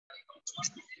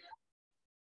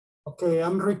Okay,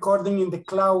 I'm recording in the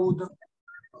cloud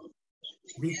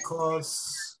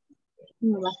because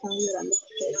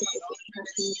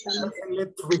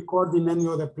let's record in any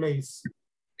other place.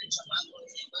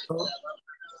 So,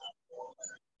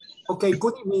 okay,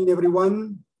 good evening,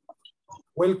 everyone.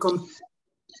 Welcome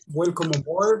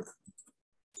aboard.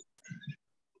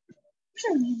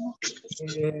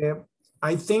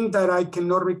 I think that I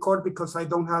cannot record because I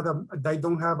don't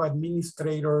have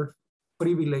administrator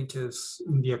privileges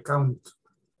in the account.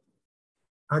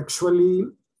 Actually,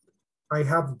 I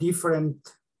have a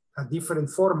different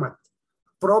format.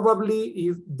 Probably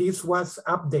if this was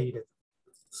updated.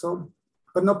 So,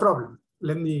 but no problem.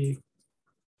 Let me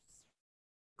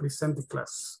present the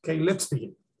class. Okay, let's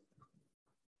begin.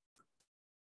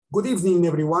 Good evening,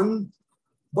 everyone.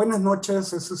 Buenas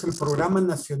noches. Este es el Programa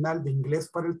Nacional de Inglés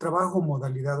para el Trabajo,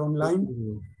 modalidad online,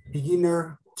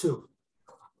 Beginner 2.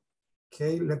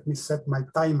 Okay, let me set my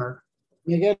timer.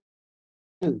 Miguel.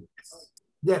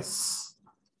 Yes.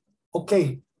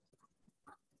 Okay.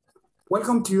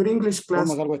 Welcome to your English class.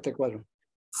 Vamos a algo este cuadro.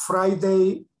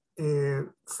 Friday,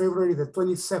 February the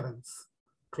 27th,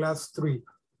 class 3.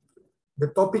 The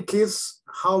topic is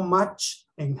how much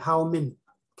and how many.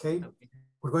 Okay.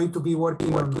 We're going to be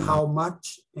working on how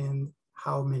much and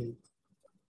how many.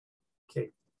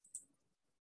 Okay.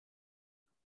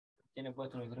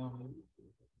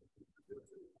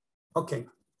 Okay.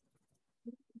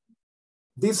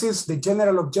 This is the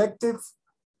general objective.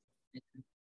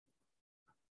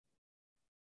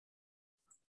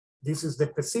 This is the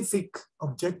specific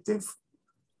objective.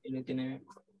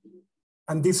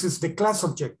 And this is the class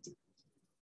objective.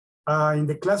 In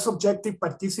the class objective,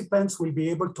 participants will be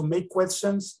able to make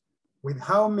questions with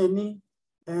how many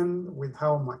and with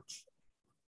how much.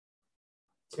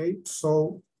 Okay,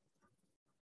 so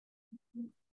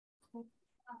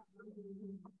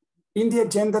in the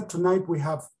agenda tonight, we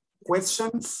have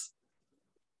questions,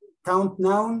 count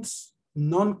nouns,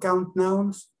 non-count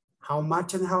nouns, how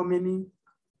much and how many,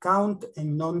 count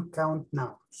and non-count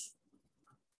nouns.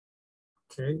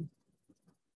 Okay.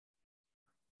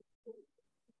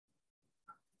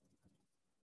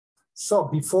 So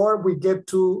before we get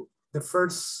to the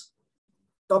first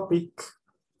topic,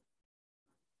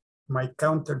 my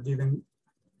counter didn't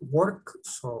work.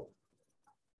 So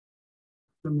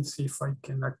let me see if I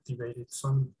can activate it.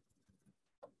 So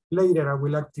later I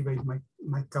will activate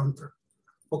my counter.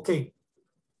 Okay.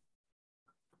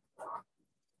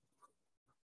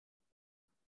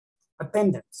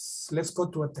 Attendance. Let's go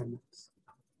to attendance.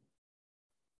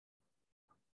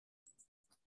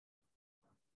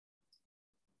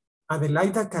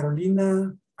 Adelaida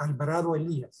Carolina Alvarado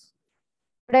Elias.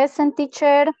 Present,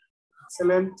 teacher.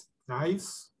 Excellent,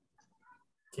 nice.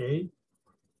 Okay.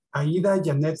 Aida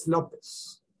Janet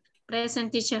Lopez. Present,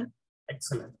 teacher.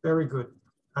 Excellent, very good.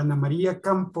 Ana María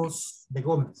Campos de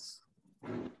Gómez.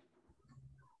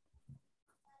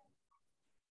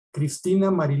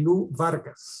 Cristina Marilú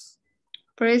Vargas.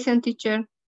 Present, teacher.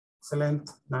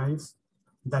 Excellent, nice.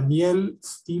 Daniel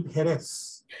Steve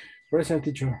Jerez. Present,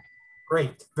 teacher.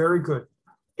 Great, very good.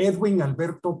 Edwin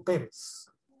Alberto Pérez.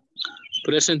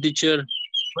 Present, teacher.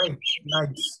 Great,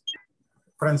 nice.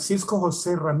 Francisco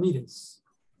José Ramírez.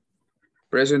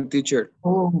 Present, teacher.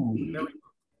 Oh.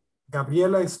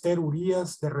 Gabriela Esther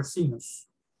Urias de Recinos.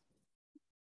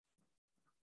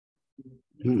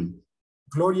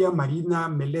 Gloria Marina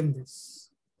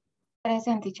Meléndez.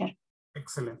 Present, teacher.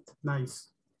 Excellent,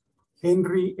 nice.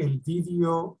 Henry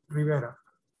Elvidio Rivera.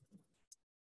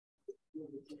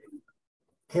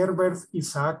 Herbert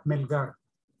Isaac Melgar.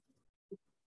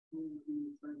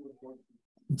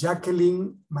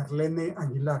 Jacqueline Marlene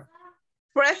Aguilar.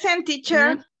 Present,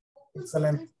 teacher.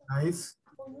 Excellent, nice.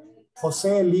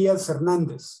 José Elías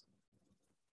Hernández.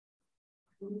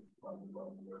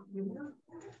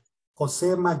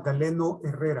 José Magdaleno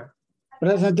Herrera.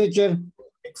 Present, teacher.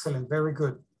 Excellent, very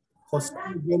good. José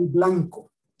Miguel Blanco.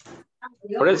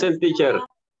 Present, teacher.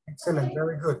 Excellent,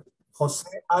 very good.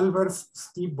 José Albert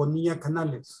Steve Bonilla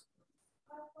Canales.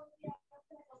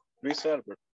 Luis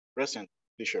Albert, present,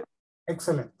 teacher.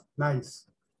 Excellent, nice.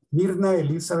 Mirna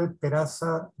Elizabeth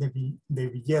Peraza de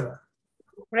Villeda.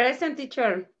 Present,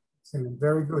 teacher. Excellent,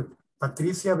 very good.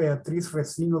 Patricia Beatriz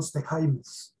Recinos de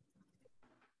Jaimes.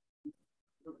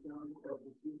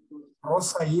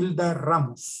 Rosa Hilda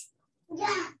Ramos.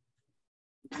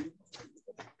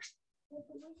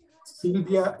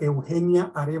 Silvia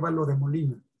Eugenia Arevalo de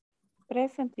Molina.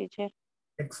 Present, teacher.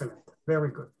 Excellent,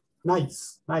 very good.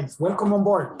 Nice, nice. Welcome on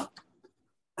board.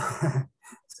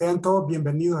 Sean todos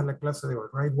bienvenidos a la clase de hoy,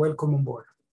 right? Welcome on board.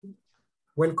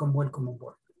 Welcome on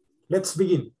board. Let's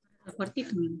begin.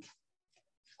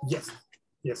 Yes,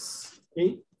 yes.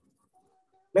 Okay.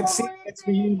 Let's see, let's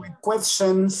begin with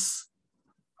questions.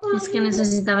 Es que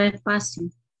necesitaba espacio.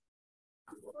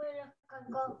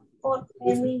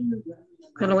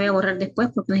 Que lo voy a borrar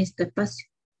después porque necesito espacio.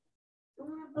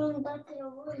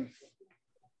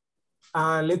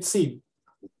 Let's see.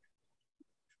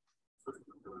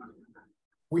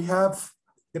 We have,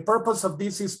 the purpose of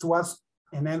this is to ask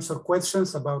and answer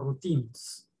questions about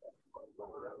routines.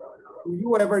 Do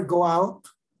you ever go out?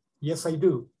 Yes, I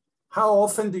do. How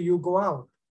often do you go out?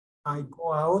 I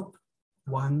go out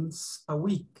once a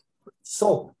week.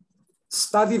 So,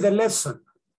 study the lesson.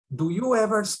 Do you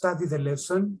ever study the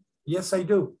lesson? Yes, I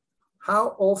do.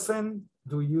 How often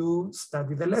do you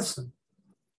study the lesson?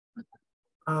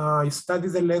 I study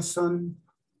the lesson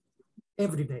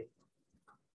every day.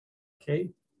 Okay.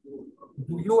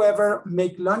 Do you ever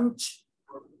make lunch?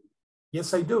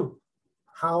 Yes, I do.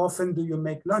 How often do you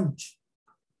make lunch?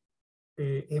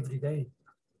 Every day.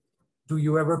 Do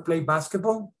you ever play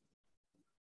basketball?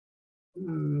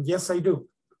 Yes, I do.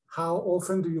 How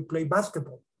often do you play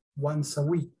basketball? Once a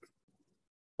week.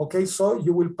 Okay, so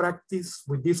you will practice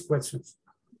with these questions.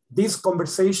 This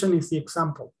conversation is the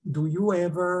example. Do you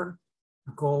ever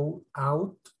go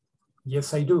out?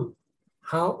 Yes, I do.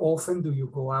 How often do you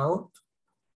go out?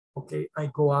 Okay, I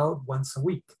go out once a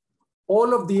week.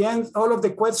 All of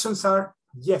the questions are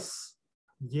yes,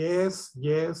 yes,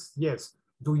 yes, yes.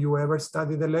 Do you ever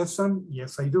study the lesson?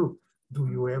 Yes, I do. Do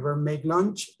you ever make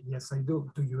lunch? Yes, I do.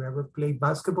 Do you ever play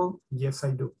basketball? Yes,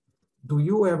 I do. Do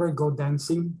you ever go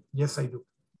dancing? Yes, I do.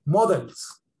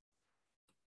 Models.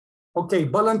 Okay,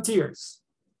 volunteers.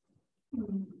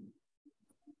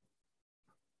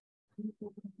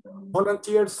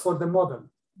 Volunteers for the model.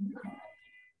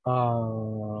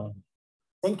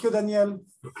 Thank you, Daniel.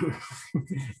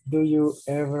 Do you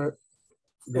ever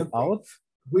go out?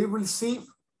 We will see.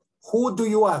 Who do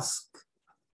you ask?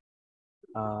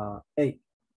 A.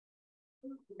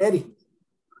 Eddie.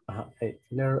 A.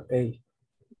 Letter A.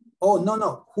 Oh, no,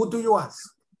 no. Who do you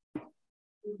ask?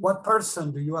 What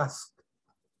person do you ask?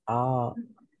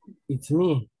 It's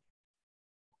me.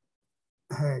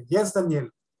 Yes, Daniel.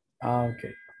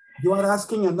 Okay. You are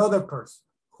asking another person.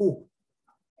 Who?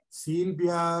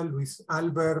 Silvia, Luis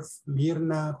Albert,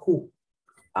 Mirna, who?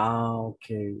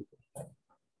 Okay.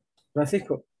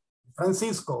 Francisco.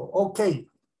 Francisco, okay.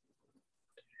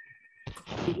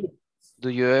 Do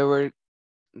you ever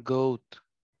go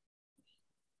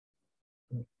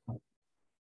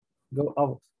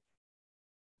out?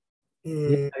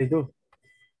 Yes, I do.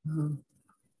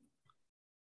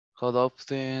 How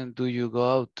often do you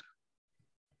go out?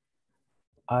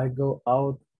 I go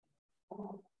out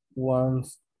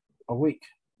once a week.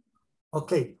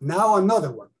 Okay, now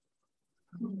another one.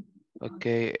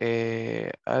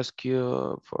 Okay, ask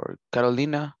you for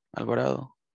Carolina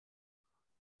Alvarado.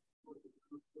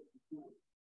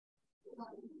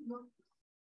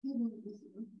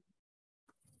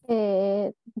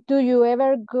 Do you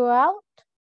ever go out?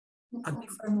 A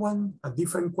different one, a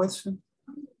different question.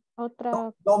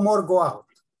 Otra. No more go out.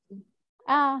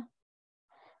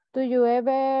 Do you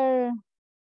ever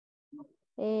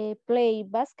play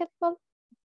basketball?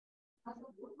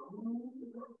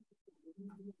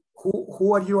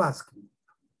 Who are you asking?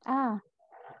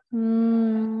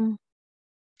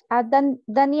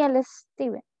 Daniel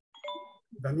Steven.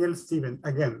 Daniel Steven,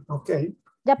 again, okay.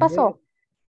 ¿Ya pasó?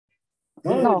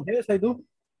 No. Yes, I do.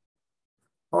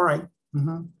 All right.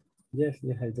 Yes,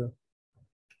 I do.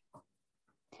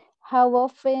 How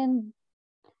often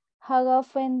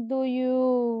do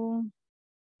you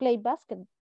play basketball?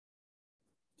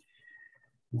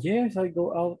 Yes, I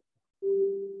go out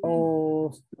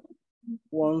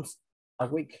once a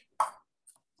week.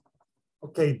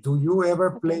 Okay, do you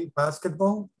ever play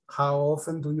basketball? How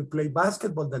often do you play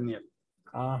basketball, Daniel?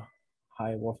 I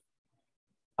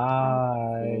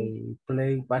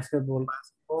play basketball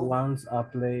once a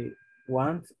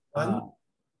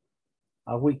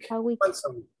week. Once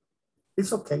a week.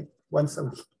 It's okay, once a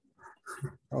week.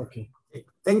 Okay.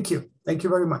 Thank you. Thank you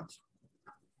very much.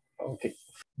 Okay.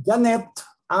 Janet,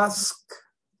 ask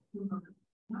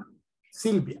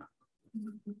Sylvia.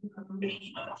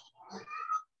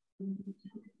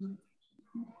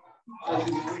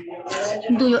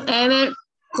 Do you ever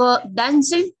go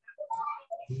dancing?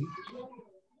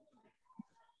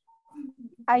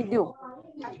 I do.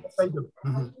 Yes, I do.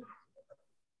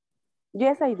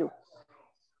 Yes, I do.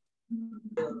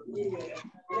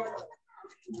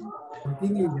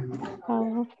 Continue. How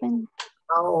often?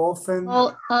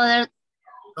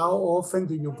 How often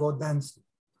do you go dancing?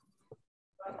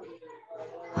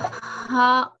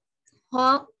 How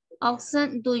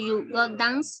often do you go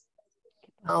dance?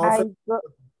 How often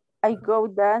I go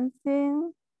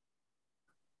dancing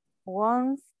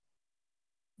once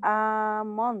a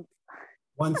month.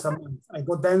 Once a month. I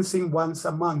go dancing once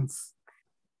a month.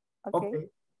 Okay. Okay.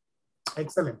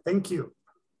 Excellent. Thank you.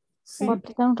 Voy a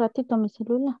aplicar un ratito mi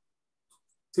celular.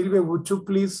 Silvia, would you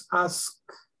please ask,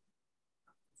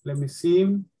 let me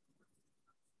see,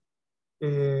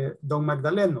 Don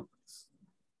Magdaleno.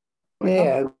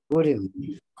 Yeah, good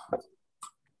evening.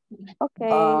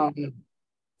 Okay.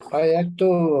 I have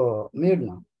to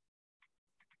Mirna.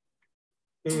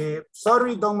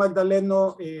 Sorry, Don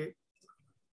Magdaleno.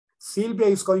 Silvia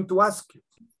is going to ask you.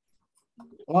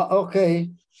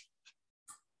 Okay.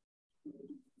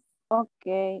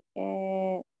 Okay.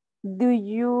 Do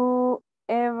you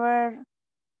ever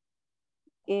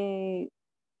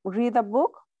read a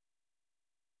book?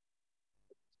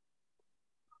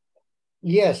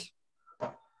 Yes.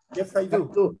 Yes, I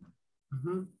do.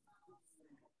 Mhm.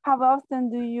 How often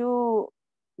do you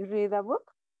read a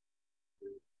book?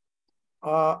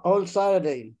 All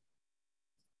Saturday.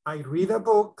 I read a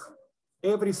book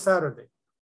every Saturday.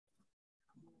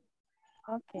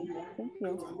 Okay, thank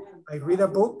you. I read a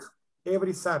book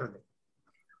every Saturday.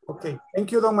 Okay,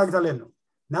 thank you, Don Magdaleno.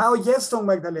 Now, yes, Don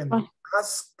Magdaleno,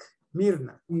 ask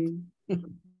Mirna.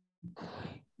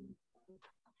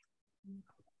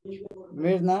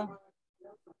 Mirna,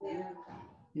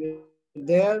 you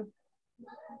there?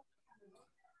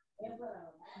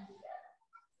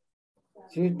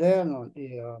 She's there, no?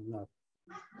 Yeah, not.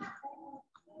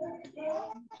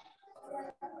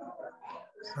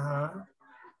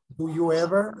 Do you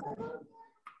ever?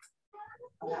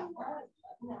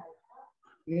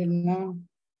 Mirna.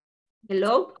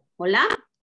 Hello, hola.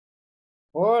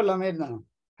 Hola, Mirna.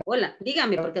 Hola,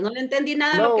 dígame, porque no le entendí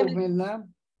nada Hello, lo que me... Mirna.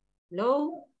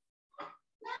 Hello.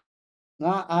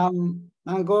 No, I'm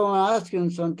going to ask you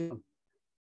something.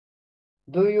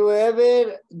 Do you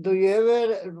ever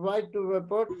write to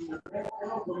report?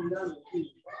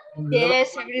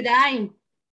 Yes, every day.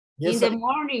 Yes, In the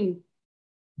morning.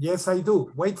 Yes, I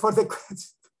do. Wait for the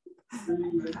question.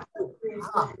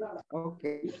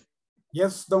 Okay.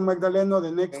 Yes, Don Magdaleno,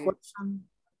 the next question.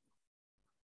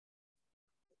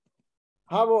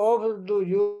 How often do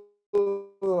you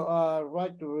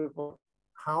write to report?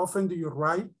 How often do you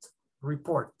write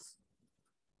reports?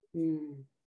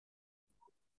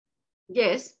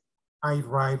 Yes. I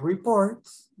write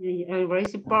reports. I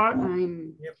write report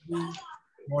Every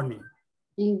morning.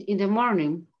 in the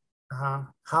morning.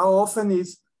 How often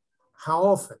is, how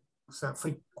often? O sea,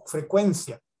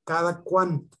 frecuencia, cada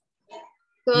cuánto.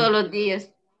 Todos los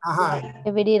días.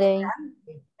 Every day.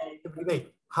 Every day.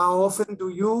 How often do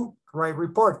you write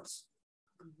reports?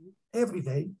 Every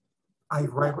day. I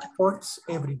write reports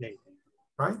every day,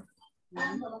 right?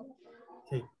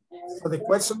 Okay. So the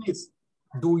question is,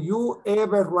 do you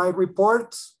ever write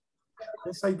reports?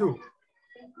 Yes, I do.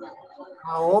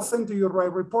 How often do you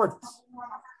write reports?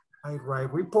 I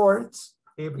write reports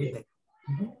every day.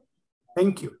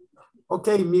 Thank you.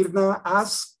 Okay, Mirna,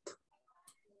 ask.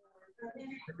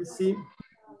 Let me see.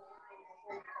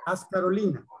 Ask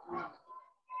Carolina.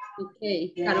 Okay,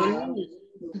 Carolina,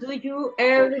 do you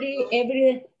ever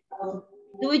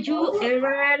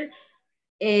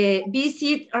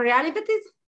visit relatives?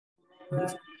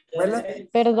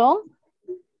 Perdón.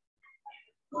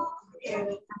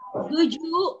 Do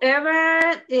you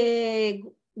ever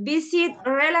visit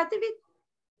relatives?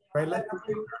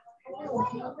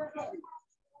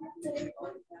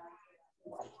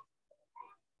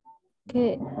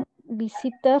 ¿Qué?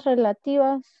 Visitas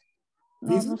relativas.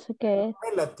 No sé qué es.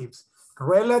 Relatives.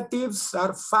 Relatives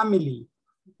are family.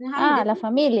 Ah, la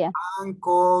familia.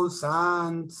 Uncles,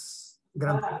 aunts,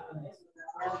 grandparents.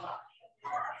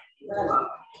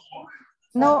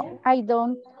 No, I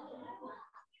don't.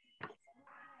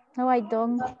 No, I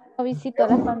don't. No visito a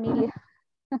la familia.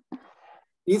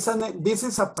 This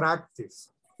is a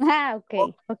practice. Ah,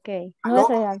 ok, ok. No es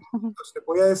real. Te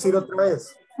voy a decir otra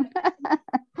vez.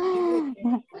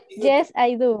 Yes,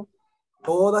 I do.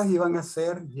 Todas iban a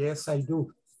ser yes, I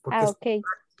do. Ah, ok.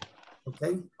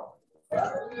 Okay.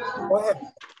 Go ahead.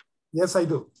 Yes, I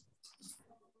do.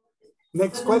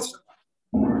 Next question.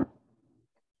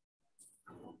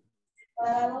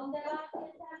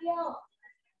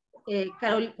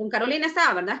 Con Carolina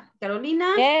estaba, ¿verdad?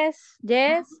 Carolina. Yes,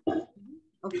 yes.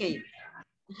 Okay.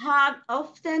 How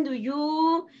often do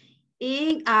you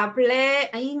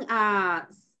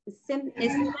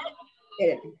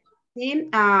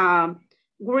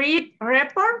grid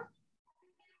report?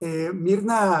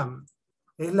 Mirna,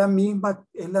 es la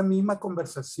misma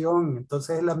conversación,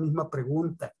 entonces es la misma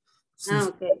pregunta. Si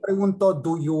okay. preguntó,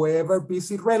 do you ever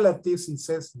visit relatives? Y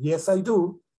says, yes, I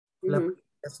do. La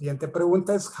La siguiente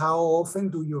pregunta es, how often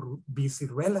do you visit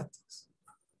relatives?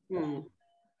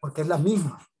 Porque es la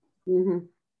misma.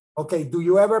 Okay, do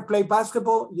you ever play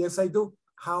basketball? Yes, I do.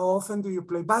 How often do you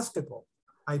play basketball?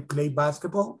 I play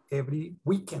basketball every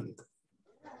weekend.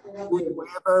 Do you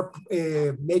ever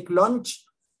make lunch?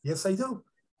 Yes, I do.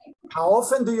 How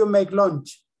often do you make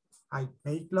lunch? I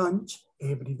make lunch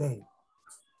every day.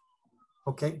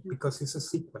 Okay, because it's a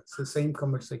sequence, the same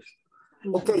conversation.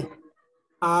 Okay.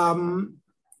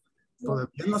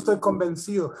 Todavía no estoy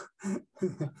convencido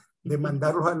de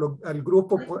mandarlos al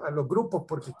grupo, a los grupos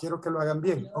porque quiero que lo hagan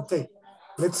bien. Okay,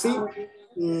 let's see.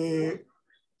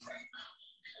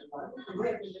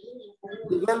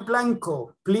 Miguel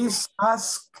Blanco, please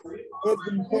ask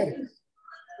Edwin Pérez.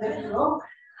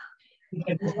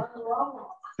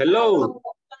 Hello.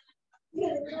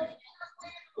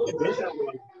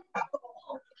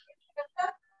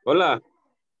 Hola.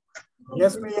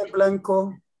 Yes, Miguel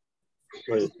Blanco.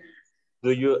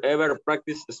 Do you ever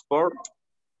practice sport?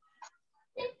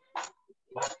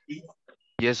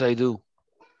 Yes, I do.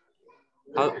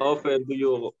 How often do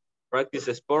you practice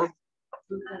sport?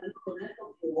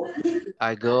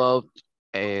 I go out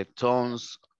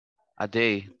tons a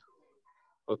day.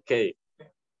 Okay.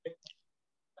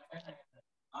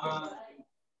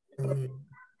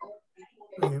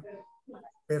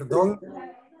 Perdón,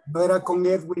 no era con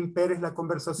Edwin Pérez la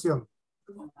conversación.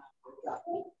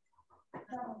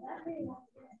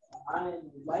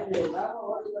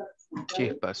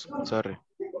 Chispas, sorry.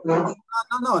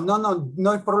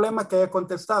 No hay problema que haya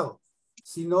contestado,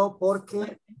 sino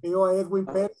porque veo a Edwin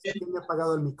Pérez y tiene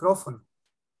apagado el micrófono.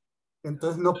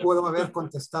 Entonces no puedo haber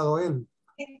contestado él.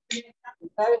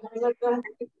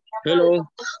 Hello.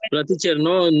 Hola, teacher.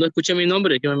 No escuché mi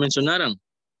nombre, que me mencionaran.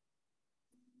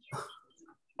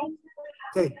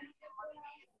 Ok.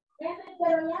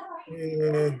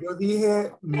 Yo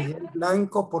dije, Miguel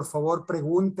Blanco, por favor,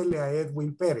 pregúntele a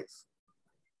Edwin Pérez.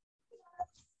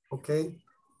 Ok.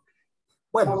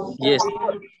 Bueno, Yes.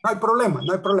 no hay problema,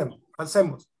 no hay problema.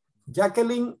 Pasemos.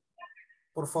 Jacqueline,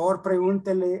 por favor,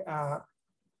 pregúntele a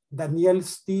Daniel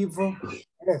Steve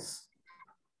Pérez.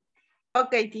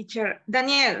 Okay, teacher.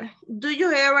 Daniel, do you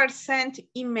ever send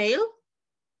email?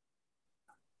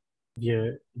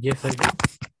 Yeah, yes, I do.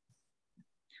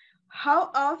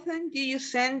 How often do you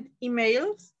send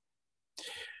emails?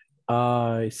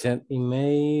 I send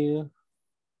email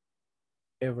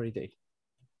every day.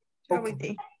 Every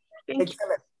day. Thank you.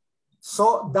 Excellent.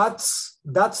 So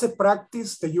that's a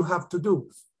practice that you have to do.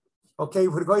 Okay,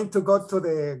 we're going to go to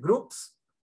the groups,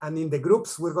 and in the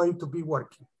groups, we're going to be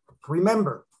working.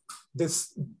 Remember,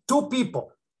 there's two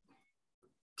people.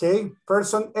 Okay,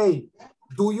 person A,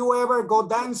 do you ever go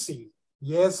dancing?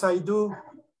 Yes, I do.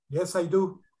 Yes, I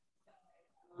do.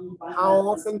 How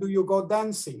often do you go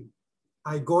dancing?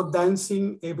 I go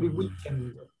dancing every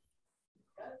weekend.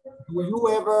 Do you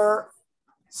ever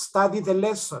study the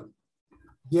lesson?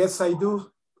 Yes, I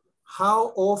do.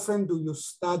 How often do you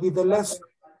study the lesson?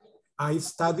 I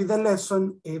study the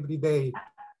lesson every day.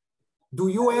 Do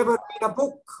you ever read a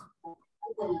book?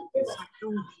 Yes, I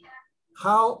do.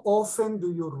 How often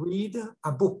do you read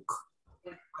a book?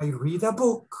 I read a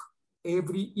book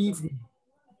every evening.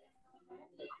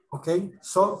 Okay,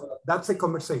 so that's a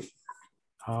conversation.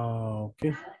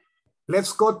 Okay.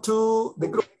 Let's go to the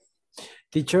group.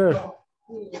 Teacher,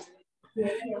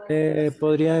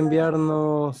 ¿podría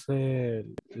enviarnos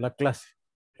la clase?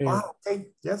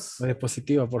 Okay, yes. La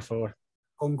diapositiva, por favor.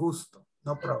 Con gusto,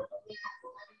 no problem.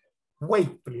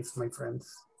 Wait, please, my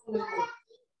friends.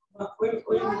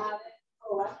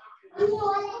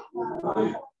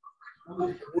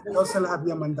 Yo se las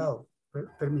había mandado.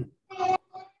 Permítame.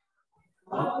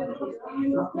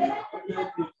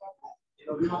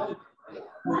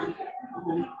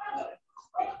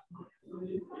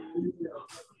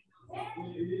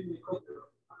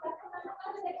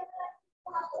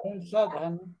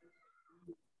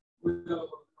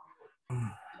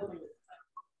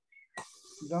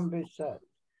 Don't be sad.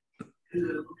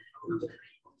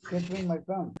 Get me my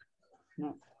phone.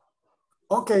 No.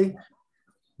 Okay.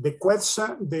 The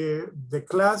question, the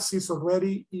class is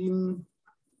already in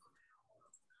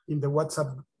the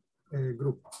WhatsApp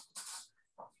group.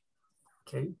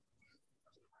 Okay.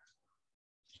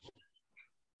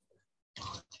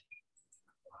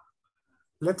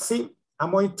 Let's see.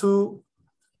 I'm going to,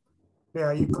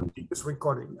 yeah, you continue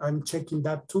recording. I'm checking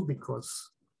that too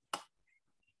because.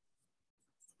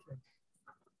 Okay.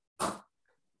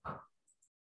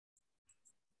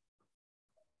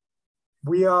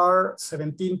 We are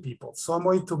 17 people, so I'm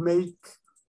going to make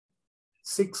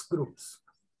 6 groups,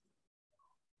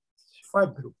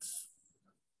 5 groups.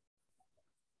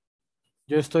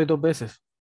 Yo estoy 2 veces.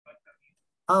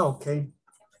 Ah, okay.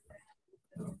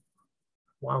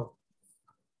 Wow.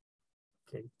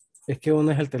 Okay. Es que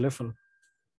uno es el teléfono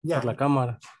Yeah. por la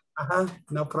cámara.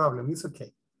 No problem. It's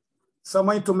okay. So I'm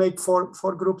going to make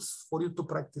four groups for you to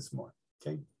practice more.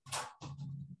 Okay.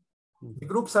 The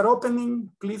groups are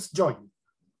opening. Please join.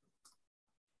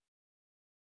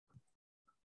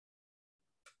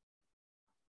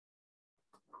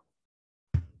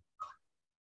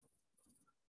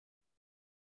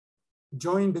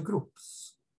 Join the groups.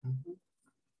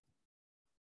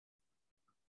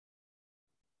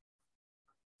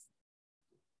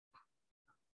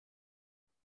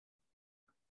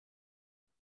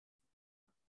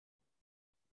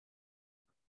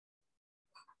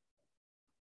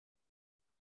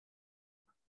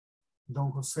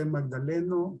 Don José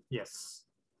Magdaleno, yes.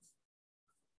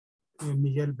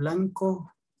 Miguel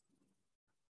Blanco.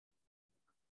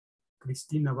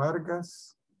 Cristina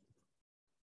Vargas.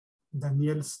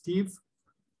 Daniel Steve.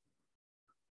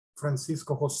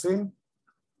 Francisco José.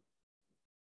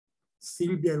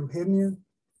 Silvia Eugenia.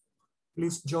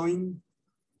 Please join.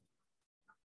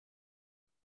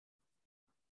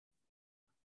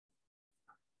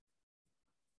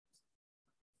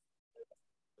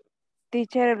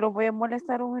 Teacher, los voy a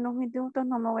molestar unos minutos,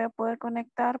 no me voy a poder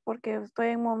conectar porque estoy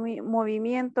en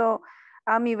movimiento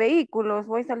a mi vehículo,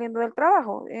 voy saliendo del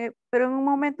trabajo, pero en un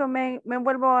momento me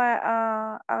vuelvo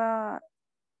a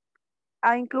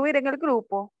incluir en el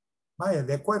grupo. Vaya,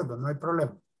 de acuerdo, no hay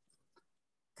problema.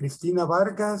 Cristina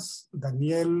Vargas,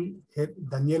 Daniel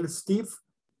Steve.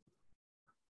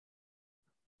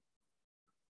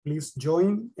 Please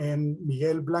join, and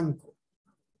Miguel Blanco.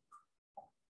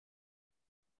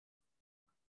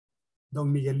 Don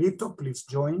Miguelito, please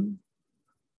join.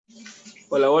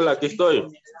 Hola, hola, aquí estoy.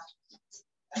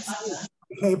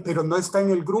 Pero no está en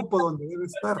el grupo donde debe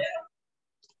estar.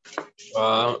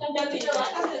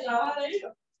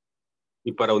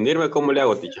 Y para unirme, ¿cómo le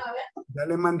hago, teacher? Ya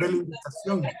le mandé la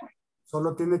invitación.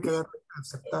 Solo tiene que darle a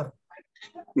aceptar.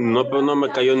 No, pero no me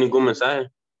cayó ningún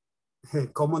mensaje.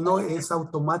 ¿Cómo no? Es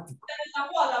automático.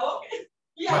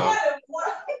 Y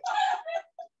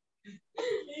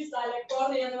sale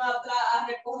corriendo atrás a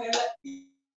recoger.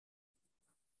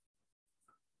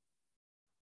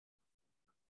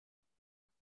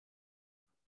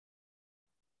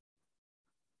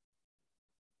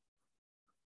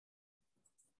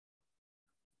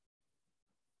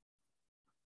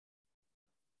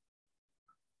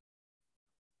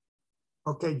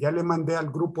 Ok, ya le mandé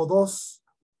al grupo 2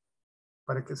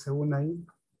 para que se una ahí.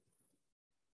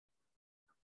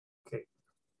 Ok.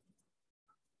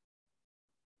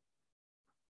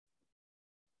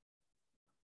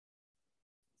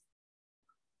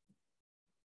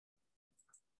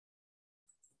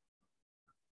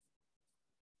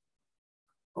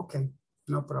 Ok,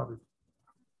 no problem.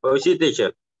 Oh, sí,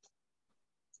 teacher.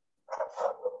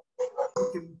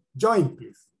 Okay. Join,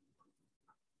 please.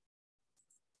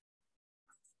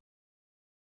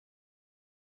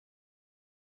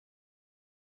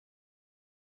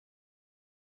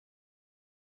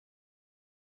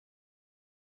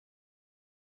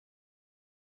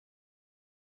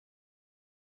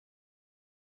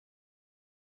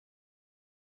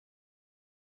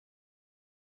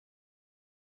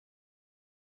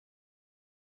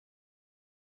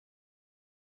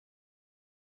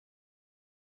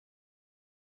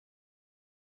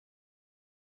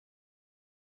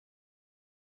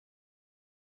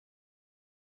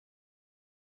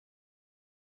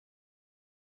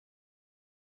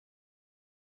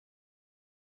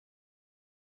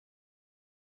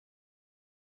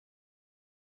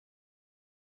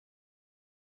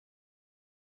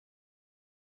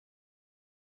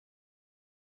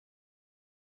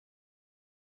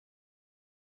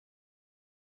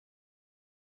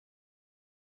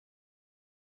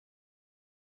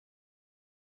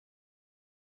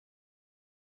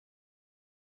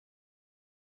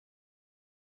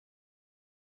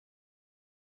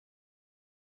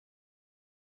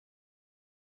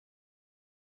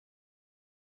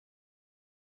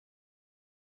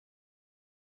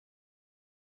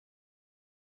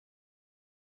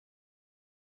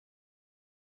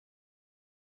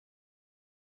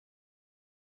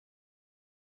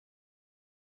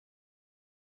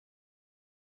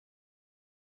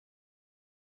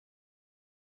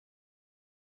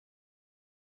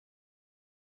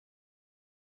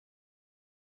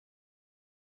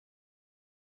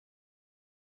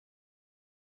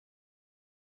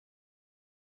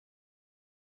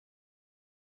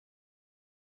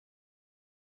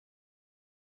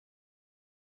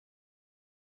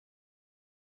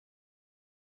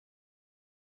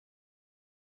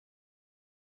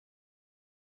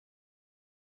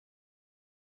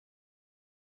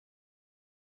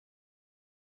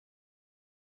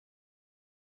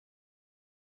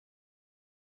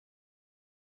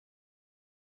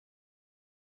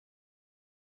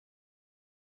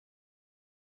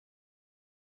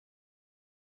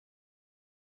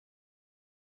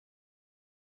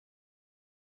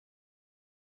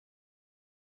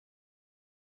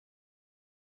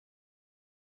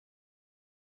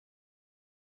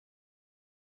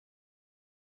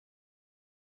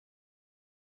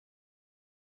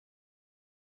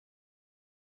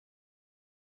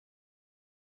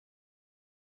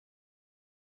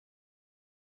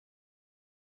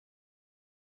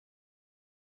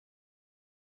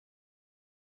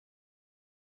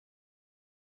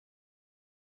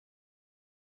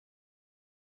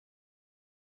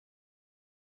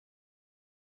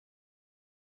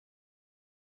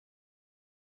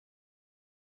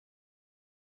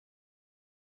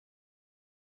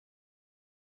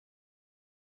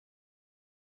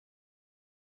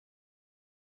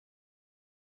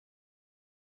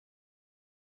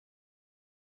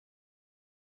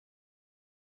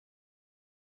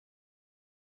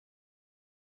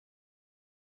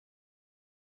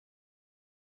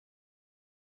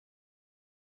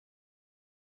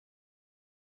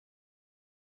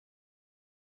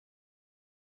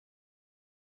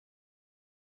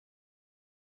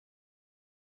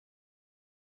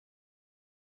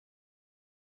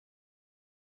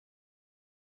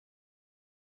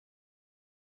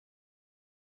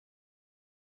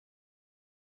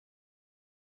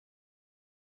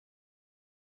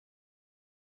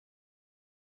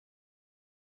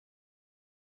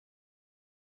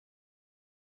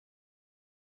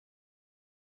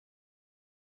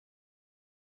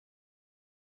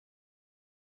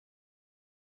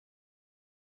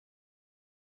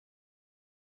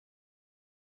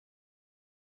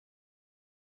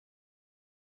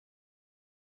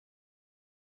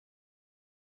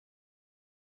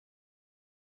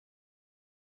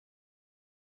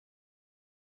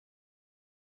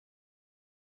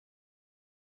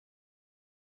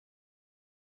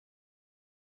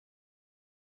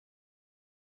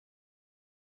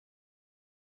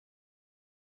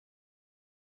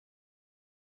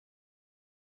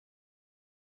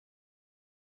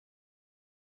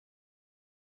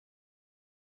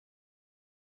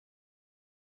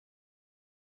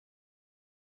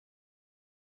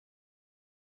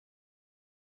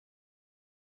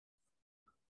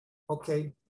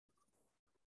 Okay.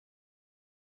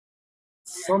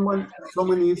 Someone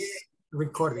is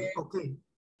recording. Okay.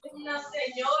 Una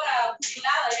señora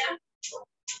jubilada ya.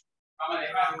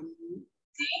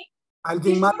 Sí.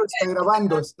 Alguien más lo está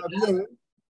grabando, está bien,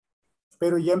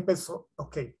 pero ya empezó.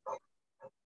 Ok.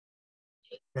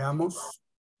 Veamos.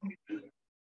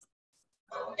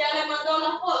 Ya le mandó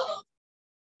la foto.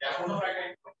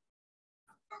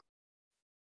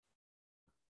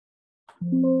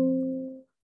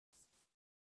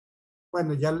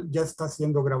 Bueno, ya está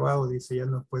siendo grabado, dice, ya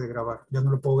no puede grabar. Ya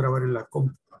no lo puedo grabar en la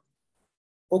compu.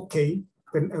 Ok,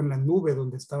 en la nube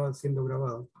donde estaba siendo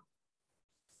grabado.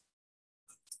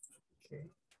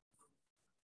 Okay.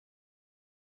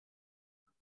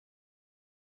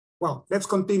 Well, let's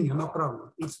continue, no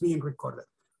problem. It's being recorded.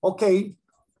 Okay,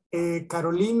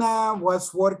 Carolina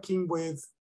was working with,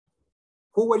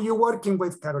 who were you working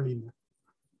with, Carolina?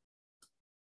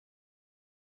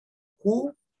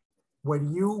 Who were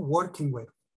you working with?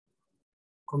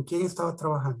 ¿Con quién estaba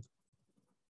trabajando?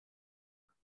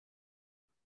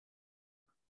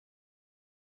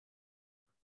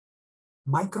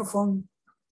 Microphone.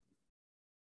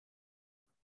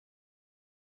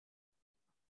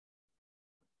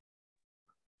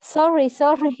 Sorry.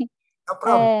 No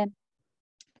problem.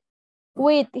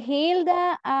 With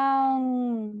Hilda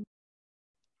and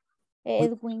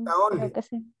Edwin. Only. Creo que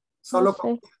sí. Solo No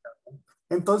con sé.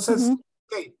 Entonces,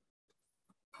 okay.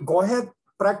 Go ahead,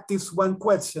 practice one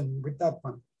question with that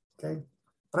one. Okay.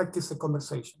 Practice the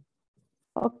conversation.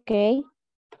 Ok.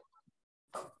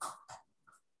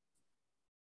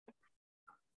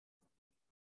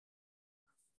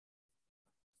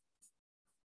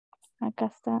 Acá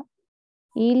está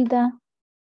Hilda.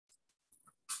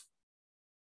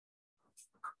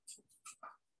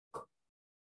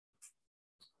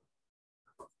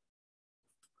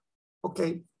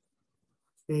 Okay.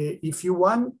 If you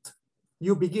want,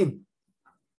 you begin.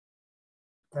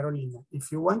 Carolina,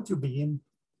 if you want, you begin.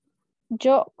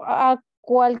 Yo a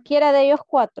cualquiera de ellos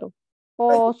cuatro.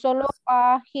 O solo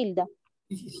a Hilda.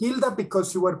 Hilda,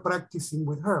 because you were practicing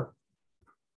with her.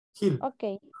 Hilda.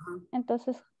 Ok.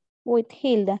 Entonces, with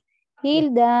Hilda.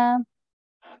 Hilda.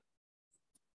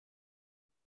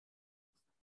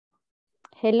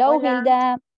 Hello, Hola.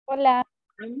 Hilda. Hola.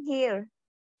 I'm here.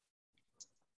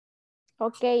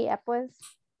 Ok, ya pues.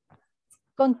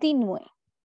 Continúe.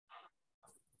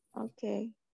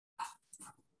 Okay.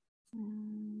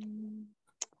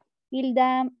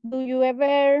 Hilda, do you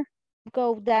ever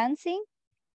go dancing?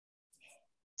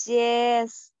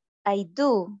 Yes, I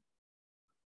do.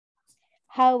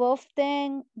 How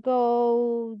often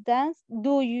do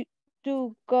you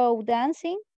go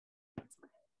dancing?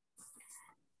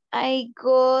 I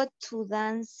go to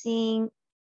dancing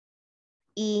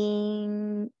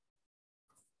in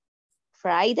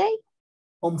Friday.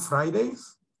 On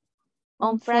Fridays?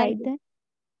 On Friday.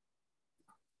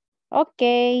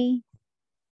 Okay.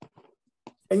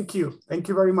 Thank you. Thank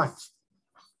you very much.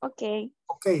 Okay.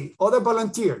 Okay, other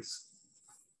volunteers.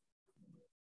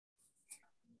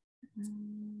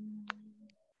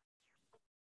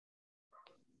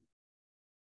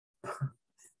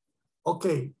 Ok,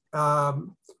 a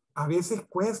veces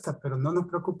cuesta, pero no nos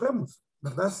preocupemos,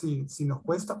 ¿verdad? Si nos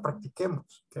cuesta,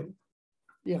 practiquemos, ¿ok?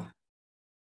 Yeah.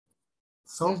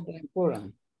 So, That's very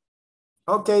important.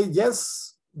 okay,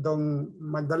 yes, Don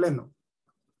Magdaleno.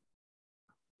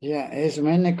 Yeah, it's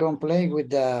many complaint with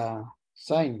the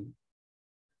sign.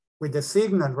 With the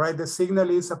signal, right? The signal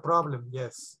is a problem,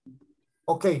 yes.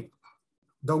 Okay,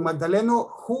 Don Magdaleno,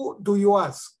 who do you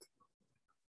ask?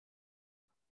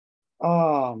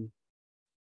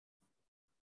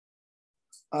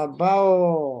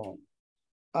 About,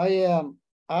 I am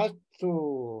asked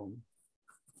to,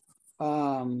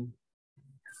 how,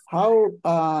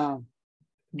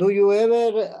 do you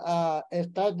ever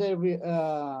start the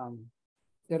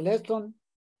lesson?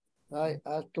 I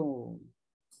asked to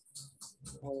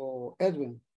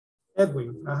Edwin.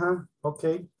 Edwin,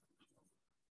 okay.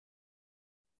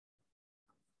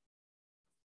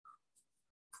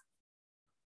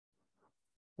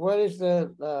 Where is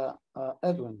the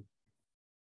Edwin?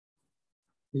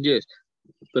 Yes.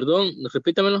 Perdón,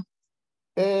 repítamelo.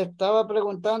 Estaba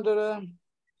preguntándole,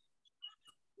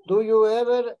 do you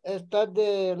ever start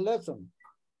the lesson?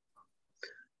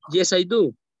 Yes, I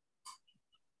do.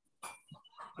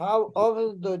 How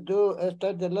often do you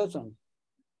start the lesson?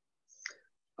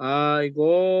 I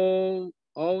go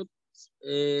out,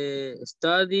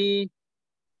 study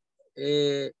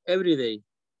every day.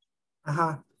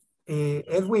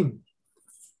 Edwin,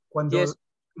 cuando, Yes.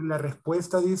 En la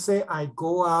respuesta dice I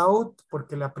go out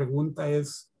porque la pregunta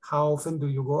es how often do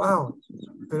you go out?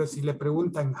 Pero si le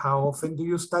preguntan how often do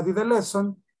you study the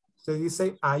lesson, usted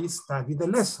dice I study the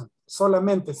lesson.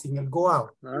 Solamente sin el go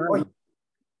out. Oye.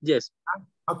 Yes.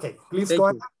 Okay, please Thank go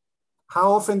you. ahead.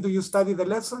 How often do you study the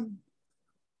lesson?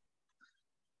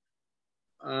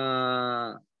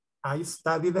 I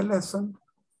study the lesson.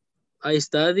 I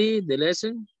study the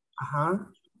lesson. Ajá.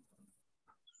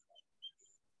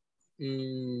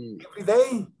 Mm, Every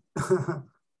day.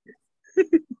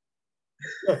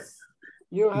 Yes.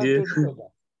 You have yes. to do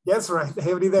that. Yes, right.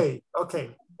 Every day.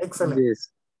 Okay. Excellent. Yes.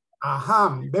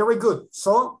 Ajá. Very good.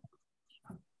 So,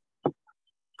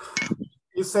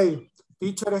 you say,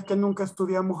 teacher, es que nunca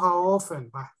estudiamos how often.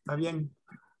 Va, está bien.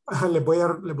 Les voy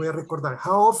a recordar.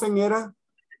 How often era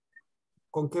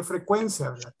con qué frecuencia,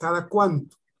 ¿verdad? Cada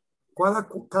cuánto.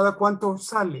 Cada cuánto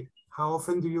sale. How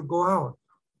often do you go out?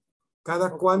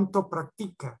 Cada cuánto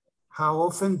practica. How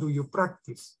often do you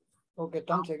practice? Porque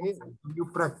tan seguido. Do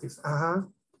you practice? Ajá.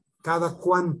 Cada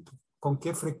cuánto. ¿Con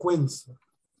qué frecuencia?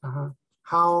 Ajá.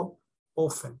 How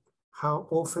often? How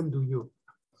often do you?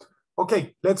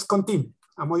 Okay, let's continue.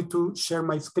 I'm going to share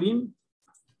my screen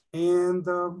and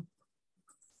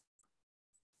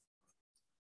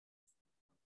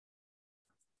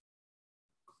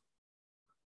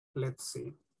let's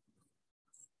see.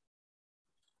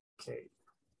 Okay.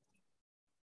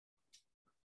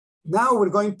 Now we're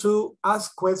going to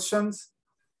ask questions.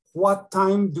 What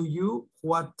time do you?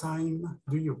 What time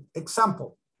do you?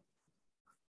 Example.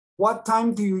 What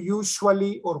time do you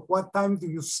usually or what time do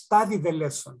you study the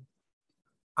lesson?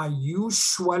 I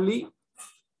usually,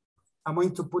 I'm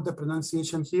going to put the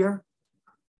pronunciation here.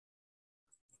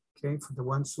 Okay, for the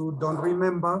ones who don't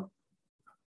remember.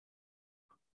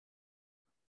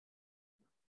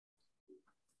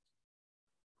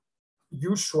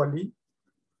 Usually.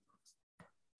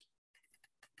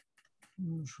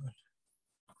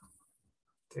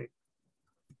 Okay.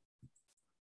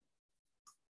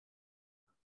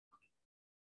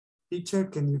 Teacher,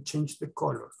 can you change the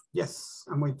color? Yes,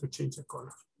 I'm going to change the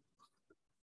color.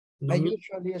 I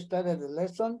usually study the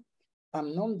lesson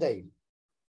on Monday.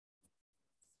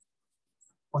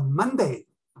 On Monday.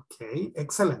 Okay,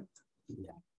 excellent.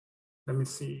 Yeah. Let me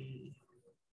see.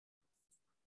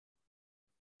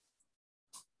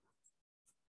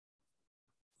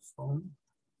 So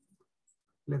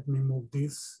let me move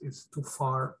this. It's too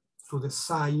far to the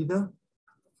side.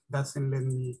 Doesn't let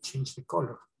me change the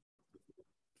color.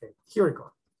 Okay, here we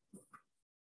go.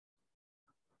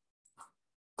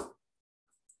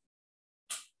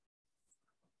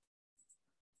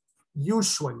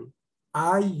 Usually,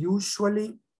 I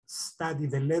usually study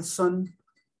the lesson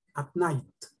at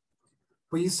night.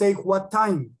 When you say what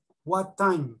time? What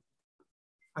time?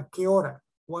 ¿A qué hora?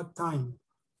 What time?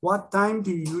 What time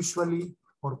do you usually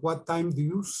or what time do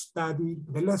you study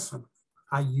the lesson?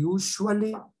 I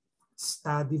usually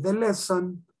study the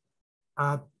lesson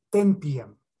at 10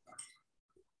 p.m.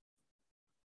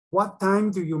 What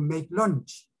time do you make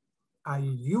lunch? I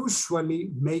usually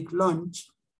make lunch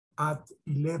at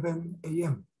 11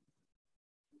 a.m.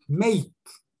 Make,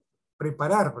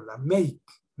 preparar, ¿verdad? Make,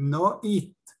 no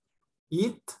eat.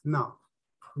 Eat, no.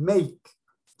 Make,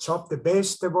 chop the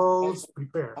vegetables,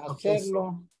 prepare. Hacerlo. Okay,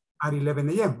 so at 11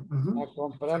 a.m. A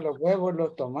comprar los huevos,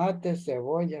 los tomates,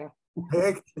 cebolla.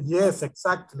 Yes,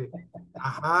 exactly.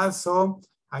 So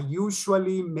I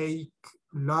usually make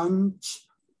lunch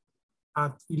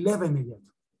at 11 a.m.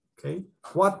 Okay.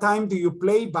 What time do you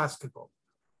play basketball?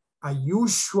 I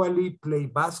usually play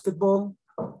basketball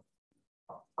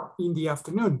in the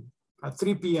afternoon at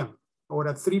 3 p.m. or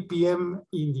at 3 p.m.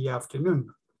 in the afternoon.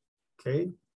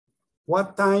 Okay.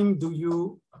 What time do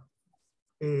you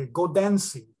go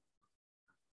dancing?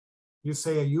 You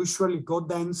say I usually go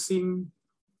dancing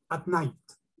at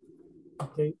night.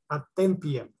 Okay, at 10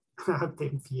 p.m. At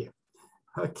 10 p.m.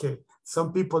 Okay,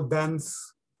 some people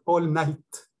dance all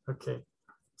night. Okay,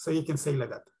 so you can say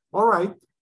like that. All right.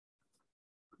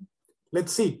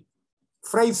 Let's see.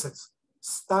 Phrases.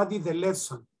 Study the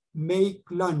lesson. Make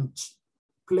lunch.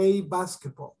 Play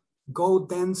basketball. Go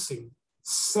dancing.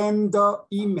 Send the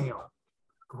email.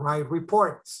 Write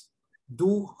reports.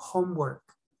 Do homework.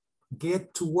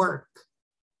 Get to work.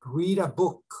 Read a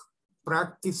book.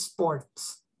 Practice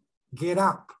sports. Get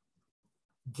up.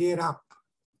 Get up.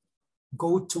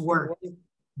 Go to work.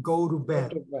 Go to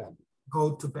bed.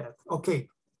 Go to bed. Okay.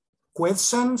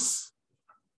 Questions?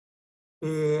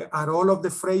 Are all of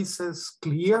the phrases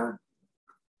clear?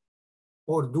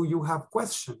 Or do you have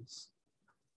questions?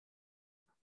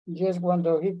 Yes, when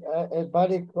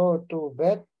everybody go to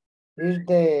bed, is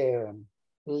the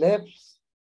left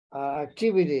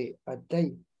activity a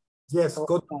day. Yes,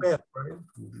 go to bed, right?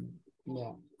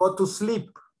 Yeah. Go to sleep.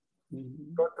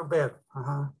 Go to bed.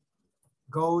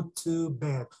 Go to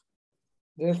bed.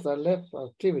 There's a left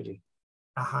activity.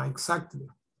 Exactly.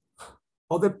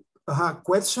 Other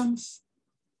questions?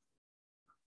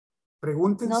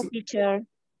 Pregunten. No, teacher.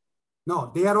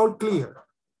 No, they are all clear.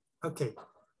 Okay.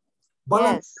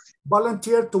 Yes.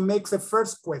 Volunteer to make the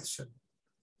first question.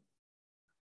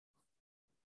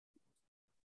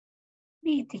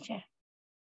 Me, teacher.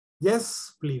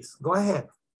 Yes, please, go ahead.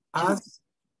 Ask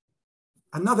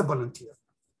another volunteer.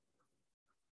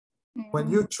 When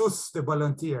you choose the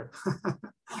volunteer.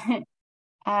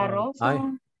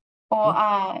 Rosa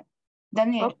o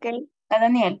Daniel. Okay. A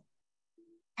Daniel.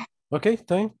 Okay,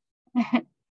 time.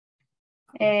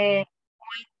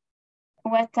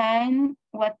 What time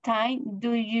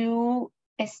do you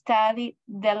study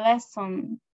the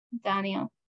lesson,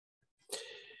 Daniel?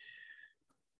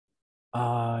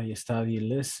 I study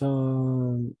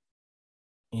lesson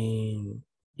in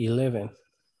 11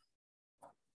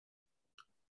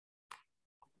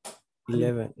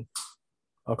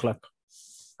 o'clock.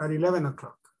 At 11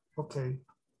 o'clock. Okay.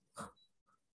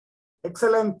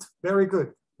 Excellent. Very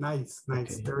good. Nice.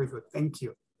 Okay. Very good. Thank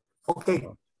you. Okay.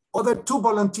 Other two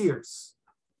volunteers.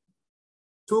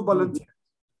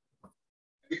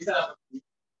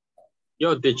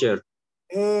 Yo, teacher.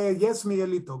 Yes,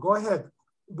 Miguelito. Go ahead.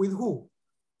 With who?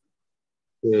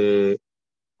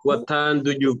 What time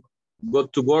do you go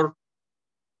to work?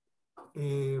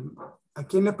 ¿A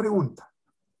quién le pregunta?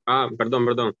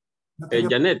 Perdón. No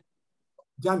Janet.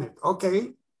 Janet,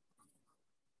 okay.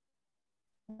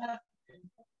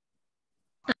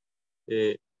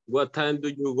 What time do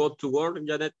you go to work,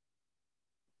 Janet?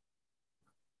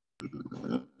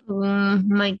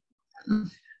 No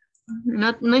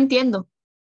entiendo.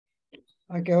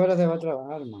 ¿A qué hora se va a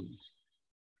trabajar, man?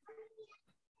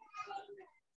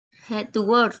 Head to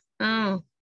work.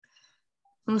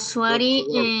 Usually.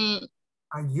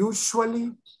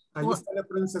 Usually. Ahí está la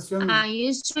pronunciación.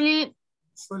 Usually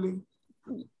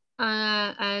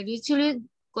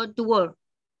go to work.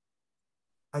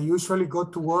 I usually go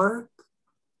to work.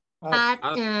 At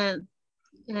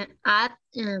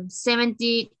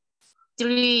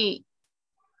 73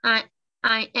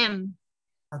 a.m.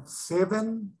 At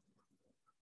 7.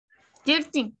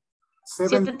 7:30.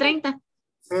 7:30.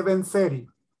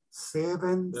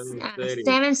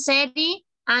 7:30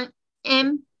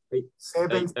 a.m.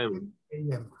 7:30 a.m. 7:30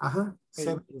 a.m.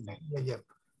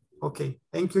 Okay.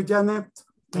 Thank you, Janet.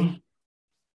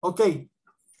 Okay.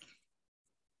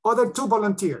 Other two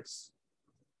volunteers.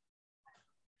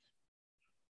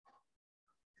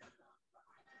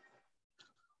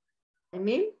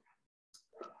 Me?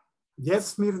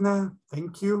 Yes, Mirna.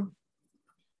 Thank you.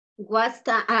 What's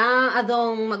the, a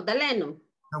don Magdaleno.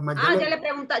 Don Magdaleno.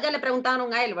 Ya le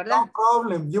preguntaron a él, ¿verdad? No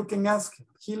problem. You can ask him.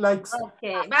 He likes it.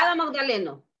 Okay. Va, don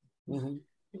Magdaleno.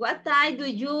 What time do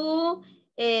you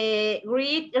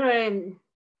read?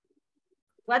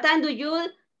 What time do you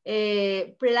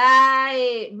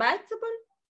play basketball?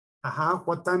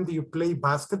 What time do you play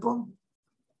basketball?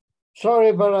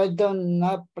 Sorry, but I don't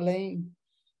not play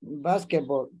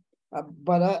basketball.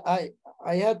 But I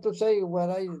have to say what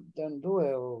I don't do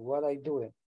it or what I do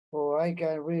it, or I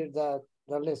can read the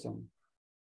lesson.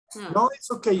 No,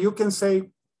 it's okay. You can say,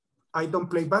 I don't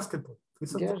play basketball.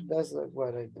 It's okay. Yes, that's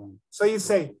what I do. So you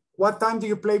say, what time do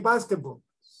you play basketball?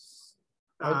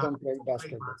 I don't play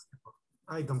basketball.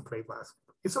 I don't play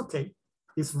basketball. It's okay.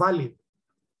 It's valid.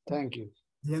 Thank you.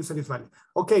 The answer is valid.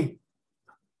 Okay.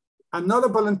 Another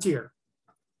volunteer.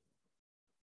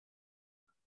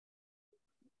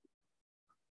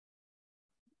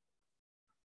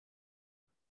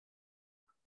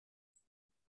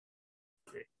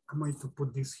 Okay. I'm going to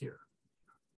put this here.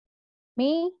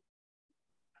 Me?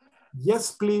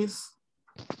 Yes, please.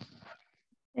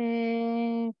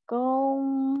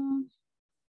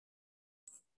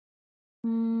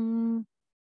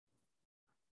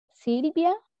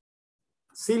 Silvia?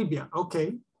 Silvia,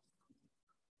 okay.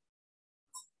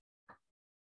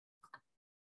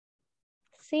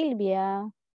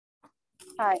 Silvia.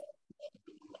 Hi.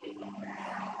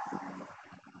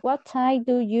 What time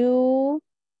do you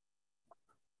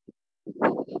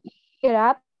get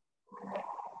up?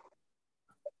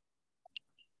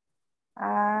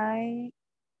 I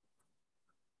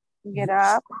get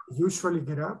up. Usually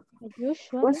get up.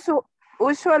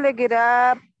 Usually get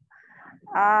up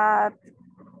at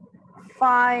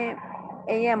 5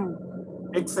 a.m.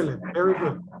 Excellent. Very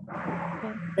good.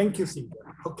 Thank you, Silvia.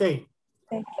 Okay.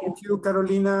 Thank you. Thank you,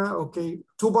 Carolina. Okay.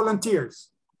 Two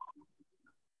volunteers.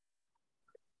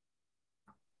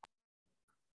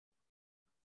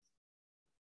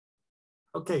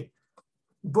 Okay,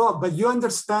 but you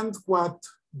understand what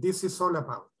this is all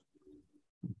about.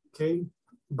 Okay,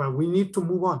 but we need to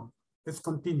move on. Let's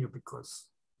continue because,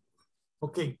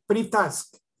 okay,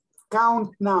 pre-task,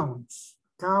 count nouns,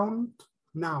 count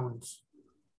nouns.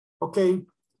 Okay,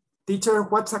 teacher,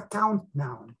 what's a count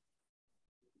noun?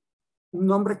 Un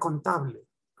nombre contable,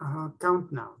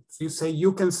 count nouns.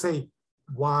 You can say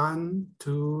 1,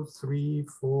 2, 3,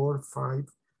 4, 5.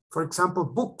 For example,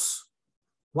 books,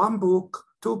 1 book,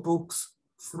 2 books,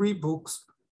 3 books,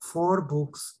 4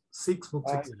 books, 6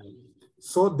 books, etc.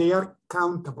 So they are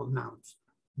countable nouns.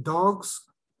 Dogs,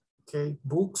 okay,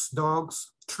 books,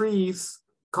 dogs, trees,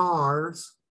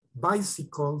 cars,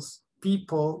 bicycles,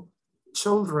 people,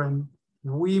 children,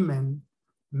 women,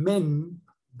 men,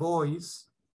 boys,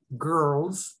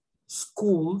 girls,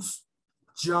 schools,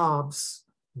 jobs,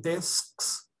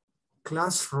 desks,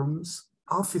 classrooms,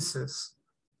 offices,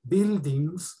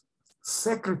 buildings,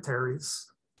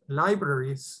 secretaries,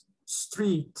 libraries,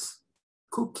 streets,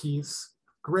 cookies,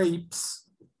 grapes,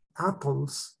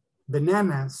 apples,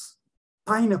 bananas,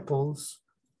 pineapples,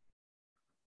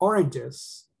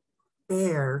 oranges,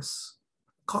 pears,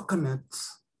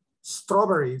 coconuts,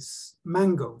 strawberries,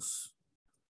 mangoes,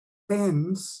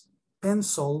 pens,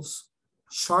 pencils,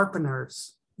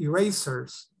 sharpeners,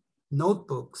 erasers,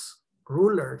 notebooks,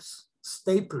 rulers,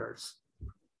 staplers,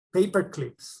 paper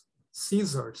clips,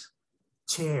 scissors,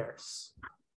 chairs.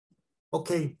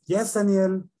 Okay, yes,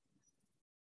 Daniel.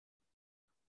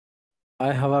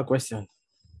 I have a question.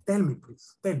 Tell me,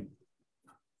 please, tell me.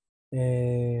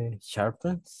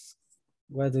 Sharpens?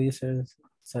 What do you say?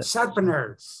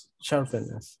 Sharpeners.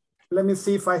 Sharpeners. Let me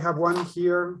see if I have one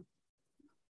here.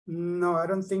 No, I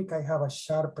don't think I have a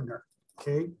sharpener,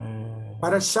 okay?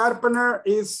 But a sharpener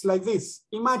is like this.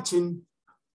 Imagine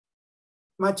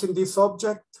this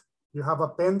object. You have a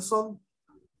pencil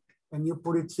and you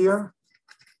put it here.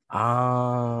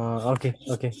 Okay.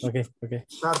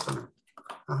 Sharpener.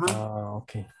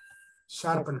 Okay.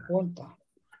 Sharpener.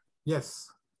 Yes.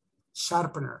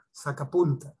 Sharpener.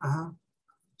 Sacapunta.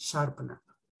 Sharpener.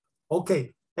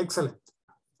 Okay. Excellent.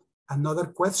 Another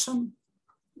question?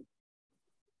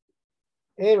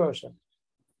 Erosion.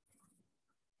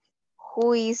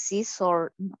 Who is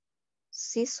scissor?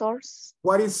 Scissors?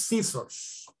 What is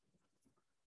scissors?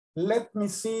 Let me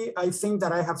see. I think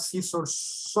that I have scissors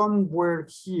somewhere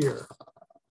here.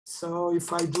 So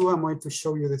if I do, I'm going to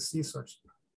show you the scissors.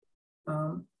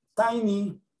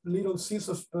 Tiny little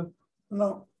scissors, but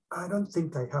no, I don't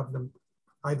think I have them.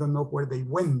 I don't know where they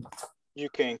went. You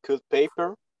can cut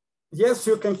paper. Yes,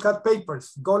 you can cut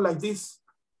papers. Go like this.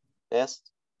 Yes.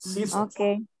 Scissors.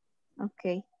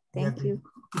 Okay. Thank you.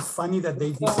 It's funny that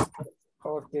they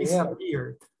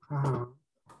disappeared.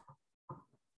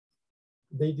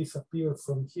 They disappeared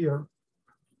from here.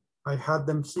 I had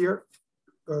them here,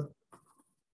 but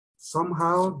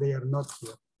somehow they are not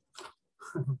here.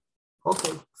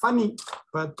 Okay, funny,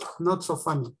 but not so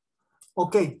funny.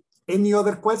 Okay, any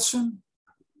other question?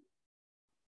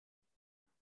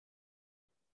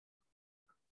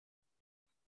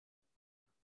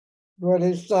 What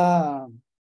is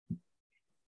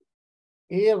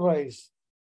erase?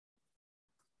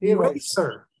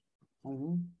 Eraser.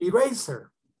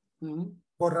 Eraser.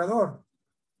 Borrador.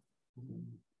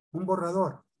 Un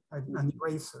borrador. An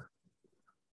eraser.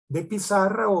 De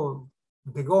pizarra o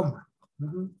de goma.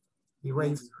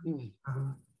 Eraser.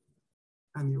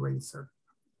 An eraser.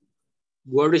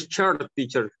 Where is chart,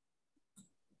 teacher?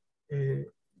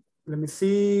 Let me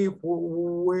see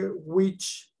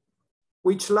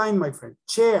which line, my friend.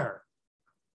 Chair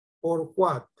or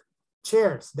what?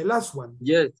 Chairs, the last one.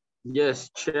 Yes,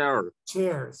 chair.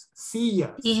 Chairs,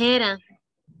 sillas. Tijera.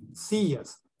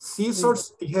 Sillas.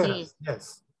 Scissors, tijeras.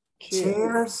 Yes.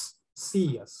 Chairs,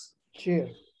 sillas. Chair.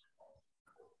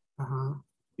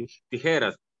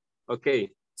 Tijeras.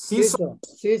 Okay.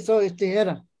 Scissors es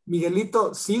tijera.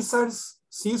 Miguelito, scissors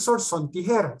son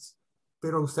tijeras.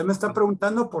 Pero usted me está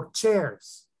preguntando por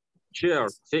chairs.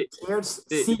 Chairs, sí. Chairs,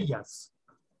 sí. sillas.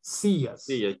 Sillas.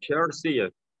 Sillas, chairs,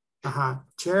 sillas.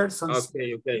 Chairs son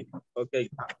Okay.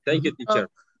 Thank you, teacher.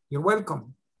 You're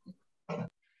welcome.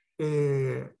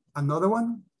 Another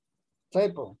one?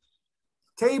 Table.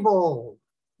 Table.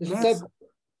 Table.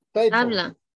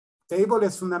 Habla. Table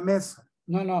es una mesa.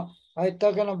 No. I'm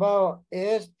talking about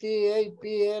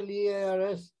S-T-A-P-L-E-R-S.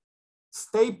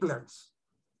 Staplers.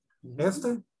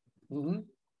 ¿Este?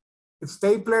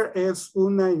 Stapler es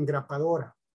una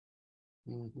engrapadora.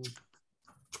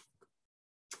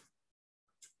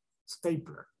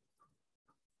 Stapler.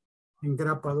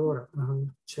 Engrapadora.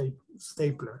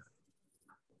 Stapler.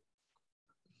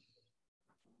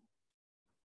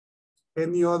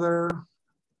 Any other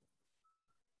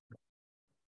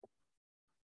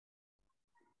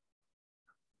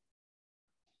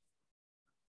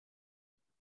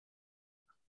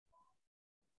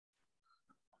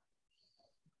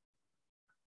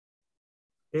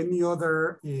Any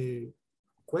other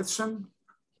question?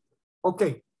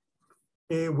 Okay.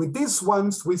 With these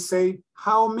ones, we say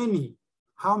how many?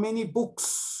 How many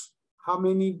books? How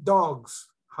many dogs?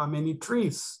 How many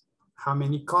trees? How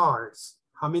many cars?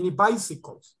 How many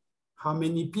bicycles? How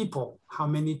many people? How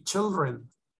many children?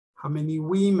 How many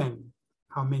women?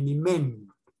 How many men?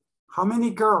 How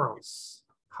many girls?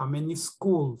 How many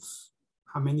schools?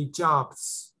 How many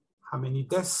jobs? How many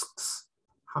desks?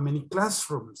 How many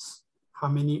classrooms? How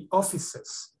many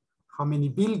offices? How many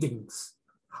buildings?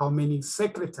 How many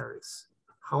secretaries?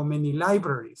 How many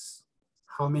libraries?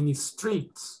 How many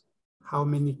streets? How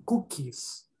many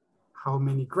cookies? How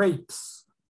many grapes?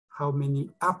 How many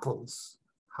apples?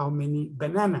 How many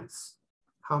bananas?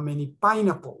 How many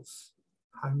pineapples?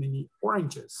 How many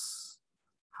oranges?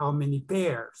 How many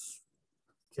pears?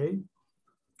 Okay,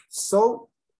 so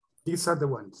these are the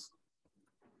ones.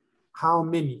 How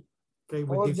many? Okay,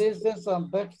 with All this. this is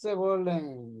some vegetable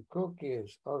and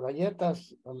cookies or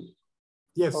galletas.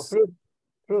 Yes. Or fruit.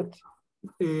 Fruit.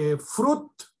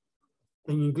 Fruit,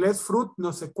 en inglés fruit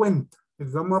no se cuenta.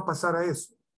 Vamos a pasar a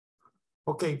eso.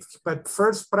 Okay, but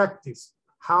first practice.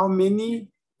 How many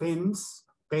pens,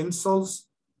 pencils?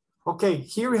 Okay,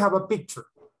 here we have a picture.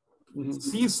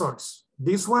 Scissors.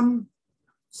 This one,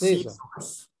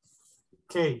 scissors.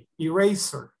 Okay,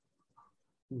 eraser.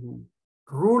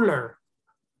 Ruler.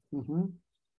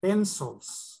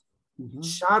 Pencils.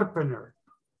 Sharpener.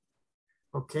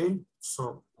 Okay,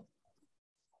 so.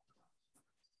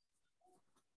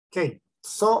 Okay,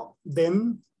 so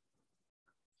then,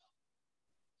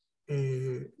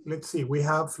 let's see, we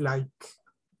have like,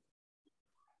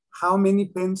 how many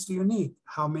pens do you need?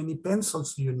 How many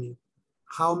pencils do you need?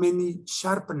 How many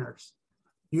sharpeners?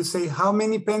 You say, how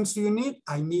many pens do you need?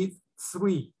 I need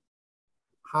 3.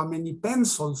 How many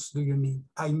pencils do you need?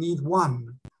 I need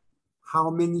 1. How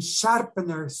many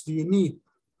sharpeners do you need?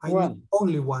 I need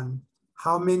only 1.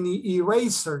 How many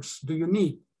erasers do you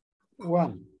need?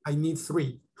 1. I need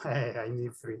 3. I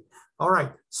need 3. All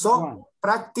right, so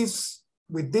practice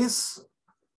with this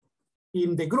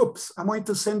in the groups. I'm going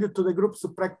to send you to the groups to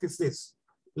practice this.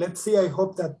 Let's see, I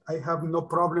hope that I have no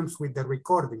problems with the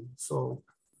recording. So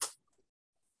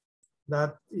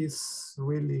that is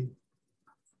really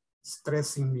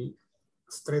stressing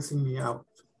me out.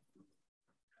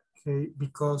 Okay,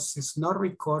 because it's not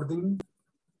recording.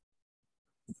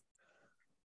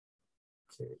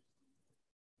 Okay.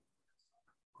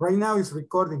 Right now it's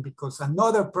recording because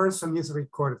another person is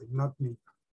recording, not me.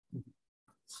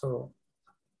 So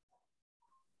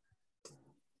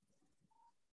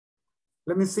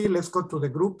let me see, let's go to the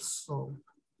groups. So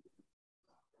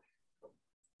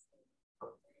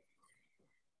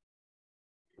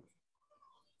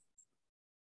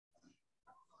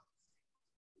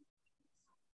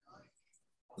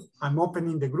I'm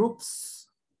opening the groups.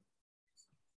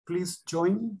 Please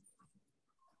join.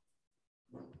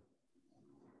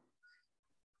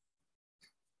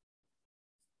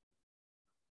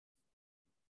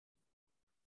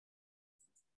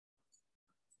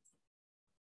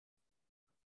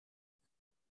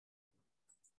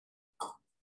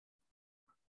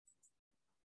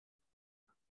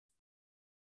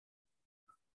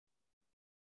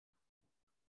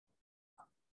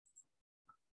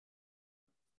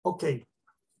 Okay,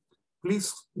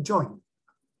 please join.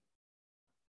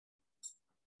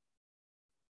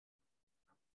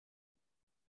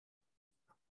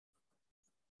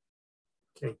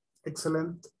 Okay,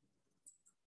 excellent.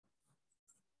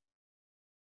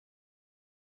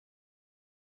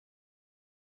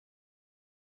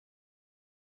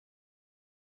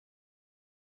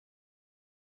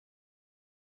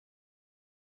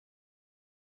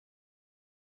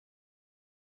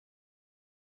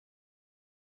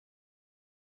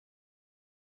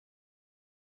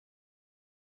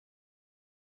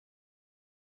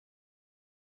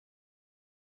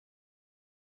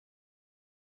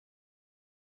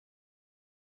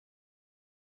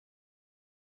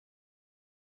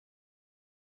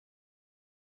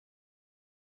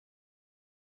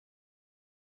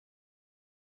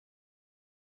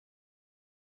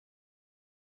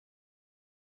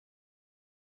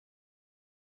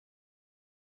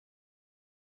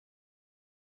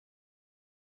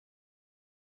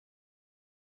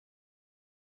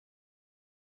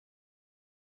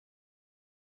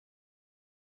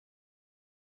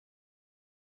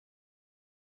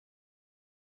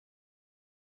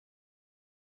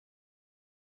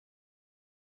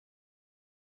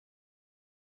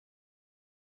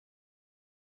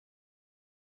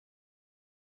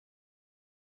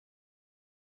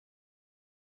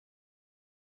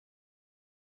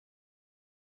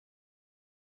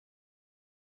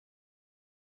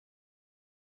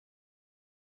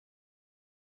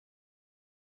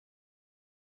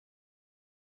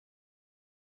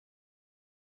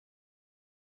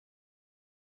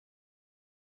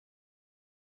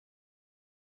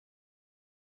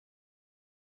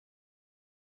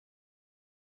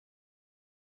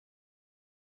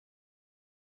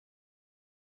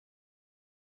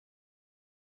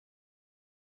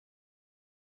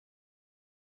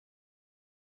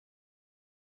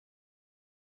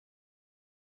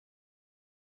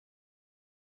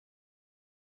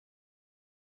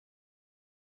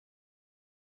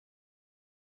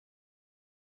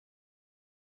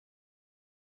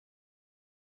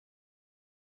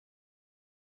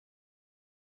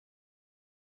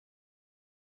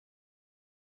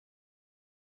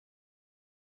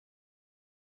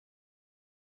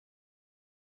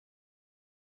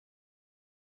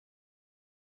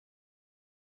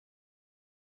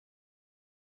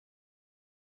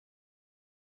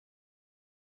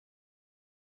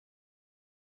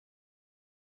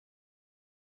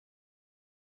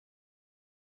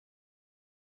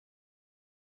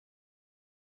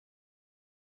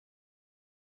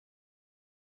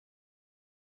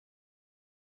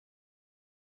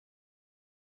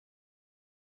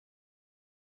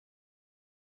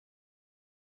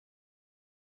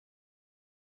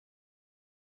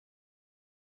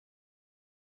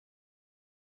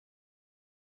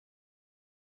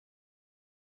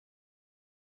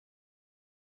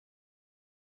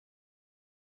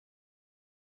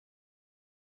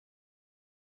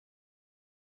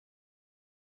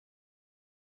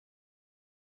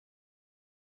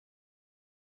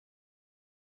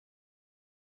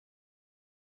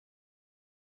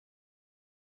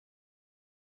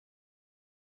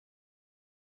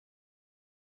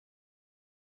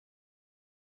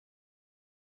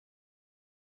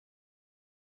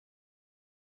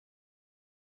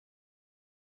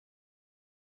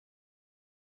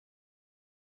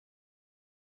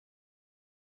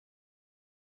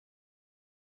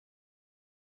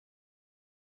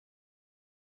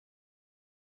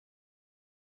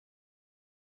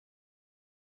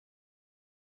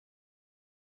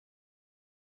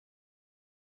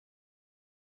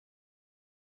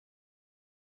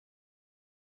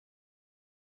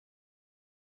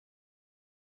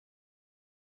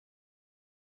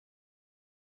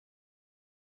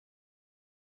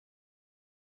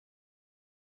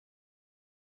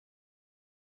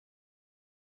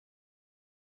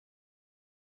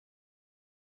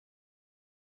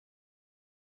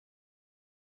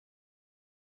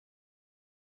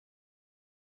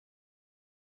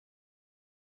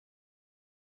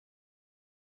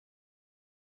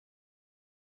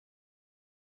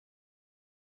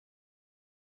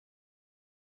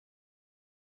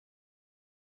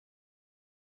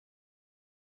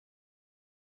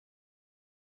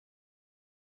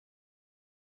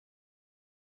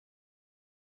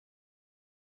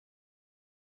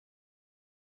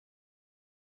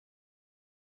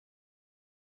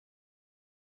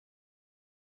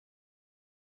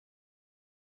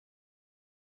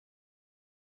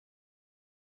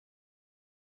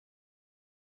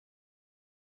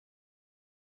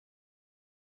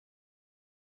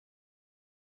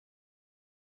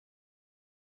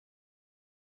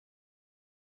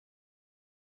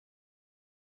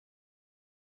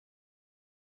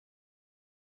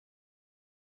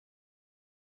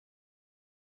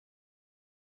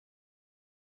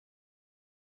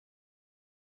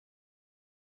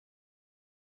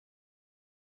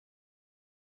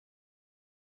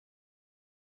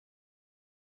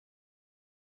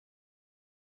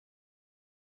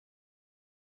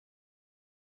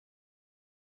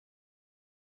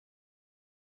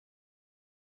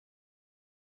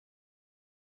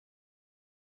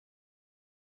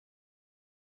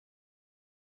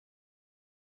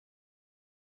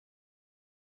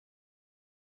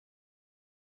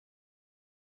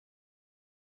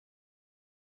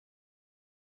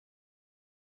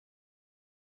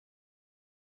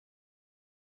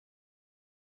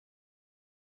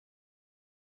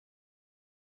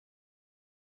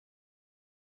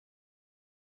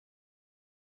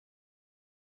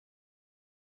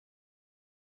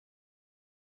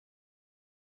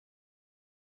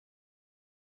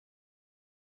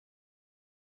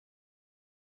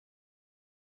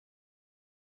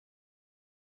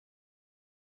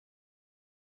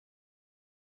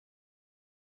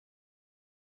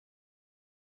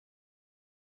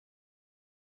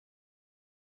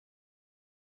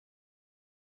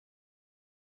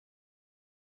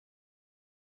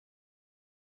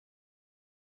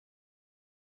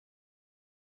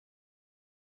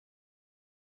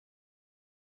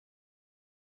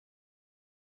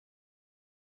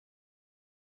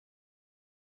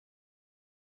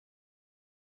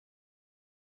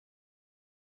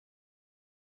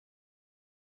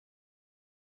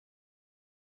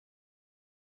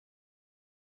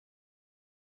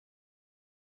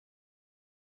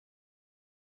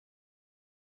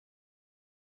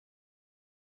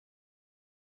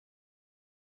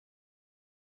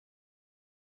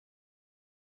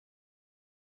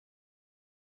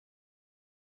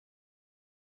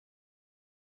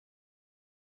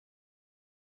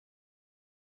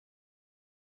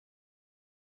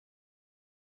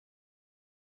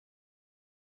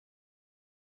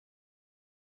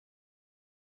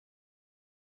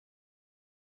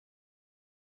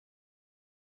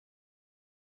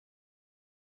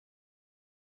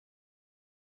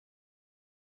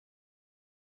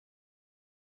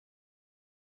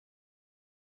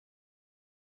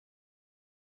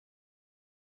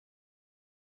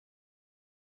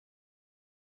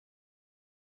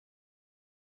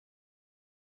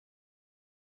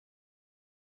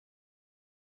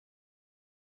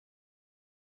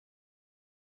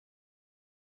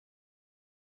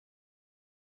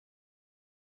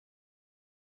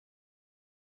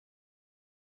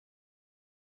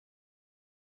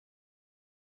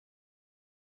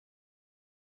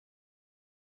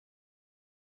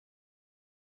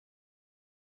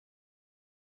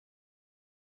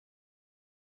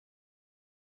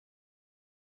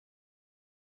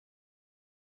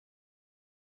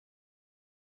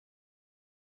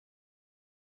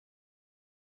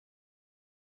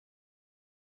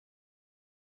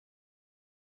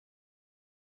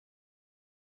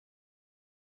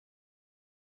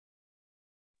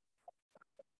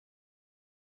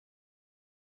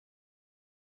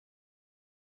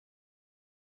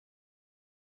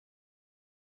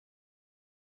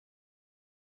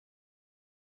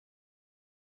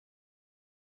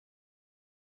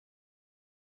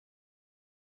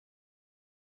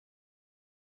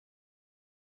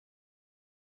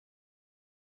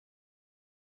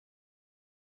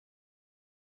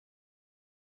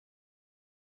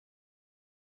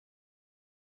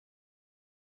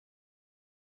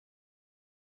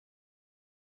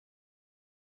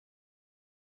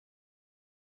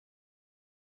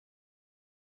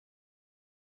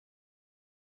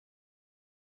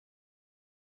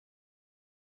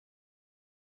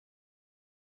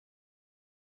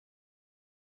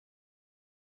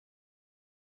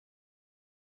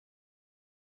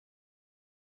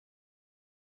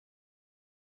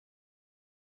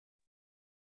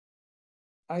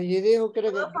 Allí dijo que,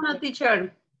 Micrófono,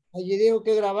 teacher. allí dijo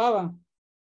que grababa.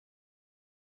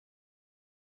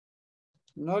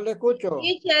 No le escucho.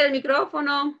 Teacher, el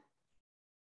micrófono.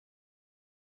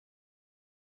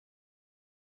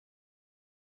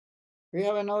 We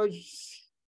have a noise.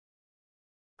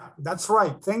 That's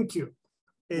right, thank you.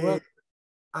 What?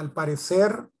 Al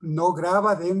parecer no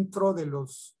graba dentro de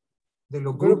los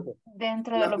grupos.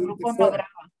 Dentro de los grupos no Fuera.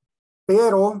 graba.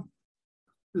 Pero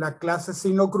la clase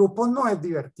sin los grupos no es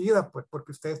divertida, pues,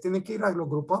 porque ustedes tienen que ir a los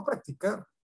grupos a practicar.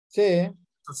 Sí.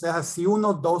 O sea, así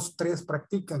 1, 2, 3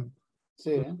 practican.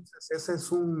 Sí. Entonces, ese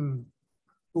es un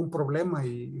problema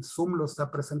y Zoom lo está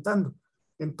presentando.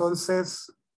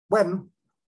 Entonces, bueno,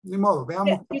 ni modo,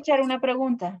 veamos. Teacher, una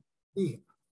pregunta. Sí.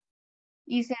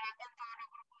 ¿Y será que en todos los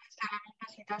grupos está la misma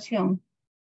situación?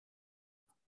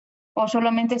 ¿O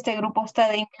solamente este grupo está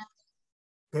de inglés?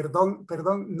 Perdón,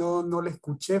 no le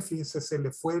escuché, fíjese, se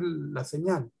le fue la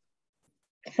señal.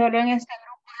 Solo en este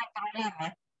grupo es el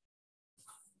problema.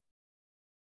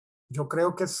 Yo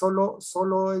creo que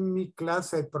solo en mi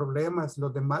clase hay problemas.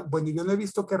 Los demás, bueno, yo no he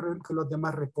visto que los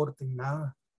demás reporten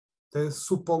nada. Entonces,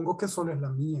 supongo que solo es la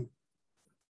mía.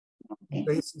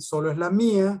 Entonces, si solo es la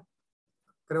mía,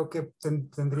 creo que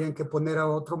tendrían que poner a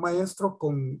otro maestro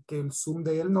con que el Zoom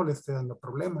de él no le esté dando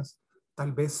problemas.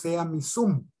 Tal vez sea mi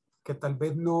Zoom, que tal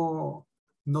vez no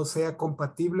sea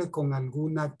compatible con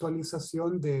alguna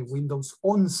actualización de Windows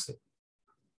 11.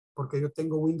 Porque yo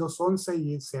tengo Windows 11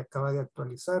 y se acaba de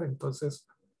actualizar. Entonces,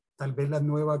 tal vez la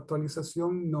nueva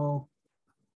actualización no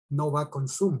va con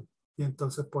Zoom. Y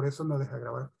entonces por eso no deja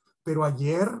grabar. Pero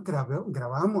ayer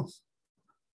grabamos.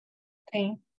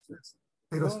 Sí.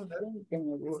 Pero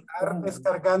estar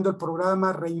descargando el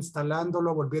programa,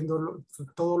 reinstalándolo, volviéndolo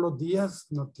todos los días,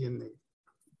 no tiene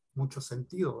mucho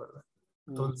sentido, ¿verdad?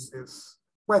 Entonces,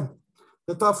 bueno,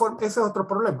 de todas formas, ese es otro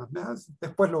problema. ¿Verdad?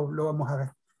 Después lo vamos a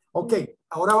ver. Ok,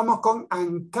 ahora vamos con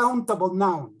uncountable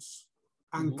nouns.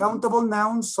 Uncountable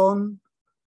nouns son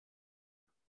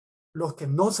los que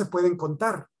no se pueden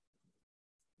contar.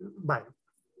 Vale,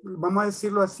 vamos a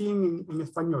decirlo así en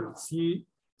español. Si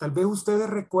tal vez ustedes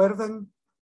recuerdan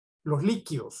los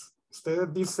líquidos,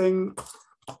 ustedes dicen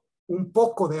un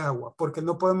poco de agua, porque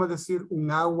no podemos decir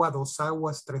un agua, 2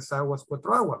 aguas, 3 aguas,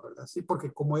 4 aguas, ¿verdad? Sí,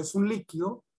 porque como es un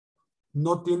líquido,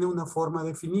 no tiene una forma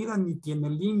definida ni tiene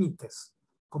límites.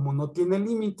 Como no tiene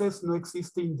límites, no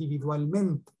existe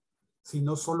individualmente,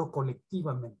 sino solo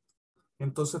colectivamente.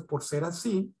 Entonces, por ser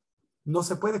así, no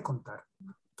se puede contar.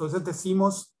 Entonces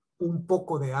decimos un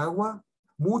poco de agua,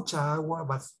 mucha agua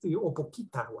o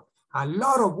poquita agua. A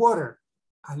lot of water,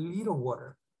 a little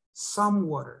water, some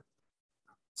water,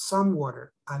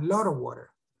 a lot of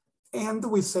water. And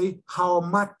we say how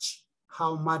much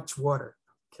water,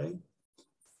 okay?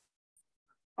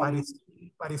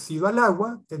 Parecido al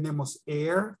agua, tenemos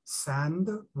air, sand,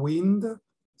 wind,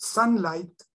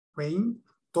 sunlight, rain.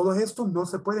 Todos estos no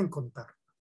se pueden contar.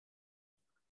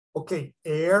 Ok,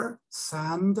 air,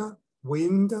 sand,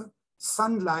 wind,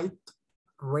 sunlight,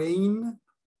 rain,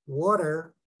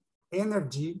 water,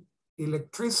 energy,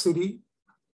 electricity,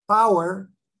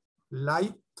 power,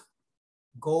 light,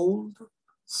 gold,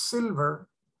 silver,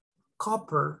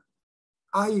 copper,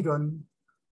 iron,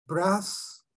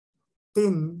 brass,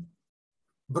 tin,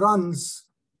 bronze,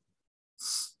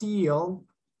 steel,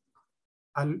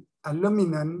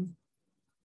 aluminum,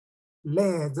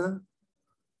 lead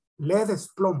es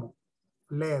plomo,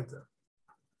 lead.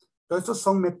 Todos estos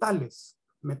son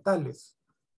metales,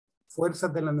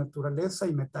 fuerzas de la naturaleza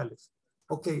y metales.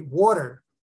 Ok, water,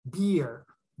 beer,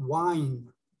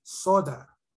 wine,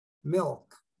 soda,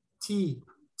 milk, tea,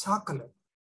 chocolate,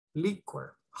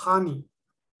 liquor, honey,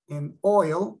 and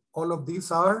oil. All of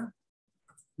these are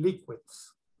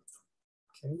liquids.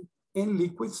 Okay, and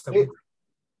liquids. Okay.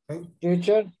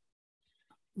 Teacher?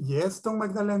 Yes, Don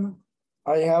Magdaleno.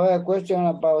 I have a question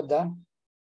about that.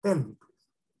 Tell me.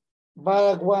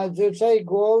 But when you say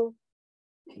gold,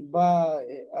 but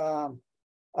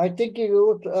I think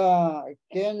you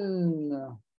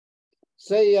can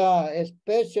say a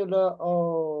special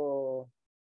or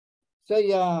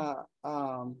say a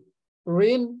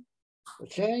ring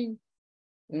chain.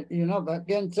 You know, but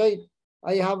can say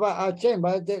I have a chain,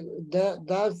 but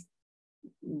that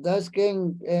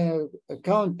can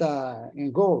count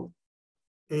in gold.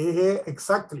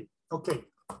 Exactly. Okay.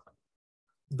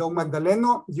 Don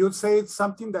Magdaleno, you said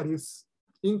something that is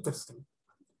interesting.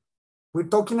 We're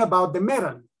talking about the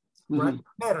metal, right?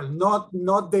 Metal,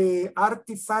 not the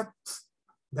artifacts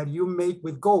that you make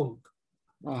with gold.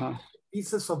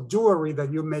 Pieces of jewelry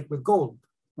that you make with gold.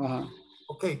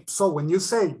 Okay, so when you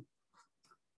say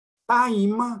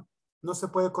time, no se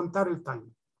puede contar el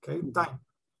time. Okay, time.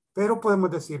 Pero podemos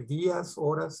decir días,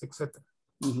 horas, etc.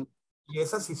 Y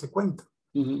esa sí se cuenta.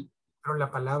 Pero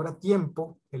la palabra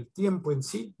tiempo, el tiempo en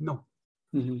sí, no.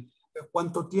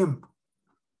 ¿Cuánto tiempo?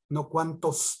 No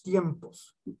cuántos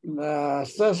tiempos.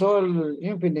 That's all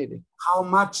infinite. How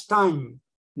much time?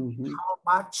 How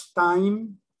much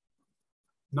time?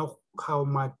 No how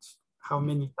much, how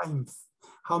many times.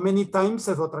 How many times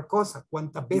es otra cosa.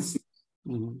 ¿Cuántas veces?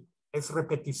 Es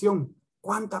repetición.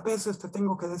 ¿Cuántas veces te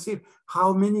tengo que decir?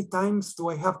 How many times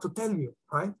do I have to tell you?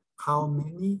 Right? How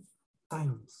many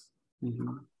times?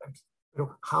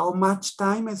 Pero how much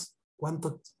time es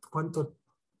cuánto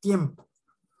tiempo.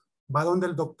 Va donde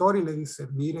el doctor y le dice,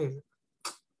 mire,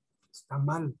 está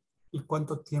mal. ¿Y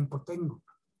cuánto tiempo tengo?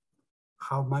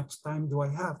 How much time do I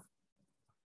have?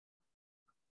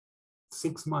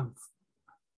 6 months.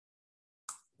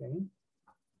 Okay.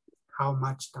 How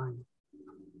much time?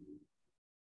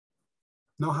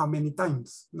 No how many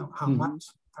times. No, how much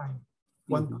time.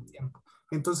 ¿Cuánto tiempo?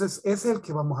 Entonces, ese es el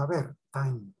que vamos a ver.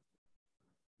 Time.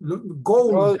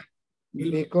 Gold.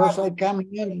 Because I come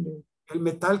in. El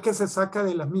metal que se saca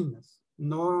de las minas.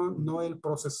 No el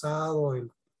procesado,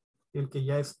 el que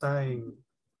ya está en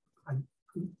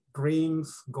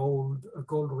rings, gold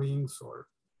rings or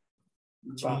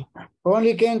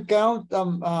only can count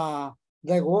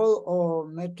the gold or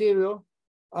material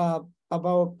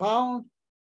about pound.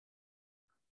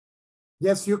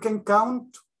 Yes, you can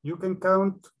count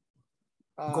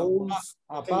gold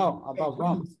about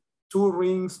rings. 2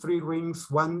 rings, 3 rings,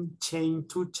 1 chain,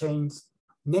 2 chains,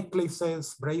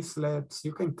 necklaces, bracelets,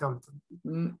 you can count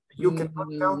them. You cannot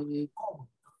count gold,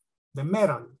 the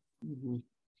metal.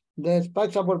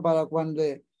 Despachable para cuando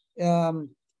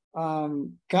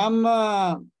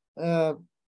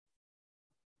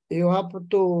you have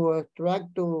to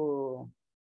extract to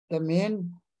the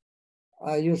men.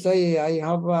 You say I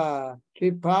have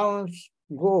 3 pounds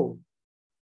gold,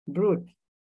 brute.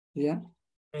 Yeah.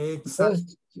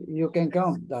 Exactly. You can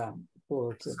count that.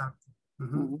 Exactly.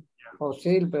 Or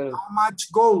silver. How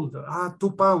much gold?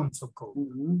 2 pounds of gold.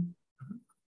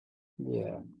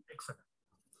 Yeah. Exactly.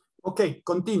 Okay,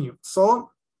 continue.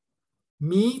 So,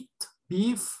 meat,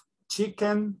 beef,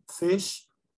 chicken, fish,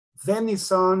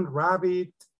 venison,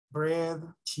 rabbit, bread,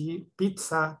 cheese,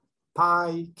 pizza,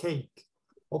 pie, cake.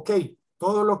 Okay,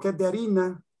 todo lo que es de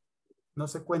harina no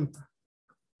se cuenta.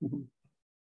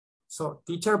 So,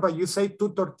 teacher, but you say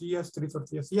 2 tortillas, 3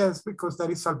 tortillas. Yes, because that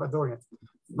is Salvadorian.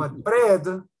 But bread,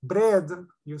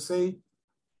 you say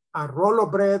a roll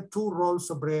of bread, 2 rolls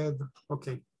of bread.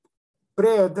 Okay.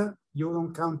 Bread, you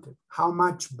don't count it. How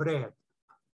much bread?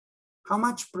 How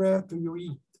much bread do you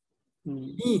eat?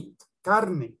 Meat,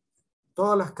 carne,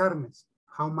 todas las carnes.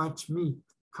 How much meat?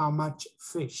 How much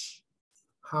fish?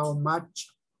 How much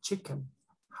chicken?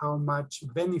 How much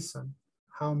venison?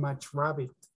 How much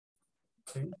rabbit?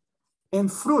 Okay. And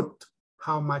fruit,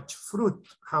 how much fruit?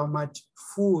 How much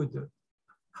food?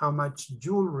 How much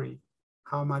jewelry?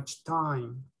 How much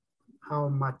time? How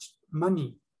much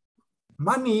money?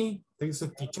 Money, te dice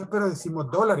teacher, pero decimos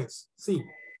dólares. Sí.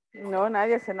 No,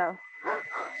 nadie hace nada.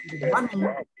 Money.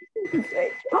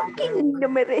 Qué lindo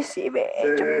me recibe.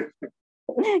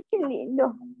 Qué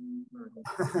lindo.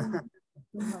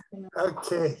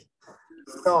 Okay.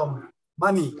 So,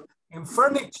 money. And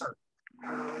furniture.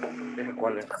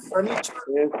 ¿Cuál es? Furniture.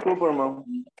 Superman.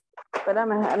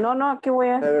 Espérame, no, aquí voy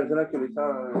a... La versión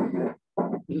actualizada.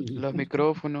 Los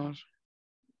micrófonos.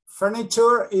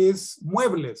 Furniture is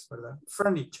muebles, ¿verdad?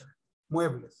 Furniture,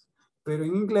 muebles. Pero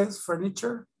en inglés,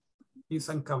 furniture is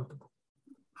uncountable.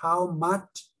 How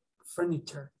much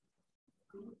furniture?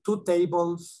 2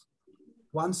 tables,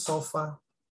 1 sofa,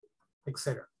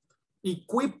 etc.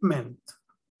 Equipment.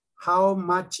 How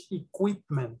much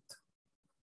equipment?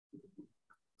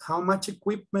 How much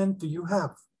equipment do you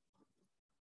have?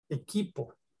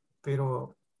 Equipo,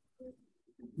 pero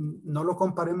no lo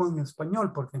comparemos en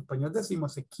español, porque en español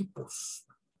decimos equipos.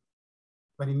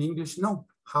 But in English, no.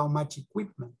 How much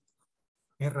equipment?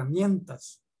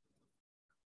 Herramientas,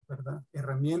 ¿verdad?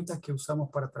 Herramientas que usamos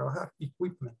para trabajar.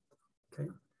 Equipment. Okay.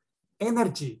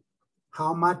 Energy.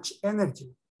 How much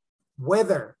energy?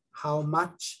 Weather. How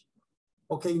much?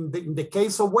 Okay, in the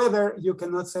case of weather, you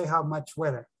cannot say how much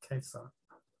weather. Okay,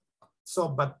 so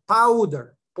but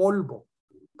powder, polvo,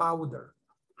 powder.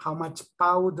 How much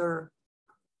powder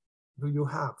do you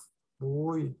have?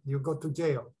 Boy, you go to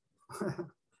jail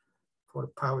for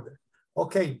powder.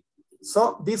 Okay,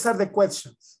 so these are the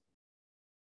questions.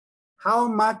 How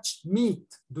much meat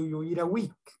do you eat a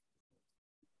week?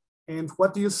 And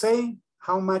what do you say?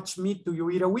 How much meat do you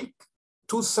eat a week?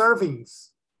 2 servings.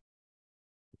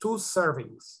 2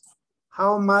 servings.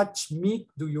 How much meat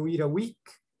do you eat a week?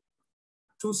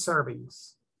 2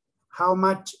 servings. How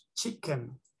much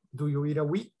chicken do you eat a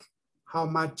week? How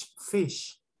much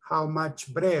fish? How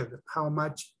much bread? How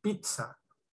much pizza?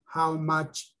 How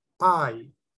much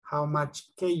pie? How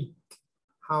much cake?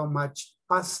 How much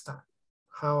pasta?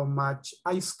 How much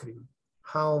ice cream?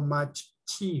 How much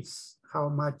cheese? How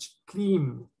much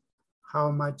cream? How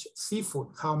much seafood?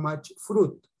 How much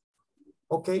fruit?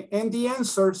 Okay, and the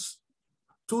answers,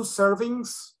 2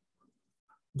 servings,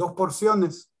 2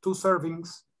 porciones, 2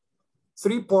 servings,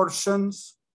 3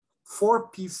 portions, 4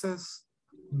 pieces,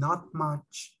 not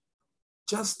much,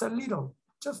 just a little,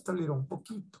 un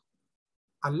poquito,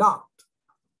 a lot,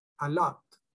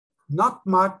 not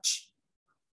much,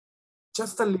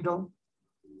 just a little,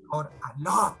 or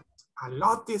a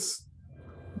lot is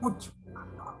mucho, a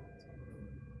lot.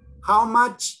 How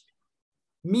much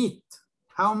meat?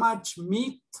 How much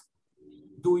meat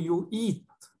do you eat?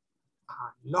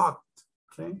 A lot,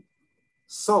 okay?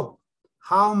 So,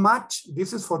 how much,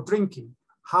 this is for drinking,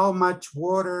 how much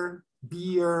water,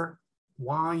 beer,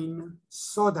 wine,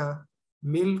 soda,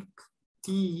 milk,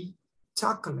 tea,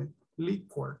 chocolate,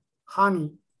 liquor,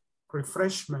 honey,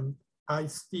 refreshment,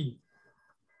 iced tea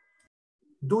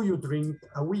do you drink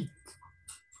a week?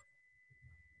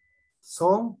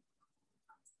 So,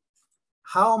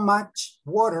 how much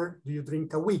water do you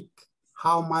drink a week?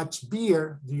 How much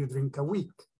beer do you drink a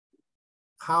week?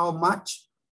 How much?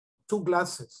 2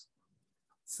 glasses,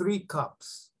 3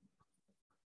 cups,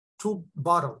 2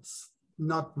 bottles,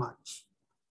 not much.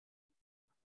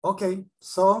 Okay,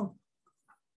 so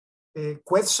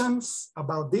questions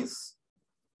about this?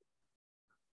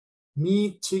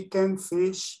 Meat, chicken,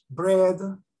 fish, bread,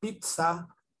 pizza,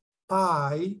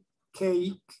 pie,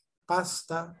 cake,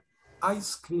 pasta,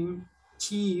 ice cream,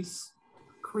 cheese,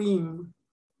 cream,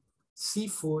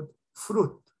 seafood,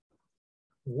 fruit,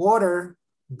 water,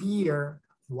 beer,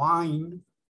 wine,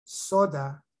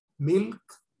 soda, milk,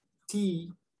 tea,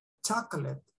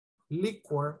 chocolate,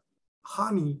 liquor,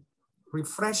 honey,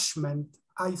 refreshment,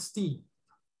 iced tea.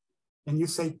 And you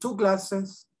say 2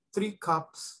 glasses, 3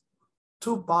 cups,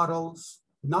 2 bottles,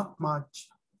 not much,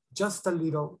 just a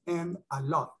little, and a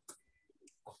lot.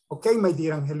 Okay, my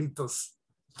dear angelitos.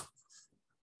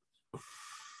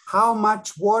 How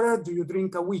much water do you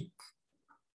drink a week?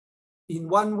 In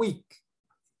 1 week,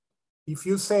 if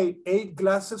you say 8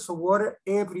 glasses of water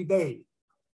every day,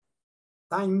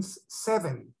 times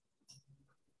 7,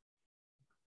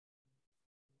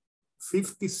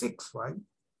 56, right?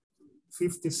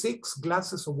 56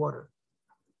 glasses of water.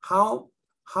 How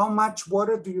much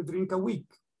water do you drink a week?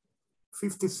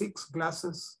 56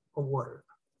 glasses of water.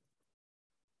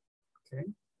 Okay,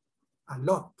 a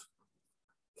lot.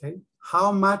 Okay,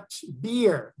 how much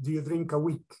beer do you drink a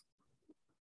week?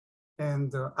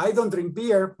 And I don't drink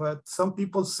beer, but some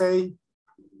people say,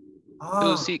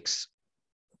 2 6.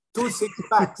 2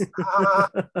 6-packs.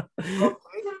 Okay.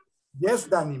 Yes,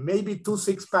 Danny, maybe 2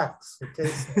 6-packs. Okay,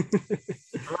 so,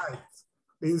 right.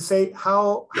 You say,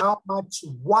 how much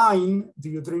wine do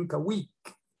you drink a week?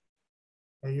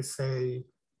 And you say,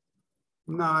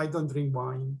 no, I don't drink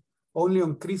wine. Only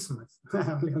on Christmas.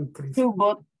 Only on Christmas. 2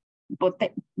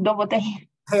 botellas.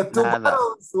 2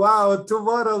 bottles. Wow, 2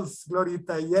 bottles,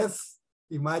 Glorita. Yes.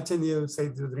 Imagine you say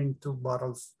to drink 2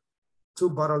 bottles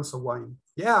of wine.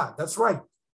 Yeah, that's right.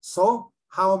 So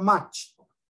how much?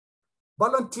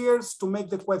 Volunteers to make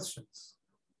the questions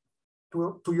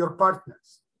to your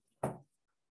partners.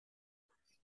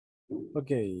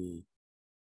 Okay.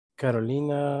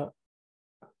 Carolina,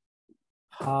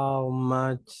 how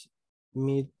much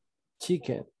meat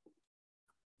chicken?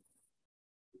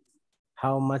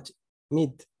 How much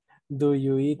meat do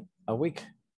you eat a week?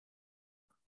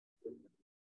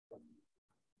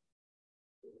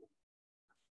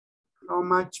 How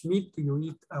much meat do you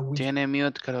eat a week? Tiene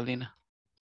mute, Carolina.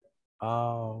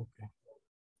 Ah, ok.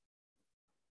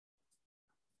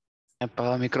 He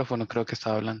apagado el micrófono, creo que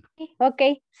estaba hablando.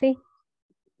 Ok, sí.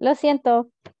 Lo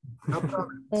siento. No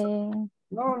problem.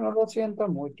 No, no lo siento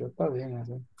mucho, está bien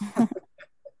así.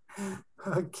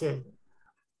 Okay.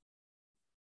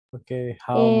 Okay,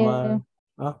 how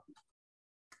much?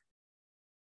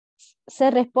 Se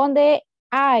responde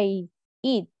I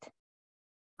eat.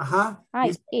 Ajá.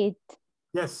 I eat.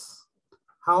 Yes.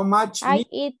 How much I meat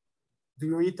eat. do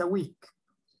you eat a week?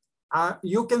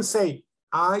 You can say,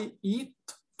 I eat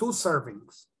 2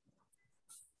 servings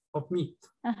of meat.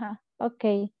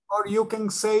 Okay. Or you can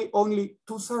say only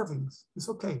 2 servings. It's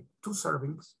okay, 2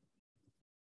 servings.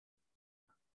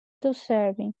 2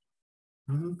 servings.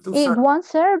 2 Eat servings. 1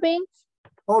 serving.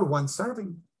 Or 1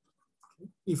 serving.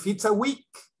 If it's a week,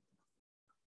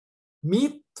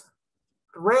 meat,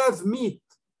 red meat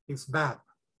is bad,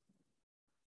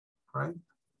 right?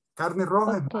 Carne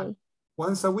roja es Okay. malo.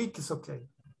 Once a week is okay.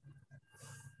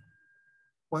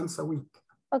 Once a week.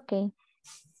 Okay.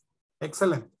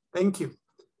 Excellent. Thank you.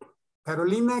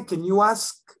 Carolina, can you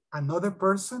ask another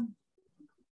person?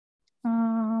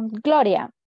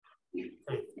 Gloria.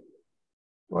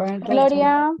 Well,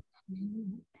 Gloria,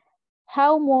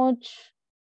 how much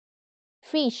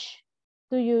fish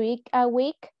do you eat a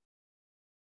week?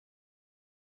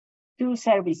 2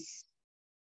 service.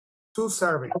 2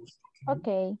 servings.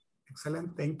 Okay.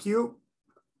 Excellent. Thank you.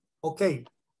 Okay.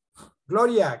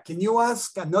 Gloria, can you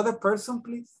ask another person,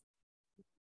 please?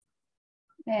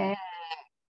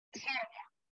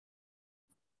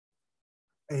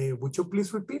 Would you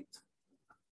please repeat?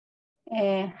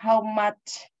 How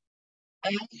much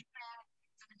ice cream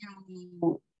do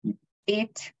you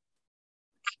eat?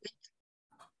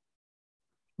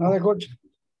 Another good.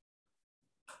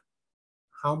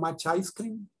 How much ice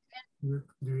cream do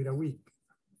you eat a week?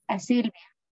 Silvia.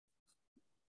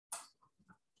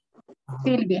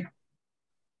 Silvia.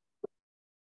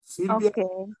 Sylvia, Okay.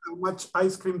 how much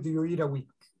ice cream do you eat a week?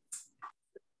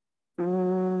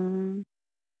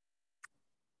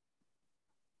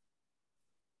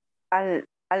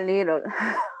 A little.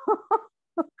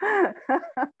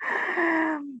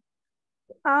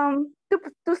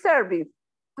 Two servings.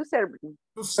 2 servings.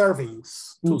 2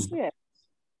 servings. Yeah.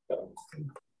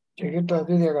 Chiquito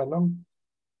así de galón.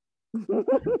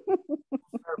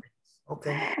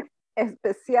 Okay.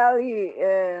 Especial y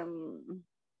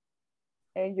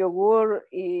el yogur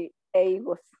y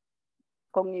higos.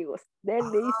 Con higos.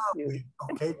 Delicious.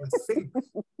 Okay, with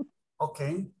figs.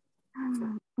 Okay.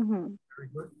 Very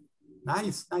good.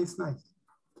 Nice, nice, nice.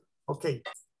 Okay,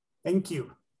 thank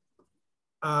you.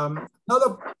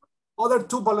 Other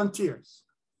 2 volunteers.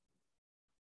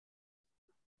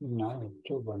 No,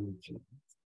 2 volunteers.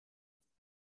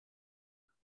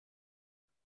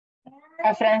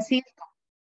 Francisco.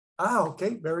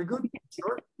 Okay, very good.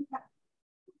 Sure.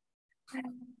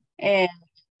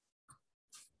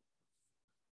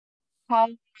 How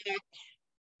much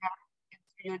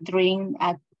do you drink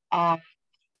a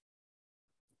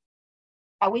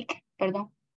week?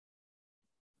 Perdón.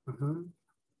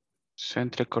 Se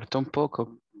entrecortó un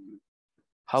poco.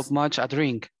 How much a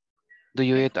drink do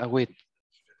you eat a week?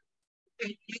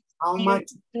 How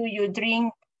much do you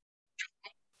drink?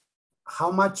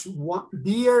 How much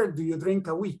beer do you drink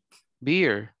a week?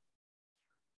 Beer.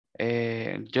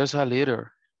 Just a little.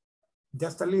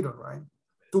 Just a little, right?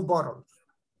 2 bottles.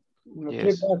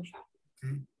 Yes. Okay.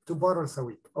 2 bottles a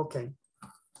week. Okay.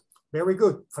 Very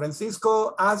good.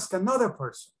 Francisco, ask another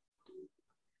person.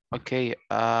 Okay,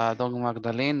 Don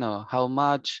Magdaleno, how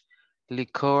much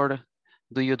liquor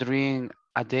do you drink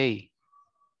a day?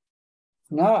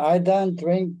 No, I don't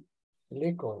drink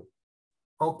liquor.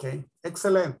 Okay,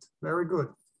 excellent. Very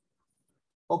good.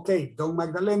 Okay, Don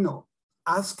Magdaleno,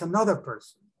 ask another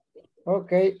person.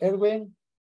 Okay, Edwin.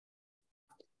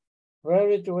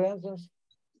 Ready to answer?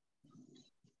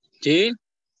 Sí.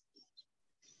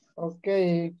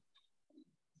 Okay.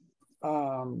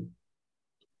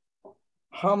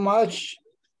 How much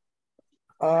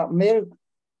milk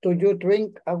do you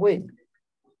drink a week?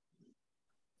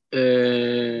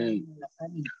 A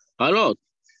lot.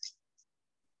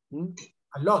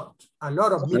 A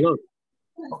lot of milk.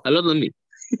 A lot of milk.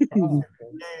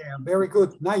 Yeah, very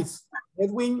good. Nice.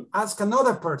 Edwin, ask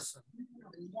another person.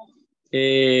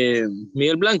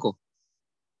 Miguel Blanco.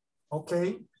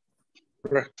 Okay.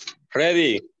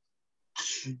 Ready.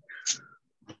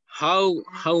 How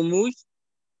much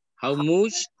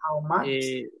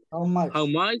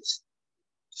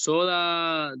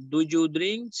soda do you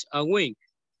drink a week?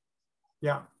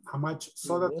 Yeah, how much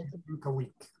soda do you drink a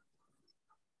week?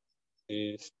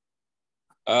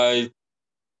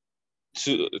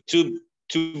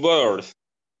 Two bottles.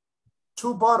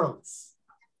 2 bottles.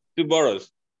 2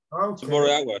 bottles. Okay. 2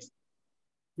 bottles aguas.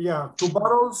 Yeah, 2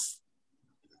 bottles.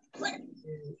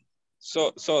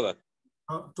 Soda.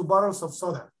 2 bottles of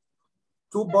soda.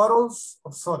 2 bottles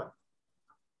of soda.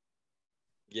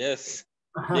 Yes.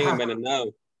 Bien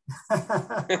envenenado.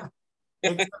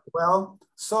 Well,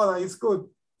 soda is good.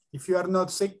 If you are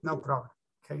not sick, no problem.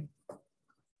 Okay.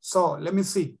 So let me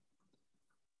see.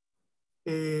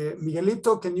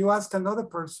 Miguelito, can you ask another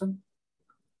person?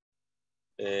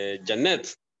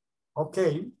 Janet.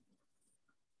 Okay.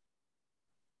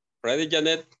 Ready,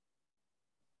 Janet?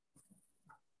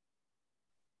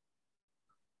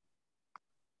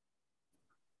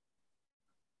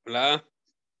 Hola.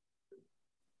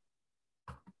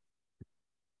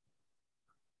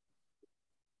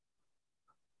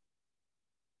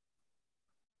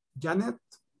 Janet?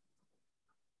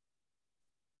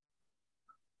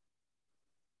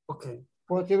 Okay.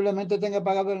 Posiblemente tenga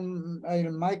apagado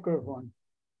el micrófono.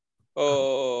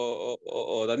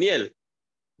 O Daniel.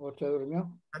 ¿O se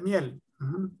durmió? Daniel.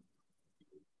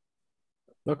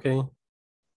 Okay.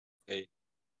 Okay.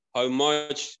 How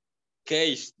much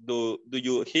case do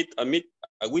you hit a week?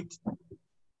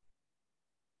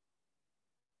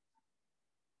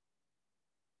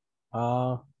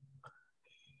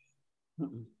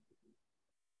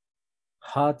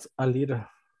 Hot a little.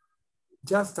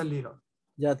 Just a little.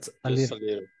 Just a little.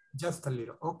 Just a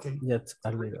little. Okay. Just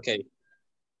a little. Okay.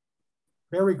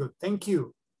 Very good. Thank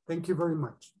you. Thank you very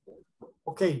much.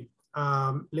 Okay.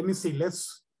 Let me see.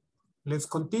 Let's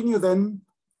continue then.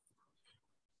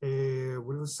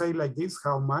 We'll say like this,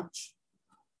 how much?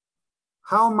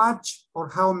 How much or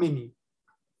how many?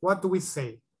 What do we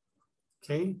say?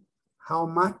 Okay. How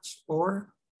much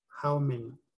or how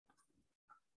many?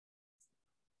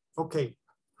 Okay.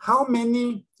 How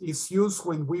many is used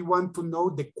when we want to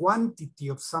know the quantity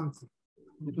of something?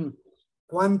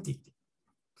 Quantity.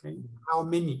 Okay. How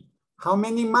many? How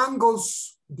many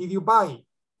mangoes did you buy?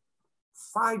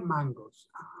 5 mangoes.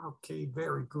 Okay,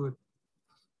 very good.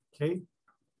 Okay.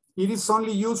 It is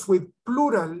only used with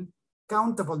plural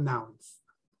countable nouns.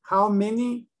 How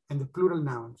many and the plural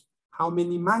nouns. How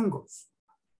many mangoes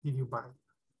did you buy?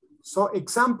 So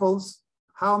examples,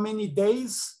 how many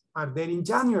days are there in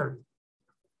January?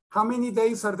 How many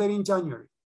days are there in January?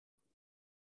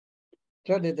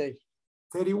 30 days.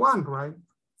 31, right?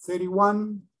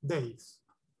 31 days.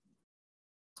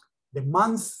 The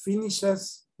month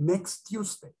finishes next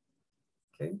Tuesday,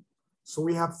 okay? So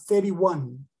we have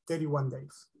 31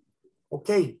 days.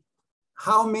 Okay,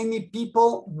 how many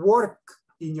people work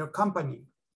in your company?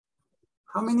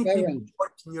 How many people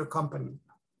work in your company?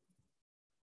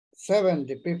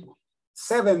 70 people.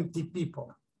 70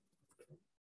 people.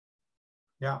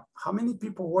 Yeah, how many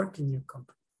people work in your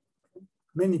company?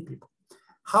 Many people.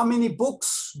 How many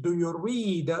books do you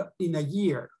read in a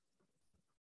year?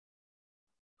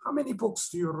 How many books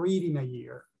do you read in a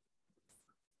year?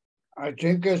 I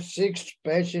think it's 6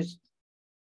 pages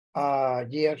a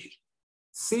year.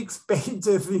 6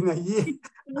 pages in a year.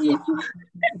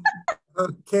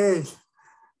 Okay,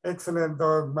 excellent,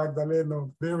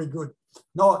 Magdaleno, very good.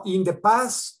 No, in the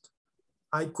past,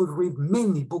 I could read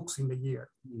many books in a year.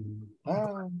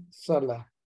 Sola.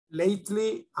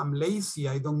 Lately, I'm lazy,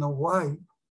 I don't know why.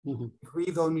 I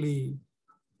read only,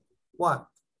 what?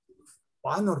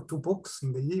 1 or 2 books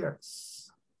in the year.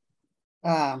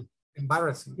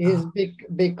 Embarrassing. It's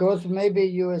because maybe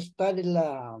you study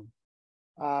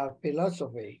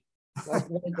philosophy. That's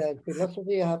why the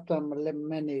philosophy have to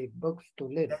many books to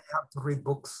read. You have to read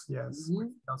books, yes.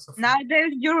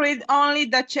 Nowadays you read only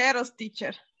the Cheros,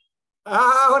 teacher.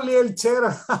 Only el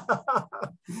Chero.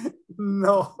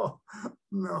 No.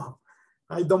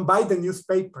 I don't buy the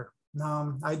newspaper.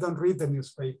 No, I don't read the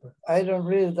newspaper. I don't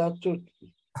read that too.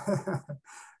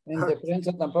 En the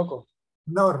prensa tampoco.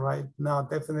 No, right? No,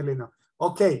 definitely not.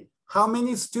 Okay, how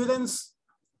many students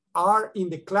are in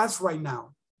the class right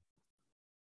now?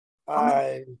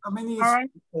 How many are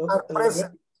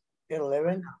present?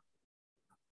 11.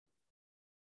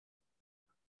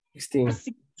 16.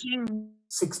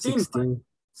 16 students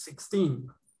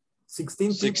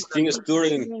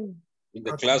in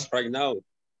the class right now.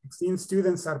 16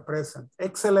 students are present.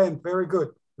 Excellent, very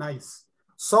good, nice.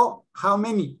 So how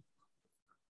many?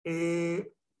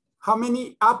 How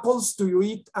many apples do you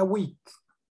eat a week?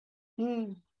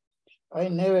 I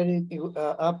never eat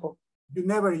apple. You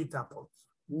never eat apples?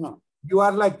 No. You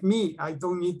are like me, I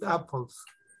don't eat apples.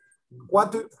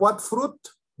 What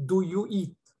fruit do you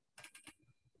eat?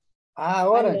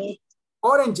 Orange.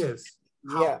 Oranges.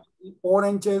 Yeah. How many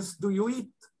oranges do you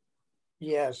eat?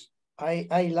 Yes,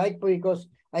 I like because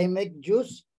I make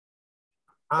juice.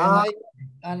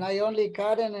 And I only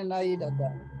cut it and I eat that.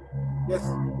 Yes.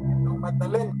 No,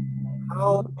 Magdalena,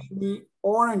 how many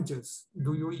oranges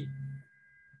do you eat?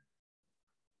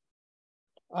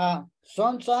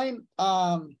 Sometimes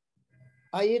I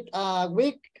eat a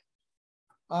week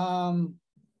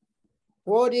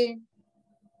 40,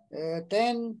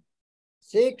 10,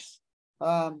 6.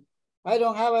 I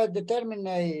don't have a determined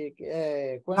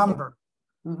number.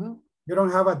 You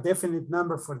don't have a definite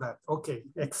number for that. Okay,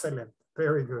 excellent.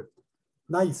 Very good.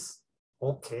 Nice.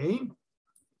 Okay.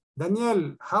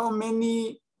 Daniel, how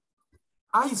many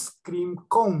ice cream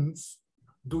cones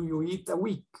do you eat a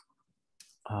week?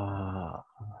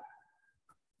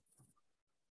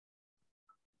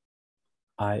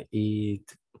 I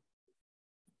eat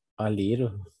a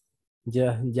little.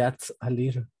 Yeah, just a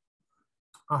little.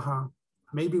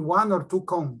 Maybe 1 or 2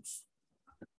 cones.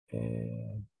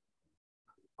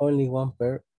 Only one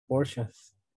portion.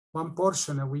 1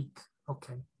 portion a week.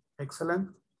 Okay, excellent.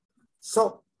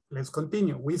 So let's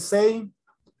continue. We say,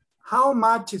 how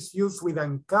much is used with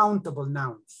uncountable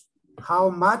nouns? How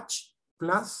much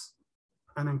plus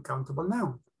an uncountable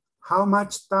noun? How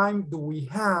much time do we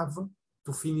have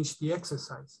to finish the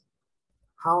exercise?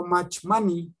 How much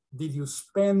money did you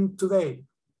spend today?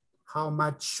 How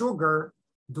much sugar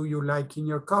do you like in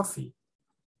your coffee?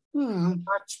 How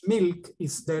much milk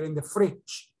is there in the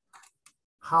fridge?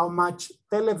 How much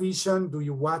television do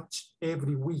you watch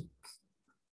every week?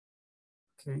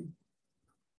 Okay.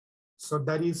 So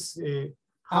that is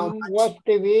how much. Watch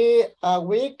TV a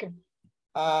week,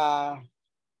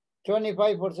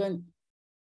 25%.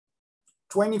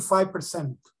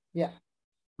 25%. Yeah.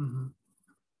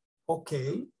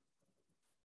 Okay.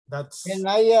 That's. And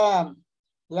I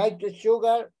like the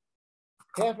sugar,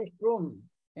 half a spoon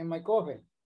in my coffee.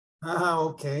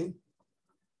 Okay.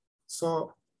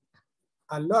 So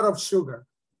a lot of sugar.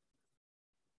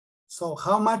 So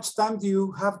how much time do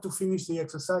you have to finish the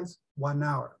exercise? 1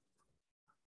 hour.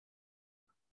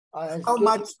 How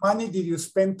much money did you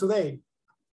spend today?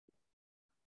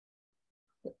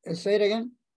 Say it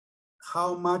again.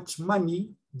 How much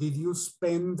money did you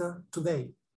spend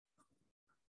today?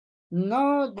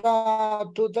 No,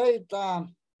 today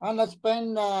I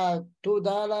spent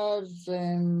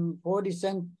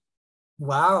 $2.40.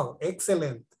 Wow,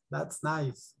 excellent. That's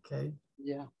nice. Okay.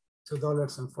 Yeah.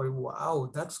 $2.40.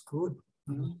 Wow, that's good.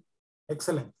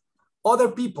 Excellent.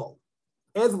 Other people.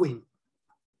 Edwin.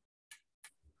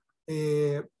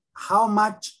 How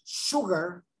much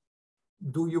sugar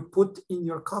do you put in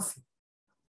your coffee?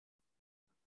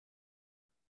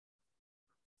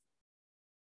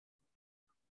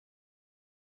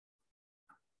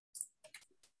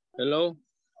 Hello.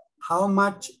 How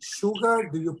much sugar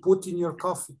do you put in your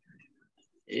coffee?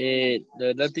 De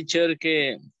verdad, teacher,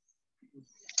 que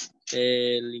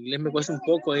el inglés me cuesta un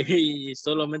poco y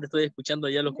solamente estoy escuchando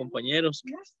ya a los compañeros,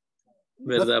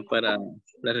 ¿verdad? Para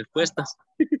las respuestas.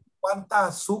 ¿Cuánta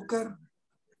azúcar?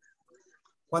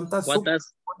 ¿Cuántas azúcar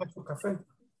pone tu café?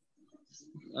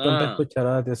 ¿Cuántas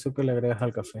cucharadas de azúcar le agregas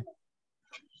al café?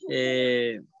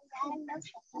 2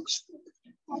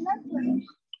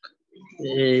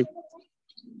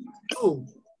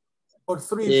 or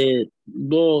 3?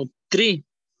 3.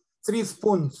 3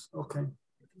 spoons, okay.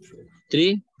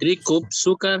 3 cups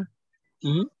sugar.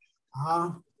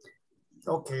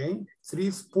 Okay,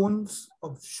 3 spoons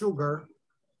of sugar,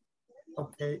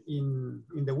 okay, in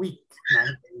the week.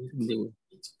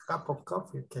 Each cup of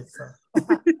coffee, okay, so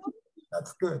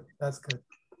that's good, that's good.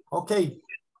 Okay,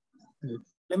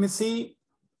 let me see,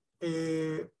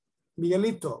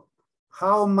 Miguelito,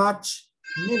 how much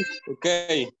milk?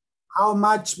 Okay. How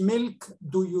much milk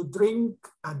do you drink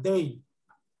a day?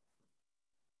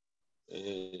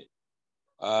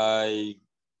 I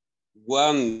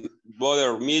 1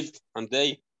 bottle of milk a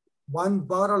day. 1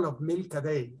 bottle of milk a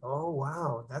day. Oh,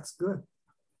 wow, that's good.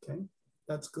 Okay,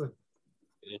 that's good.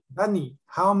 Okay. Danny,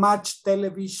 how much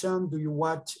television do you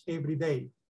watch every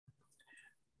day?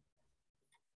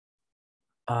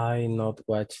 I not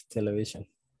watch television.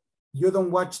 You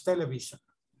don't watch television?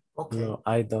 Okay. No,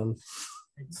 I don't.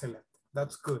 Excellent.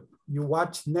 That's good. You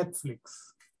watch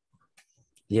Netflix?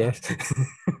 Yes.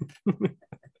 You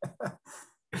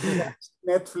watch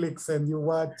Netflix and you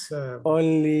watch...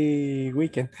 only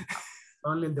weekend.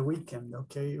 Only in the weekend,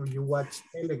 okay. Or you watch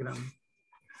Telegram.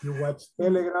 You watch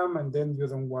Telegram and then you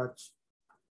don't watch...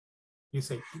 You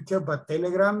say, teacher, but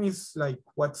Telegram is like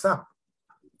WhatsApp.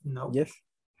 No. Yes.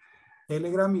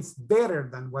 Telegram is better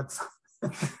than WhatsApp.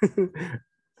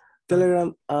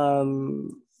 Telegram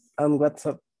and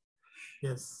WhatsApp.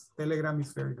 Yes, Telegram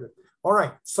is very good. All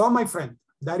right, so my friend,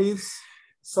 that is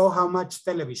so how much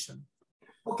television.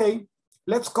 Okay,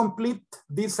 let's complete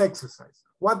this exercise.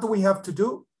 What do we have to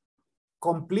do?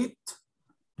 Complete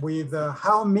with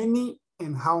how many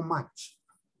and how much.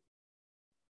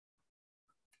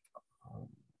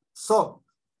 So,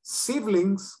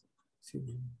 siblings,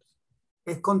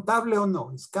 ¿es contable o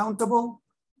no? ¿Es countable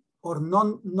or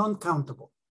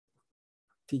non-countable?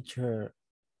 Teacher,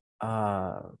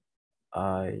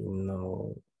 I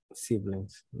know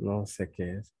siblings, no sé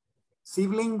qué es.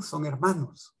 Siblings son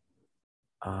hermanos.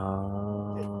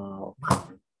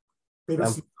 Pero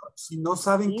si no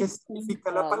saben qué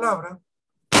significa la palabra,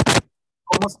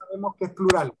 ¿cómo sabemos que es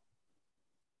plural?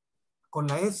 Con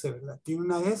la S, ¿verdad? Tiene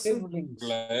una S.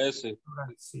 La S.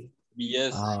 Plural, sí.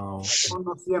 Yes. No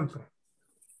siempre.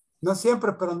 No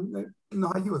siempre, pero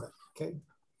nos ayuda. Okay.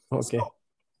 Okay. So,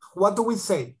 what do we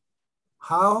say?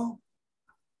 How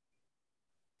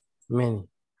many?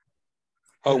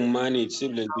 How many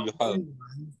siblings do you have?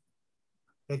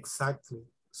 Exactly.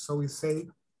 So we say,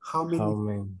 How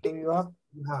many do you have?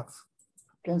 you have?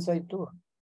 Can say two.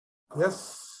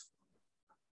 Yes.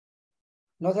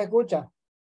 No se escucha.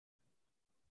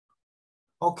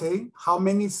 Okay. How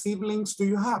many siblings do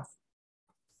you have?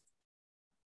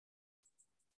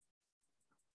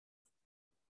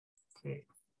 Okay.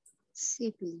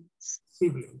 Siblings.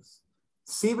 Siblings.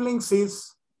 Siblings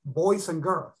is boys and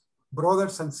girls,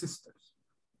 brothers and sisters.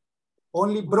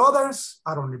 Only brothers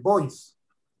are only boys.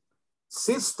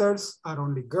 Sisters are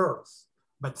only girls,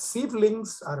 but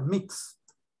siblings are mixed.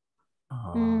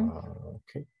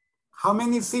 Okay. How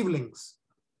many siblings?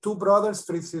 2 brothers,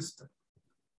 3 sisters.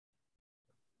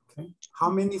 Okay. How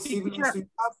many siblings do you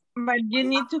have? But you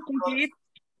need to complete,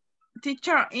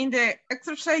 teacher, in the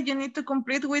exercise, you need to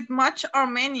complete with much or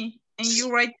many, and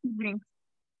you write siblings.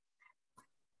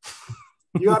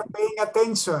 You are paying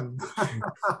attention.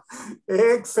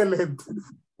 Excellent.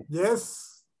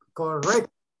 Yes, correct.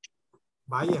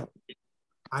 Vaya.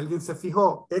 Alguien se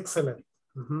fijó. Excellent.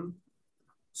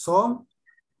 So,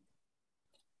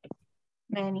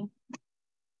 Many.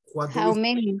 what do How we-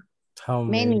 many? How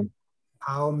many?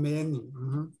 How many?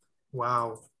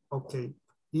 Wow. Okay.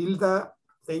 Hilda,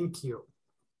 thank you.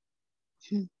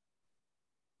 Okay,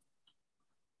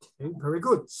 very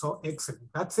good. So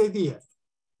excellent. That's the idea.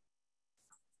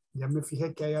 Ya me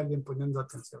fijé que hay alguien poniendo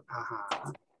atención.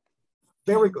 Ajá.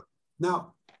 Very good.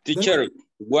 Now. Teacher,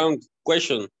 one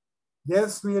question.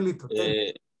 Yes, Miguelito.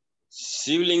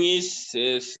 Sibling is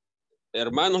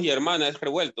hermanos y hermanas, es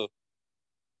revuelto.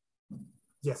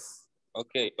 Yes.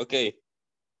 Okay, okay.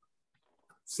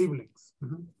 Siblings.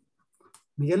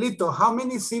 Miguelito, how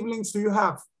many siblings do you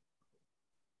have?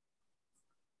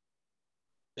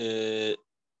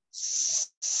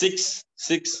 6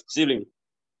 siblings.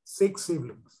 6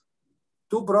 siblings.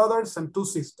 2 brothers and 2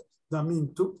 sisters. I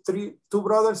mean, two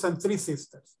brothers and 3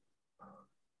 sisters.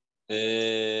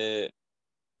 3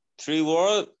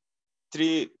 brothers and 3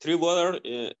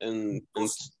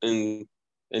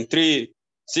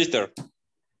 sisters.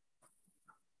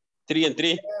 3 and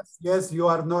 3. Yes, you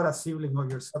are not a sibling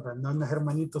of yourself. No es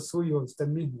hermanito suyo, usted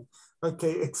mismo.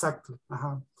 Okay, exactly.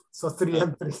 So 3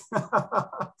 and 3.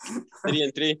 3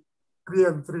 and 3. 3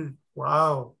 and 3.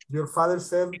 Wow. Your father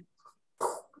said,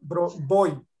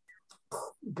 boy,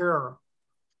 girl.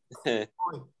 Boy,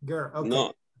 girl.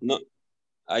 Okay. No.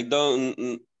 I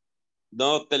don't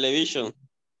know television.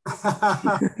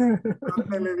 Not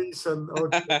television.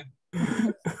 Okay.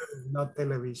 Not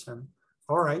television.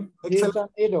 All right.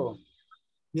 Excellent.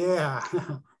 Yeah.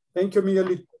 Thank you,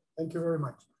 Miguelito. Thank you very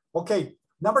much. Okay.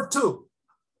 Number 2.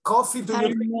 Coffee do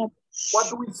you drink? What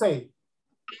do we say?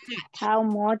 How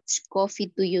much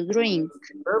coffee do you drink?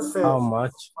 Perfect. How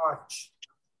much?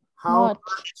 How much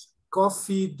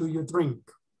coffee do you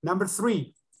drink? Number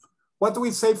 3. What do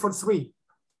we say for 3?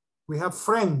 We have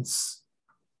friends.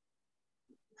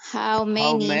 How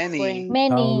many? many?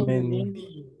 Friends? How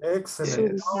many?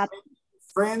 Excellent. Yes. How many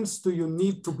friends do you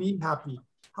need to be happy?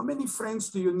 How many friends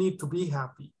do you need to be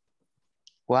happy?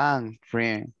 1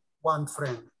 friend. 1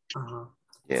 friend.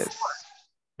 Yes. 4.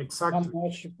 Exactly. How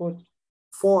much you put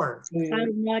 4. How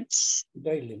much?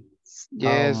 daily?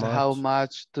 Yes. How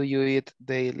much do you eat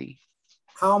daily?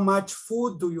 How much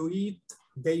food do you eat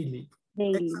daily?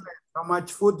 Excellent. How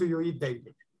much food do you eat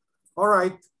daily? All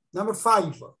right. Number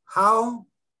 5. How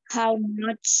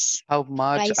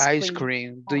much ice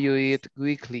cream do you eat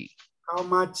weekly? How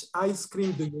much ice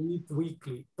cream do you eat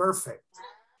weekly? Perfect.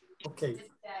 Okay.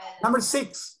 Number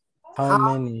 6. How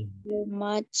many? How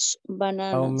much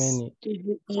bananas How many? do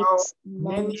you eat? How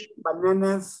many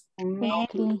bananas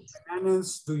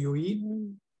do you eat?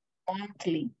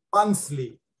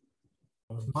 Monthly.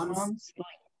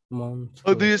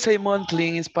 How do you say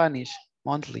monthly in Spanish?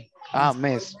 Monthly.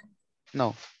 Mes.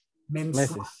 No.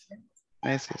 Meses.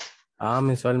 Meses.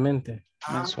 Mensualmente.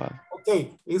 Mensual.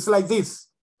 Okay, it's like this.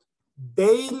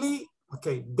 Daily,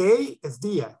 okay, day es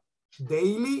día.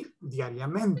 Daily,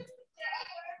 diariamente.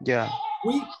 Yeah.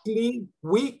 Weekly,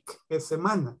 week es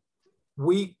semana.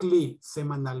 Weekly,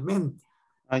 semanalmente.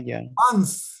 Yeah.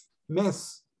 Month,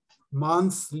 mes.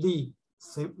 Monthly,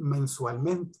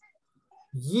 mensualmente.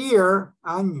 Year,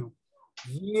 año.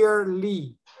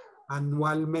 Yearly,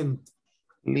 anualmente.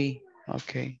 Lee.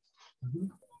 Okay.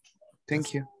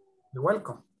 Thank you. You're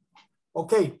welcome.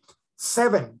 Okay,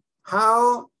 7.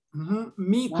 How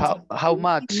meat? How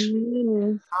much?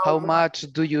 How much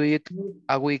do you eat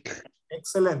a week?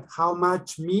 Excellent. How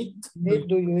much meat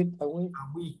do you eat a week?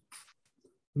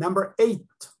 Number 8.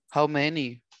 How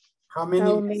many? How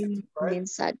many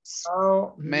messages?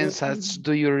 How messages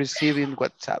do you receive in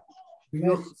WhatsApp? do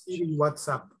you receive in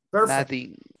WhatsApp? Perfect.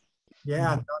 Nothing.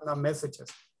 Yeah, no messages.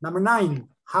 Number 9,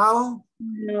 how?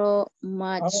 No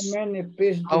much. How many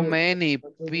piece How many of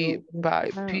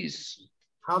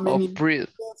bread?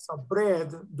 pieces of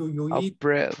bread do you eat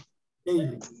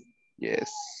daily?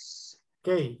 Yes.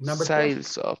 Okay, number 10.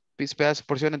 Size of pedazos,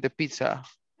 porciones de pizza.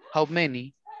 How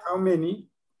many? How many?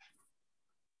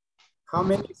 How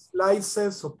many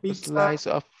slices of pizza? Slice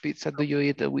of pizza do you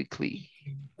eat weekly?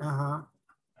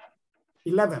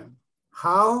 11.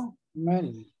 How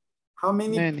many? How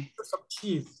many pieces of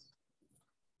cheese?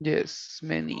 Yes,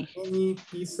 many. How many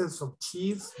pieces of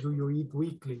cheese do you eat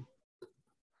weekly?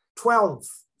 12.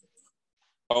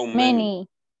 How many?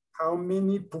 How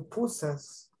many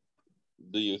pupusas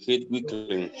Do you eat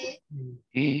weekly?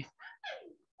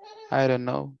 I don't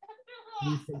know.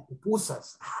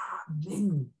 Pupusas.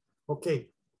 Many. Okay.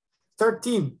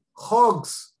 13.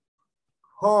 Hogs.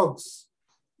 Hogs.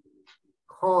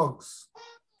 Hogs.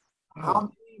 How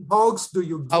many hogs do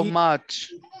you give? How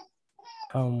much?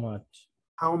 How much?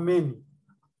 How many?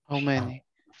 How many?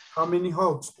 How many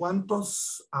hogs?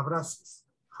 ¿Cuántos abrazos?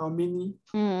 How many?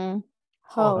 Al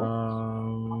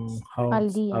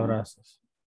día. Abrazos.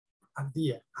 Al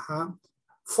día.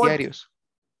 Diarios.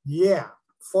 Yeah.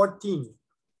 14.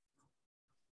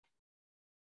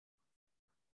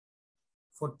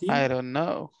 14. I don't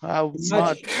know. How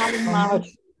much? How much?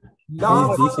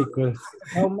 Love. It's difficult.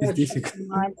 How much? It's difficult.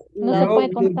 No se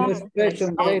puede contar.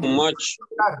 How much?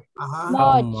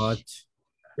 How much?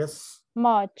 Yes.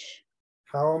 Much.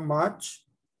 How much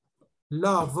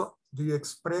love do you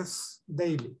express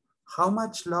daily? How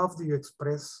much love do you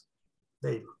express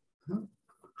daily?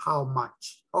 How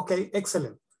much? Okay,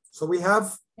 excellent. So we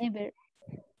have, Never.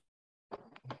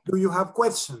 do you have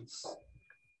questions?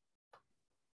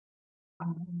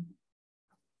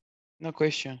 No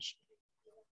questions.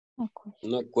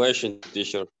 No question,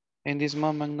 teacher. In this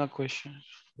moment, no questions.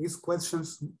 These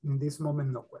questions, in this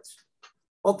moment, no question.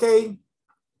 Okay,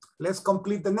 let's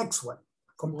complete the next one.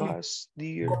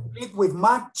 Complete with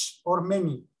much or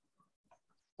many.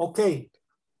 Okay,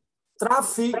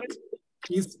 traffic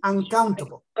is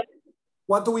uncountable.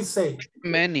 What do we say?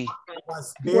 Many.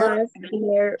 Was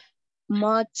there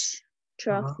much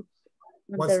traffic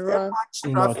on Was the there road? much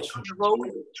traffic on the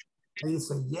road? And you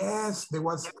say, yes, there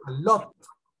was a lot of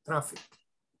traffic.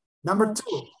 Number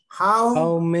 2,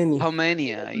 How many? How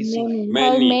many? I see.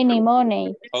 How many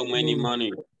money? How many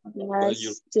money? Was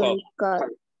your cut?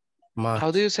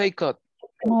 How do you say cut?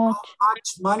 How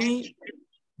much money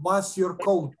was your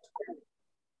coat?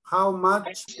 How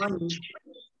much money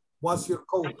was your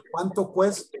coat? ¿Cuánto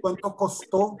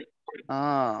costó?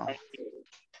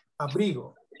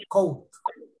 Abrigo, coat.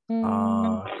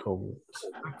 Coat.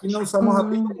 Aquí no usamos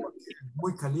abrigo porque es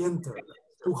muy caliente, ¿verdad?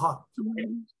 Too hot.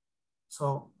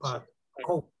 So, but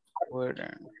coat.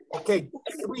 Okay,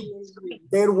 3.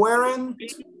 There weren't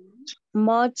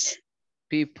much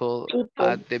people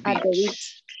at the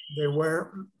beach. There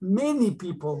were many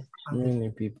people. Many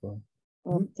people.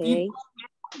 Okay.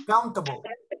 Countable.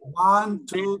 1,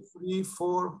 2, 3,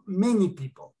 4. Many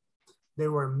people.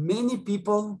 There were many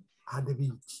people at the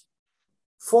beach.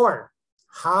 4.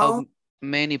 How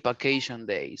many vacation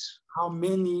days? How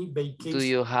many vacation do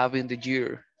you have in the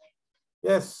year?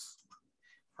 Yes.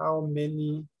 How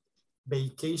many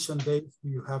vacation days do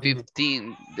you have?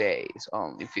 15 days,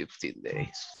 only 15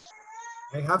 days.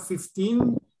 I have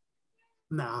 15.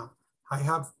 No, I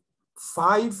have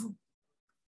 5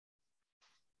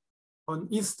 on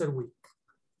Easter week.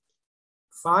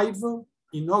 5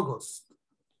 in August.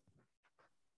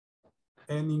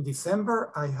 And in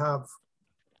December, I have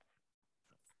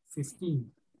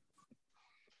 15.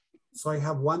 So I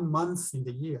have 1 month in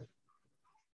the year.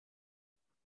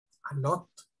 A lot,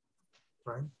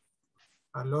 right?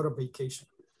 A lot of vacation.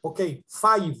 Okay,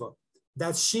 5.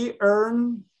 Does she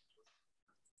earn?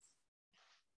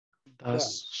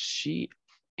 Does she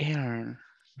earn?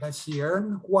 Does she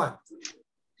earn what?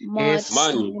 Much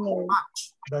money.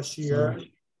 Much. Does she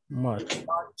earn much?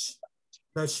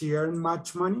 Does she earn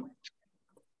much money?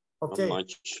 Okay. How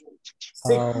much?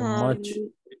 6.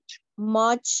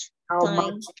 How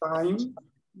much time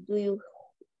do you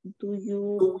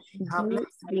have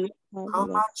left? How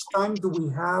much time do we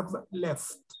have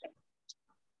left?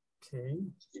 Okay.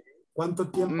 ¿Cuánto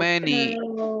tiempo? Many.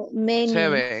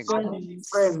 7. How many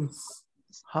friends?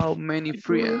 How many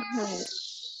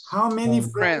friends? How many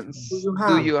friends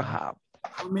do you have?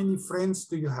 How many friends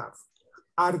do you have?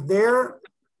 Are there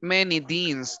many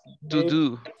things to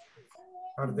do?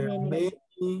 Are there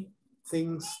many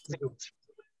things to do?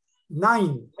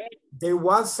 9. There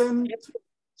wasn't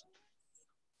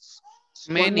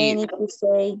many to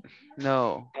say.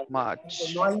 No,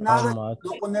 much. No hay nada, no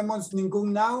ponemos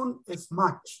ningún noun, es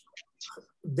much.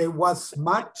 There was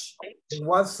much, there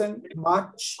wasn't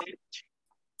much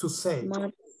to say.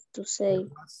 Much to say. There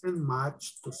wasn't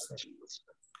much to say.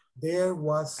 There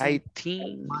was. I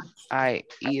think I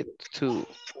eat too.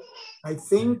 I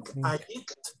think I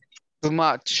eat Too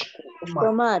much.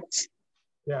 Too much.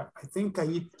 Yeah, I think I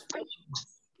eat too much.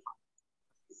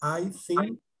 I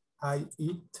think I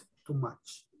eat too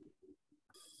much.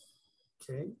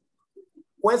 Okay.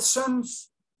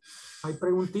 Questions? ¿Hay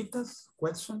preguntitas?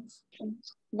 Questions?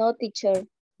 No, teacher.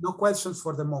 No questions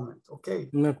for the moment. Okay.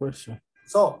 No question.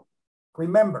 So,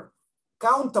 remember,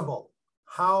 countable,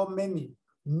 how many?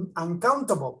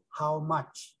 Uncountable, how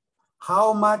much?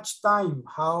 How much time?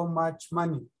 How much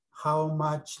money? How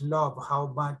much love? How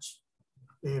much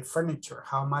furniture?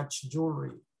 How much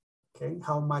jewelry? Okay,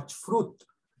 how much fruit?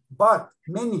 But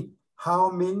many, how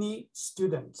many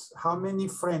students? How many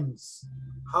friends?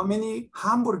 How many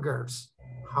hamburgers?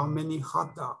 How many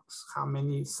hot dogs? How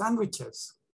many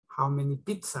sandwiches? How many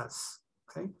pizzas?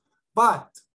 Okay, but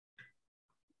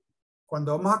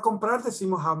cuando vamos a comprar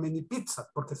decimos how many pizzas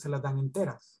porque se las dan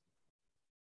enteras.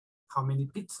 How many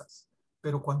pizzas.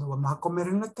 Pero cuando vamos a comer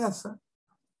en la casa,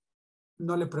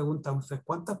 no le pregunta a usted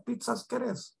cuántas pizzas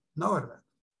querés. No, ¿verdad?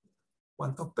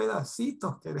 ¿Cuántos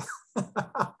pedacitos querés?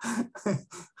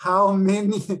 How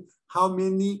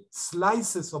many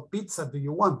slices of pizza do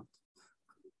you want?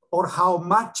 Or how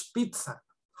much pizza?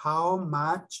 How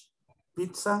much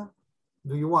pizza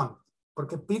do you want?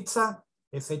 Porque pizza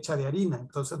es hecha de harina,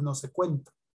 entonces no se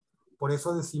cuenta. Por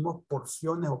eso decimos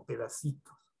porciones o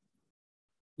pedacitos.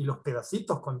 Y los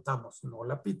pedacitos contamos, no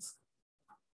la pizza.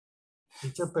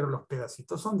 Dicho, pero los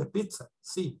pedacitos son de pizza,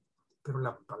 sí. Pero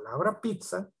la palabra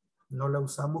pizza no la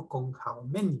usamos con how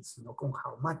many, sino con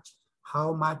how much.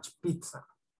 How much pizza?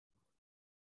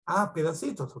 Ah,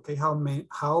 pedacitos, ok.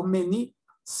 How many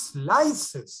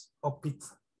slices of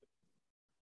pizza?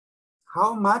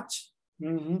 How much?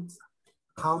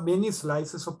 How many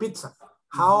slices of pizza?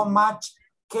 How much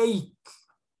cake?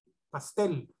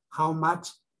 Pastel. How much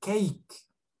cake?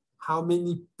 How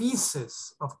many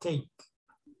pieces of cake?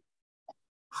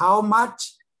 How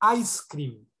much ice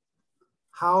cream?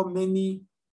 How many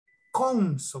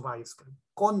cones of ice cream?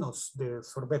 Conos de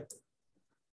sorbete.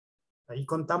 Ahí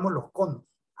contamos los conos.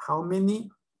 How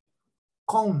many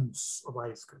cones of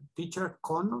ice cream? Teacher,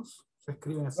 conos se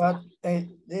escriben así. But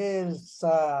this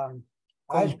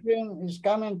ice cream is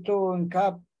coming to in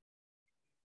cup.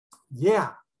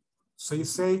 Yeah. So you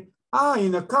say,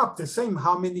 in a cup, the same.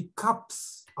 How many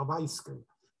cups of ice cream?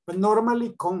 But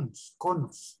normally cones,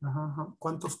 conos.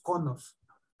 ¿Cuántos conos?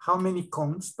 How many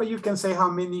cones? But you can say how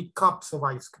many cups of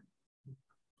ice cream.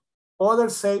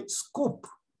 Others say scoop,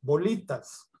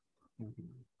 bolitas.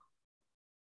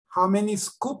 How many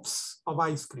scoops of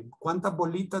ice cream? ¿Cuántas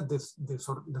bolitas de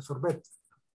sorbete?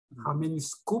 How many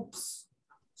scoops?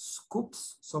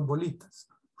 Scoops son bolitas.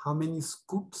 How many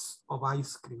scoops of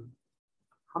ice cream?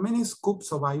 How many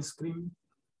scoops of ice cream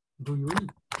do you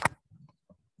eat?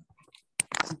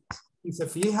 Si se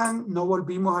fijan, no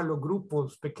volvimos a los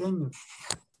grupos pequeños.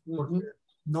 Porque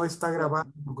no está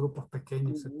grabando los grupos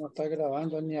pequeños. No está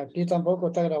grabando, ni aquí tampoco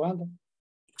está grabando.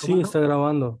 Sí, está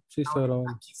grabando. Sí, está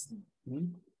grabando.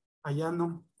 Allá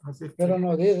no. Así es Pero que...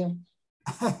 no dice.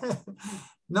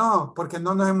 No, porque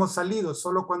no nos hemos salido.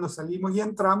 Solo cuando salimos y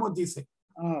entramos dice.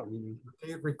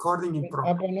 Okay, recording in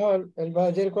progress. Pues no, él va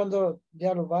a decir cuando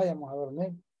ya nos vayamos a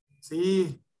dormir.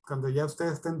 Sí, cuando ya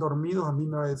ustedes estén dormidos, a mí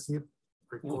me va a decir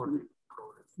recording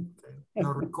progress. Okay.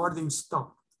 No, recording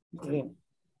stop. Okay.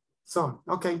 So,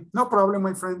 okay, no problem,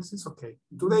 my friends. It's okay.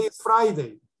 Today is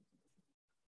Friday.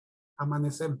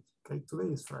 Amanecemos. Okay,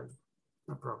 today is Friday.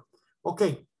 No problem.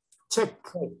 Okay, check.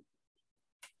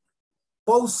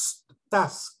 Post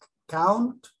task,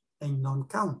 count and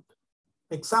non-count.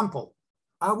 Example,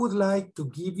 I would like to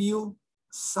give you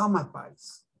some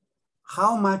advice.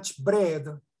 How much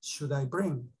bread should I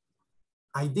bring?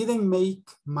 I didn't make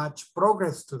much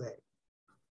progress today.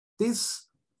 This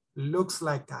looks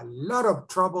like a lot of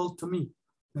trouble to me.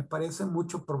 Me parece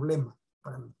mucho problema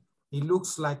para mí. It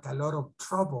looks like a lot of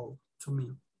trouble to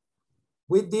me.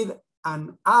 We did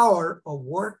an hour of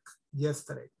work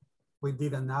yesterday. We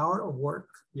did an hour of work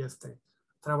yesterday.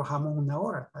 Trabajamos una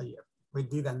hora ayer. We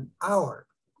did an hour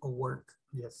of work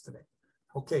yesterday.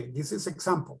 Okay, this is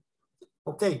example.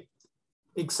 Okay,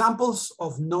 examples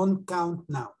of non-count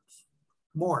nouns.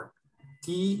 More.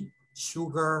 Tea,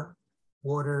 sugar,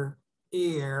 water,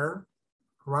 air,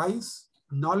 rice,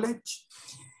 knowledge.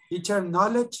 Teacher,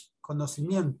 knowledge,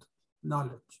 conocimiento,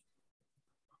 knowledge.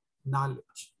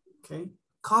 Knowledge, okay?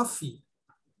 Coffee,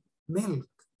 milk,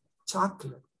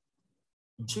 chocolate,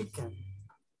 chicken,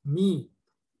 meat,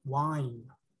 wine,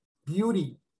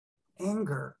 beauty,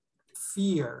 anger,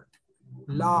 fear,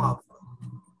 love,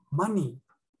 money,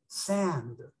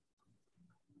 sand,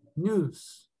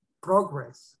 news,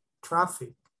 progress,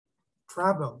 traffic,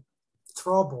 travel,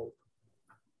 trouble,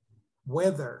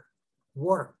 weather,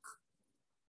 work,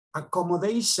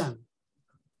 accommodation,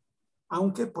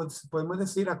 aunque pues, podemos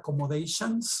decir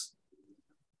accommodations,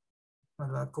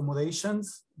 ¿verdad?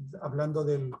 Accommodations, hablando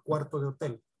del cuarto de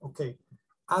hotel, ok.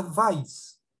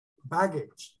 Advice,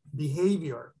 baggage,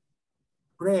 behavior,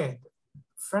 bread,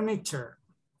 furniture,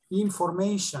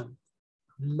 information,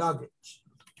 luggage,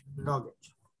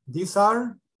 luggage. These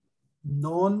are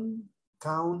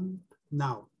non-count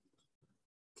nouns.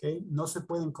 Okay, no se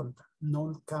pueden contar,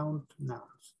 non-count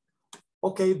nouns.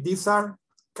 Okay, these are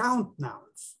count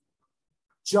nouns.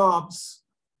 Jobs,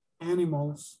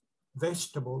 animals,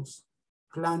 vegetables,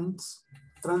 plants,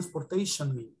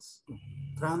 transportation means.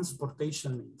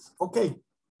 Transportation means. Okay,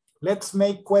 let's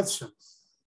make questions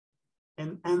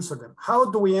and answer them. How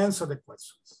do we answer the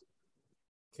questions?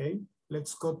 Okay,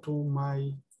 let's go to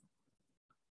my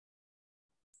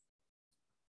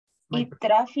Y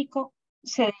tráfico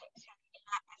se...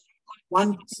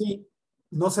 Sí,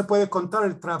 no se puede contar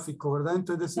el tráfico, ¿verdad?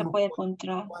 Entonces decimos... Se puede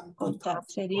contar.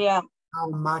 Sería... How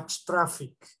much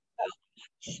traffic?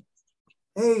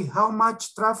 Hey, how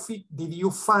much traffic did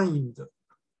you find?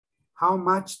 How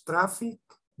much traffic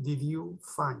did you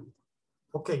find?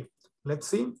 Okay, let's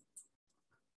see.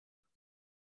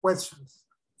 Questions.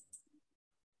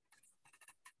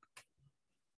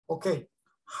 Okay,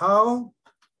 how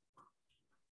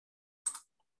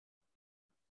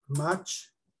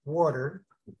much water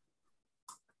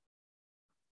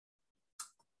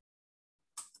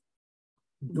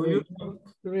do you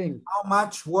drink? How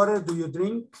much water do you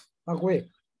drink?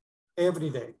 Every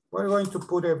day. We're going to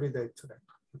put every day today,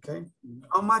 okay?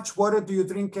 How much water do you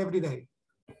drink every day?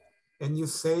 And you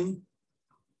say,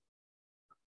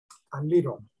 a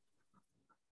little.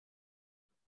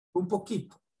 Un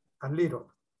poquito, a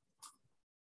little.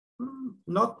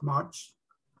 Not much.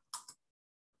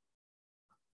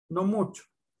 No mucho.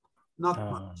 Not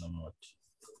much. No much.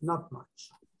 Not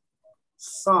much.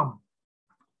 Some.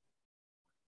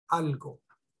 Algo.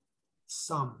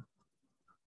 Some.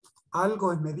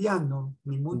 Algo es mediano.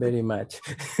 Ni mucho. Very much.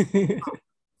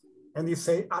 And you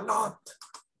say a lot.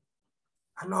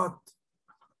 A lot.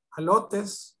 A lot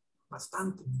es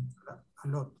bastante. A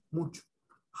lot. Mucho.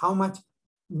 How much?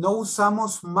 No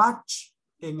usamos much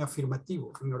en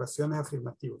afirmativo, en oraciones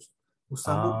afirmativas.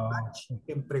 Usamos much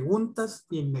en preguntas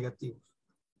y en negativos.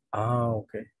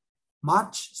 Ok.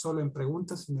 Much solo en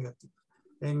preguntas y negativos.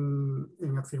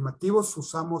 En afirmativos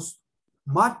usamos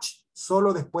much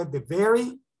solo después de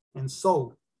very and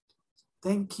so.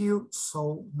 Thank you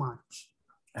so much.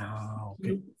 Okay.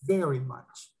 Thank you very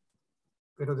much.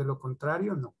 Pero de lo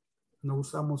contrario, no. No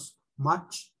usamos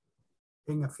much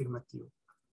en afirmativo.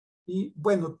 Y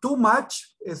bueno, too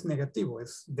much es negativo,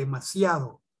 es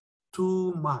demasiado.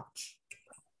 Too much.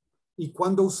 ¿Y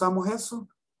cuándo usamos eso?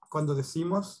 Cuando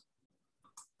decimos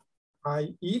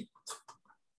I eat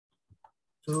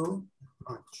too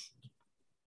much.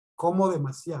 Como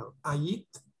demasiado. I eat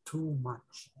too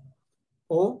much.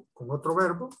 O con otro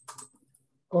verbo.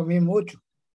 Comí mucho.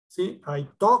 Sí, I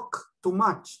talk too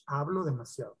much. Hablo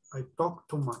demasiado. I talk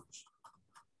too much.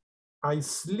 I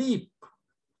sleep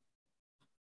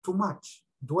too much.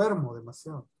 Duermo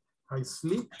demasiado. I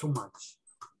sleep too much.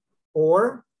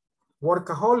 Or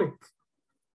workaholic.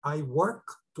 I work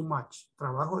too much.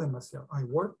 Trabajo demasiado. I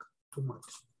work too much.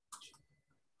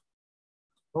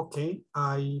 Okay,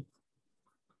 I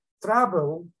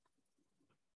travel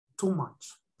too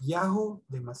much. Viajo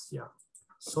demasiado.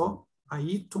 So, I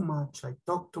eat too much. I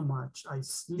talk too much. I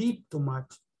sleep too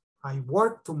much. I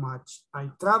work too much. I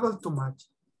travel too much.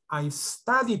 I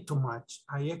study too much.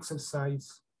 I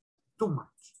exercise too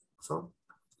much. So,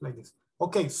 like this.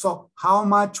 Okay, so how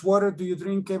much water do you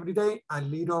drink every day? A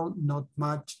little, not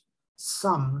much,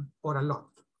 some, or a lot.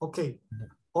 Okay,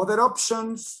 other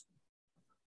options.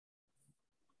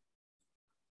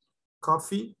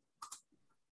 Coffee,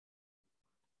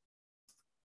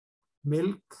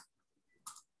 milk,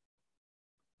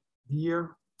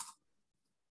 beer,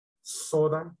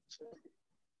 soda,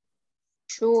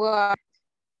 Sugar.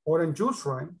 orange juice,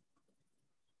 right?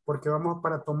 Porque vamos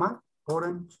para tomar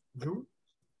orange juice.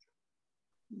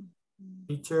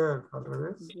 Teacher, al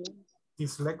revés.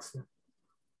 Dyslexia.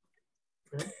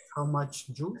 Okay, how much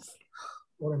juice?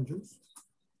 Orange juice.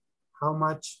 How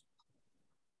much?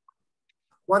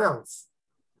 What else?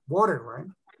 Water, right?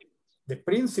 The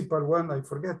principal one, I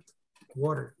forget.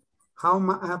 Water. How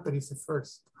much? That is the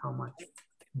first. How much?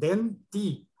 Then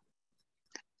tea.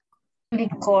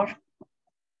 Licor.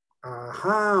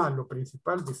 Ajá, lo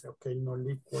principal dice, ok, no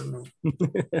liquor, no.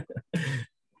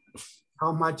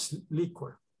 How much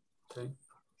liquor? Okay.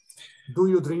 Do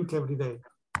you drink every day?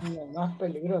 Lo más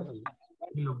peligroso.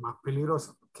 Y lo más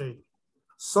peligroso, okay.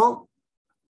 So,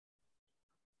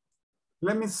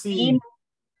 let me see.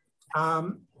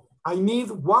 I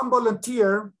need one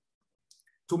volunteer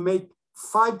to make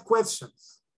 5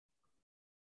 questions.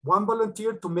 One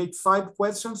volunteer to make 5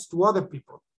 questions to other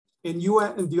people. And you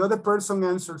and the other person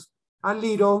answers a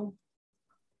little,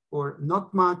 or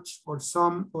not much, or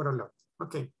some, or a lot.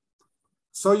 Okay.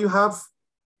 So you have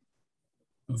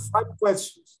 5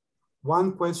 questions.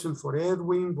 1 question for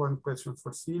Edwin, 1 question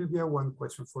for Sylvia, 1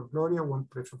 question for Gloria, 1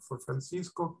 question for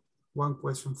Francisco, 1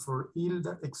 question for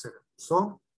Hilda, etc.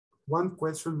 So 1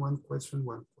 question, 1 question,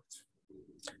 1 question.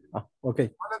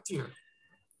 Okay. Volunteer.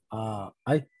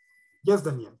 I. Yes,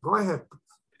 Daniel, go ahead.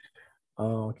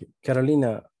 Okay.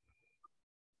 Carolina,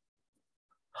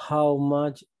 how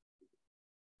much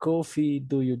coffee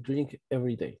do you drink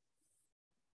every day?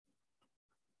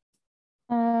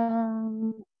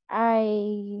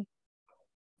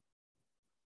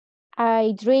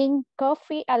 I drink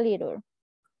coffee a little.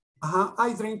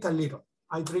 I drink a little.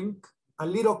 I drink a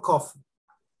little coffee.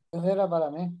 Eso era para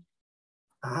mí.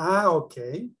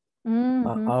 Okay.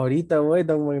 Ahorita voy,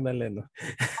 don Magdaleno.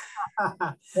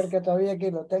 Porque todavía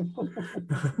aquí lo tengo.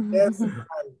 Yes.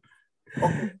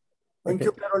 Okay. Thank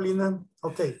you, Carolina.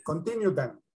 Okay, continue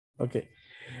then. Okay.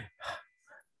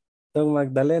 Don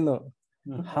Magdaleno,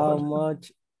 how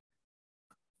much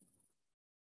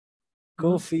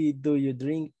coffee do you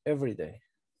drink every day?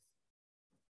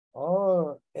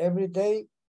 Oh, every day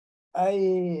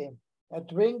I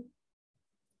drink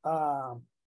 4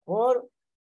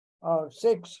 or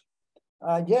 6.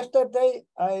 Yesterday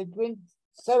I drink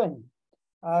 7.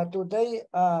 Today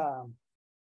I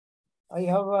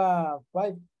have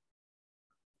 5,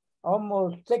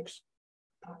 almost 6.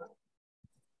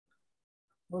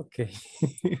 Okay.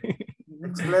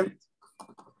 Excellent.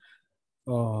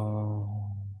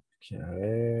 Okay, a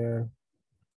ver.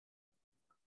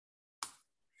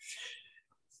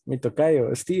 Mi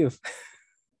tocayo, Steve.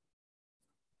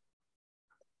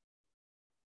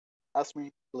 Ask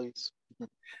me, please.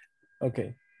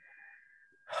 Okay.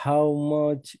 How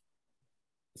much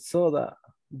soda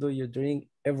do you drink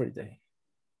every day?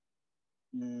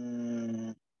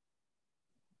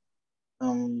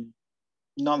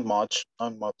 Not much.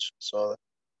 So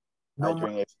I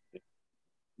drink it.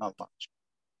 Not much.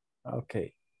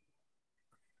 Okay.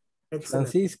 Excellent.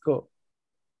 Francisco.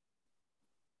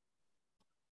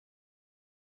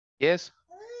 Yes.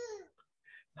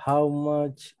 How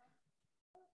much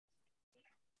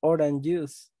orange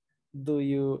juice do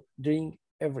you drink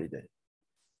every day?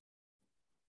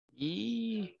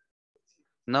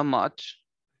 Not much.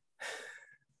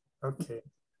 Okay.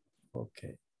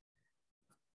 Okay.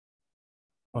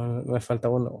 Me falta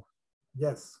uno.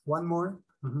 Yes, one more.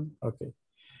 Okay.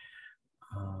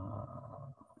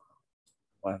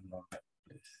 One moment,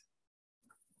 please.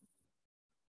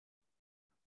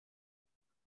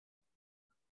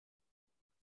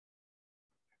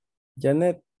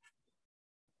 Janet.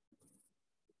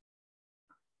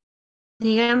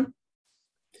 Dígame.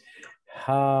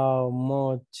 How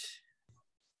much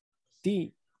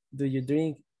tea do you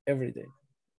drink every day?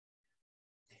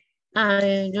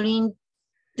 I drink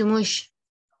too much.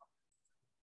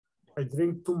 I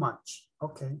drink too much.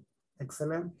 Okay,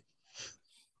 excellent.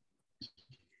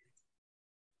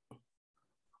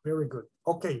 Very good.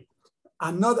 Okay,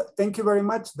 thank you very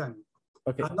much, Danny.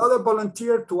 Okay. Another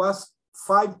volunteer to ask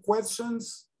 5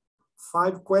 questions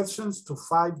to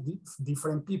 5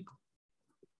 different people.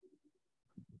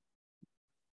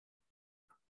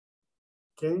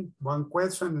 Okay, 1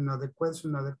 question, another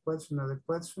question, another question, another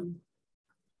question.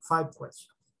 5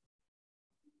 questions.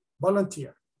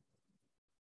 Volunteer.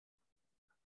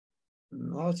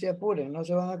 No se apuren, no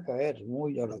se van a caer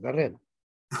muy a la carrera.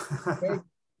 Okay.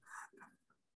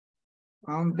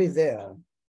 I'll be there.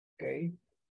 Okay.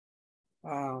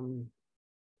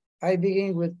 I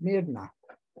begin with Mirna.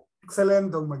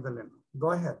 Excellent, Don Magdalena.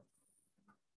 Go ahead.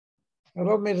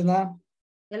 Hello, Mirna.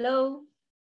 Hello.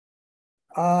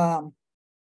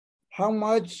 How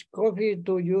much coffee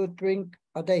do you drink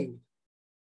a day?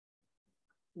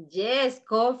 Yes,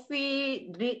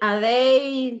 coffee a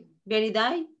day, very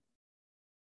day.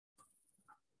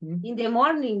 In the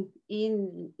morning,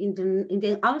 in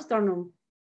the afternoon.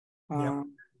 Yeah.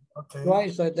 Okay.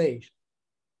 Twice a day.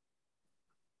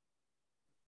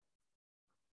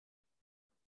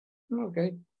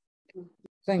 Okay.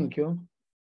 Thank you.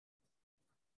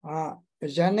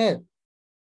 Janet.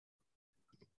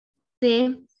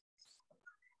 Sí.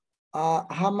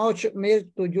 How much milk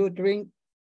do you drink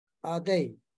a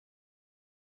day?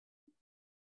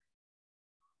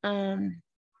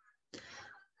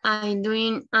 I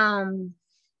drink a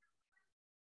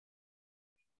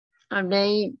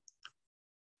day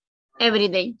every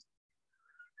day.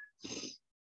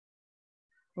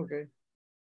 Okay.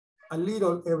 A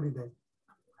little every day.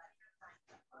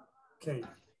 Okay.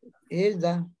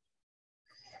 Hilda.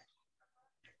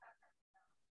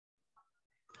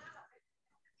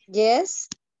 Yes.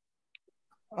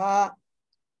 How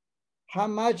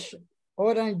much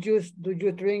orange juice do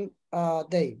you drink a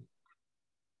day?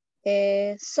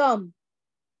 Some.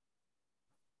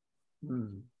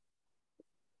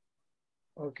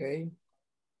 Okay.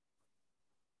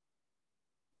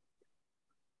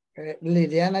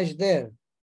 Liliana is there.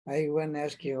 I want to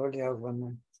ask you earlier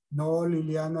one. No,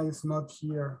 Liliana is not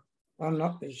here. Oh,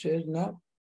 no, she's not.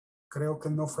 Creo que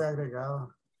no fue agregada.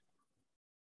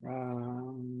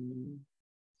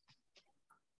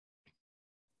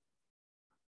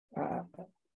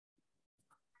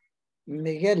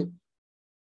 Miguel.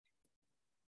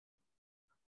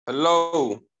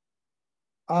 Hello.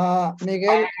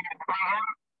 Miguel,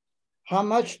 how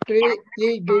much tea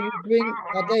do you drink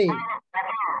a day?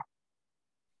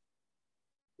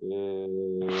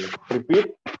 Repeat.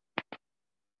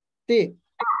 Tea.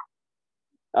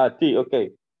 Tea,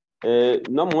 okay.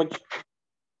 Not much.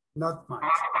 Not much.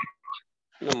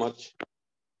 Not much.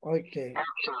 Okay.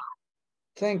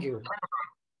 Thank you.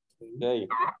 Okay.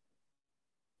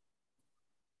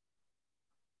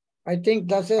 I think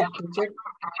that's it. Teacher.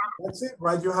 That's it,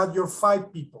 right? You had your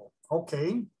 5 people.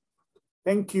 Okay.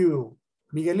 Thank you.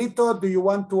 Miguelito, do you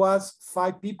want to ask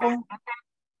 5 people?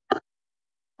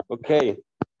 Okay.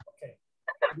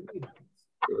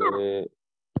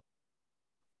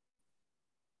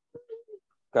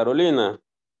 Carolina.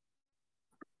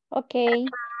 Okay.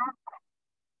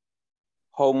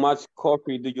 How much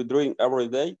coffee do you drink every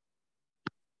day?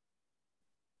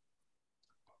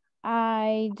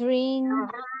 I drink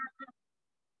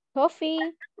coffee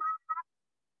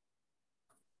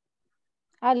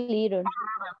a little.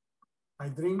 I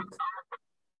drink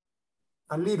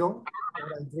a little,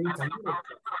 or I drink a little.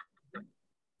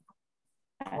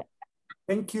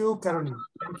 Thank you, Caroline.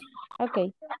 Thank you.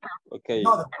 Okay. Okay.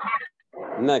 Another.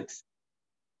 Next.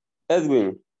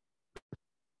 Edwin.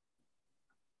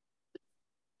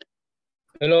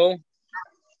 Hello.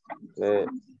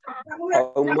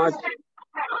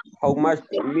 How much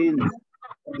milk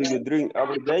do you drink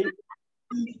every day?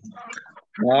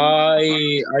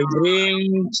 I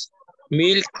drink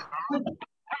milk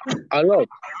a lot.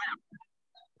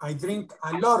 I drink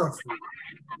a lot of milk.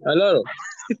 A lot.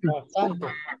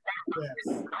 Bastante.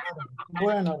 Yes.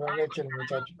 Bueno, la leche,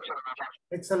 muchacho.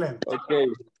 Excellent. Okay.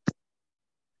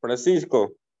 Francisco.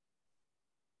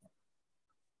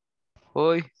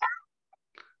 Hoy.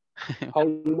 How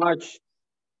much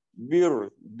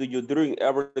beer do you drink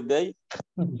every day?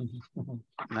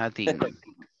 Nothing.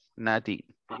 Nothing.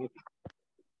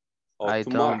 I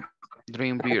Too don't much.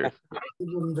 drink beer.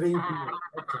 You don't drink beer.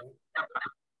 Okay.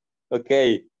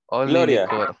 Okay. Only Gloria.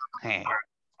 liquor.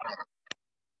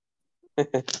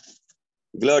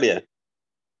 Gloria.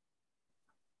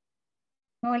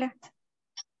 Hola.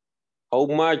 How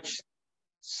much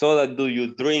soda do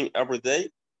you drink every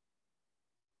day?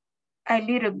 A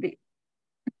little bit.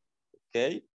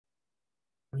 Okay.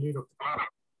 A little.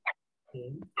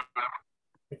 Okay.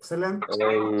 Excellent.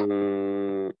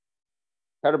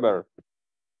 Herbert.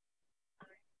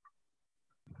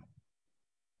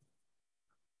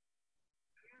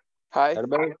 Hi.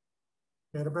 Herbert.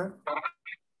 Herbert.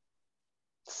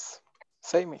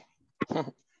 Say me.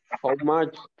 How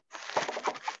much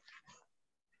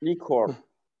liquor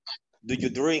do you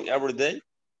drink every day?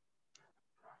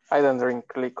 I don't drink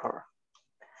liquor.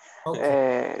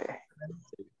 Okay.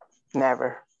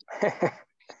 Never.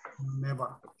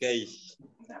 Never. Okay.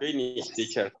 Finish,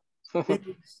 teacher.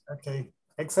 Okay.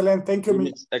 Excellent. Thank you.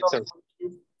 Finish exercise.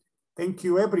 Thank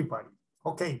you, everybody.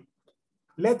 Okay.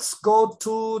 Let's go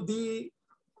to the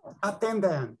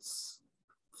attendance.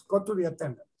 Let's go to the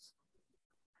attendance.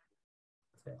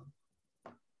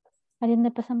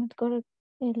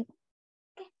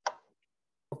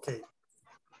 Okay.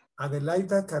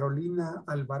 Adelaida Carolina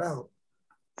Alvarado.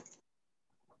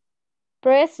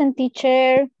 Present,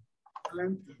 teacher.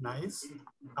 Excellent. Nice.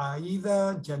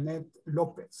 Aida Janet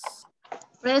Lopez.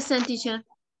 Present, teacher.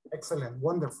 Excellent.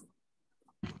 Wonderful.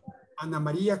 Ana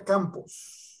María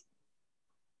Campos.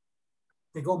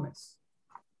 De Gómez.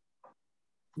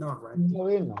 No, right?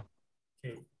 No.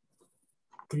 Okay.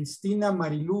 Cristina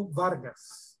Marilú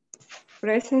Vargas.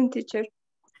 Present, teacher.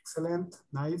 Excellent.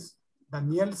 Nice.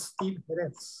 Daniel Steve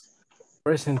Jerez.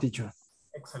 Present, teacher.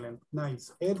 Excellent,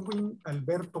 nice. Edwin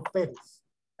Alberto Pérez.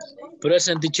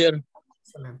 Present, teacher.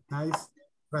 Excellent, nice.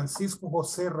 Francisco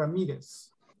José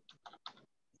Ramírez.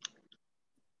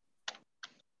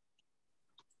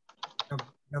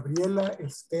 Gabriela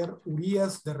Esther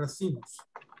Urias de Recinos.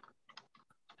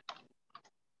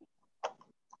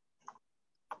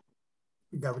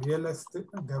 Gabriela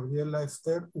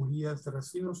Esther Urias de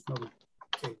Recinos. No.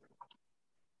 Okay.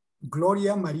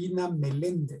 Gloria Marina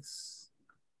Meléndez.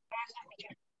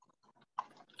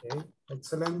 Okay,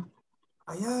 excelente.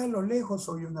 Allá a lo lejos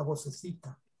oí una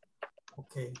vocecita.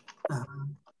 Ok. Ajá.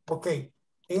 Ok.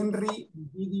 Henry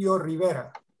Vidio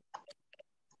Rivera.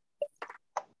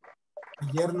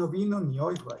 Ayer no vino ni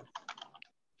hoy, right?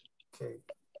 Ok.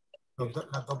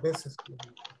 Las dos veces. Okay.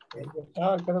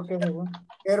 Creo que es bueno.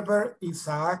 Herbert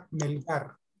Isaac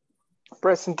Melgar.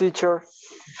 Present, teacher.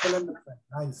 Excellent.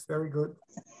 Nice, very good.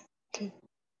 Okay.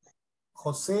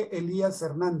 José Elías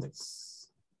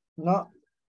Hernández. No.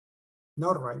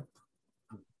 Not right.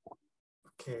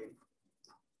 Okay.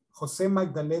 José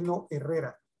Magdaleno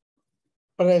Herrera.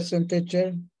 Present,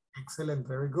 teacher. Excellent,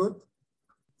 very good.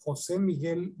 José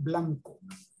Miguel Blanco.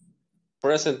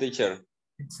 Present, teacher.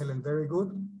 Excellent, very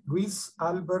good. Luis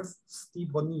Albert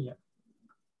Steve Bonilla.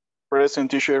 Present,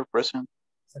 teacher, present.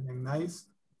 Excellent, nice.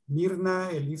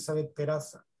 Mirna Elizabeth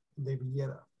Peraza de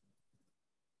Villeda.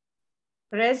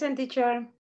 Present, teacher.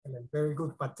 Excellent, very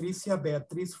good. Patricia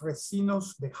Beatriz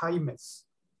Recinos de Jaimes.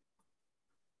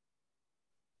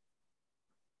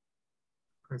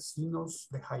 Recinos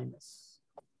de Jaimes.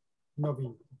 No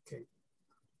vino, ok.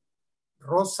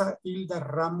 Rosa Hilda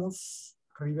Ramos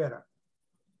Rivera.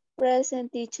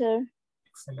 Present, teacher.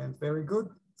 Excellent, very good.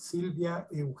 Silvia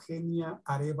Eugenia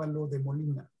Arevalo de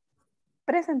Molina.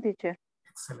 Present, teacher.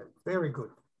 Excellent, very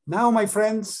good. Now, my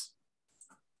friends.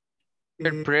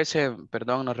 Present,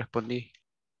 perdón, no respondí.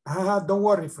 Don't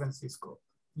worry, Francisco.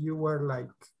 You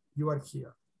are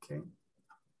here, okay?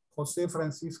 José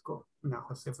Francisco, no,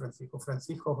 José Francisco,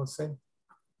 Francisco José.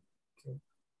 Okay.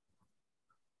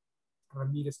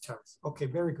 Ramirez Charles. Okay,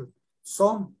 very good.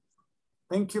 So,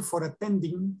 thank you for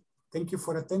attending. Thank you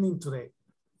for attending today.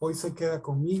 Hoy se queda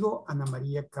conmigo Ana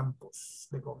María Campos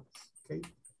de Gómez. Okay.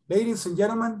 Ladies and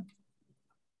gentlemen,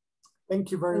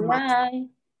 thank you very much.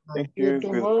 Thank you.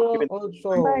 Tomorrow Good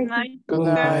also. Good night. Good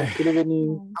night. Good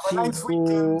evening. Have a nice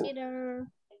weekend.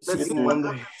 Let's see what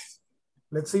Monday.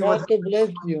 Let's see what God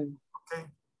bless you. Okay.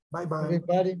 Bye-bye.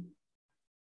 Everybody.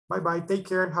 Bye-bye. Take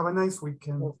care. Have a nice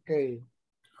weekend. Okay.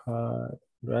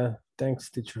 Well, thanks,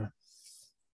 teacher.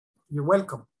 You're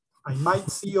welcome. I might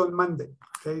see you on Monday.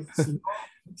 Okay.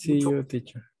 See you,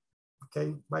 teacher.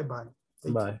 Okay. Bye-bye.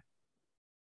 Bye.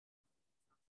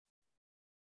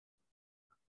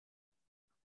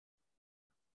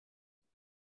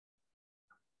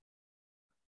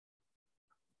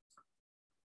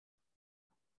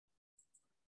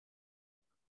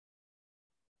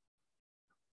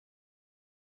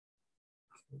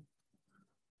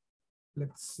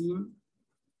 Let's see.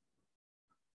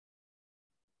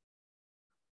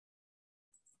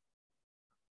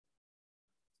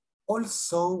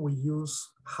 Also, we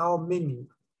use how many.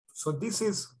 So this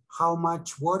is how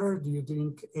much water do you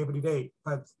drink every day?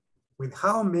 But with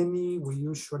how many, we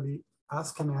usually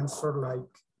ask an answer like,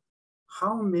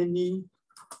 how many,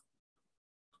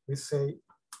 we say,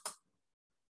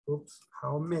 oops,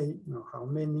 how many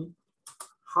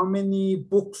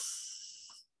books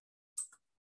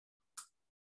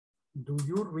do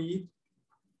you read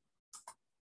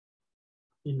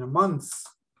in a month?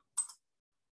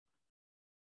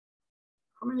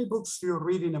 How many books do you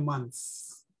read in a month?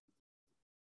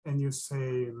 And you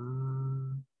say,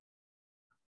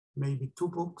 maybe 2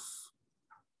 books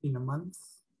in a month.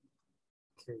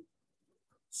 Okay.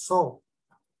 So,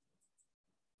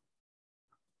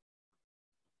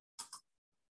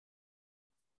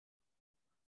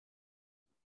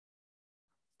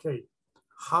 okay,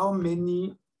 how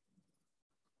many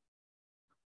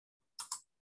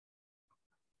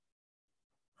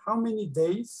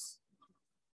days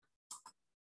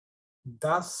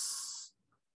does,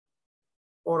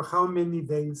 or how many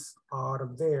days are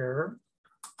there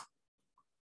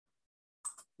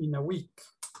in a week?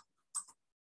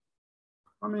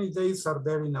 How many days are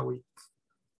there in a week?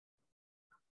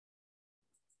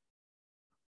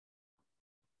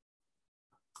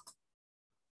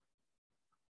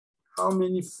 How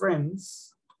many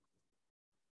friends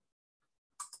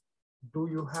do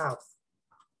you have?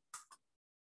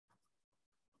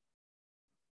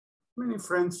 How many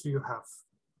friends do you have?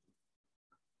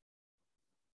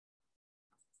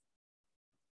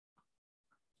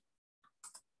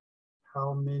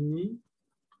 How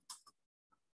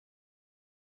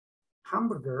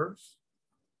hamburgers.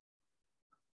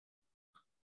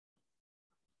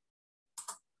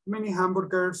 How many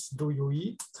hamburgers do you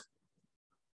eat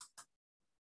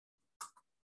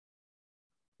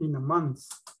in a month?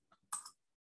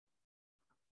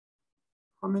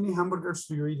 How many hamburgers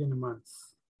do you eat in a month?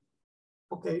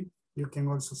 Okay, you can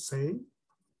also say,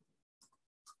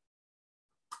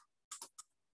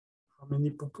 how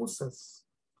many pupusas?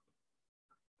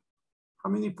 How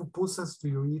many pupusas do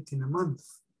you eat in a month?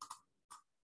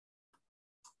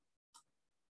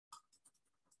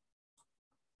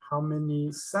 How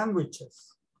many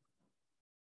sandwiches?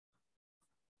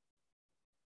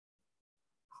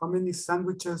 How many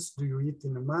sandwiches do you eat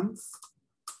in a month?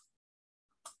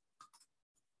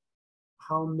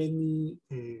 How many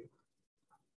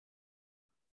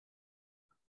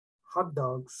hot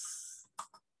dogs?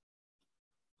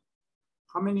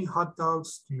 How many hot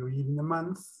dogs do you eat in a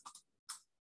month?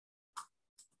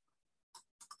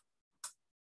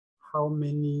 How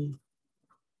many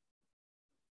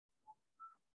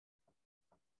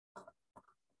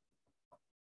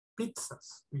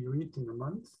pizzas do you eat in a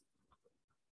month?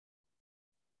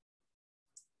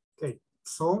 Okay,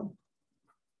 so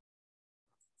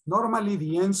normally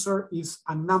the answer is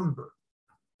a number.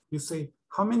 You say,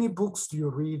 how many books do you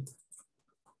read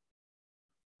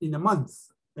in a month?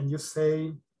 And you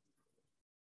say,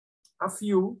 a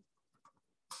few.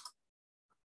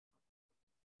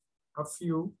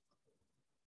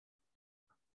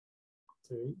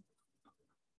 Okay.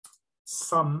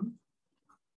 Some.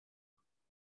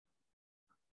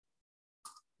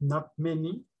 Not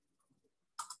many.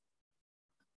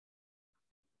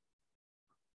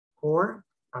 Or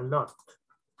a lot.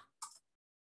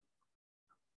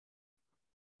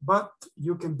 But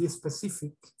you can be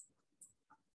specific.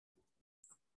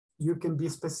 You can be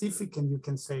specific and you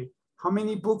can say, how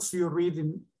many books do you read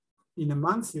in a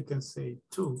month? You can say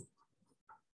 2.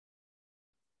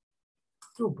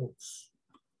 2 books.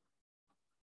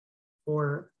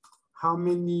 Or how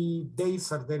many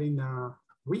days are there in a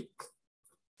week?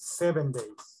 7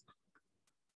 days.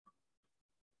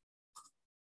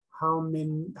 How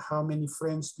many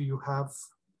friends do you have?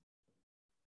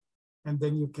 And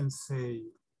then you can say,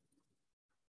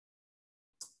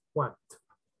 what?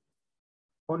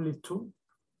 Only 2?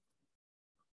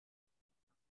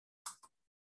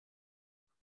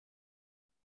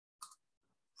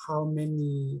 How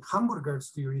many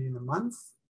hamburgers do you eat in a month?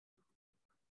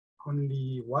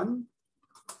 Only 1?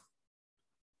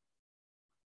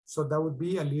 So that would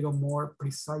be a little more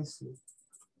precisely.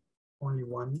 Only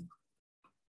 1.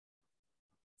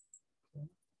 Okay.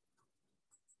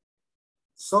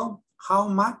 So how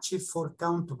much is for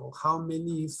countable? How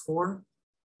many is for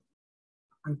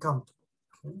uncountable?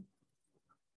 Okay.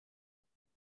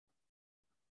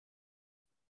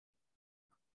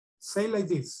 Say like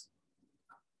this.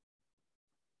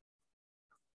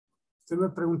 Usted me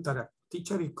preguntará,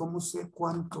 teacher, ¿y cómo sé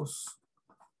cuántos?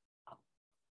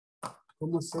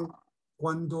 ¿Cómo sé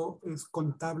cuándo es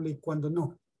contable y cuándo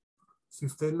no? Si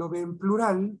usted lo ve en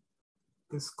plural,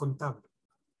 es contable.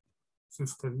 Si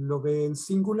usted lo ve en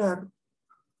singular,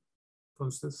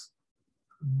 entonces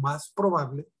lo más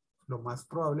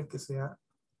probable que sea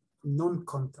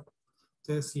non-countable.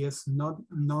 Entonces, si es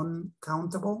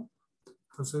non-countable,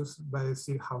 entonces va a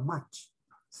decir how much.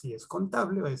 Si es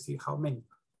contable, va a decir how many.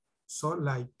 So,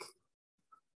 like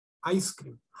ice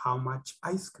cream, how much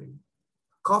ice cream?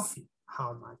 Coffee,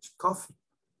 how much coffee?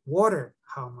 Water,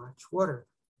 how much water?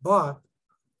 But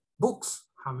books,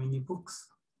 how many books?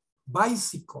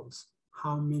 Bicycles,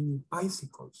 how many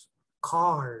bicycles?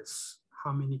 Cars,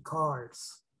 how many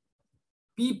cars?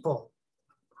 People,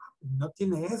 no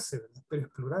tiene S, pero es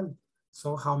plural.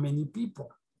 So how many people?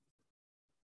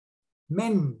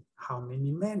 Men, how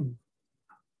many men?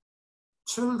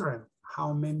 Children,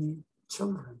 how many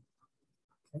children?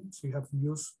 Okay, so you have to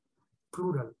use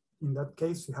plural. In that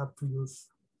case, you have to use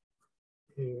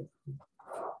the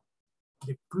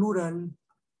plural,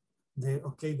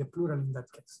 the plural in that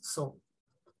case. So,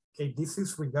 okay, this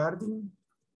is regarding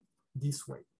this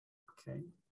way, okay?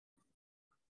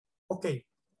 Okay.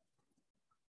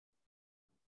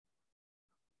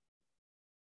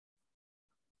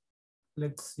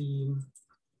 Let's see.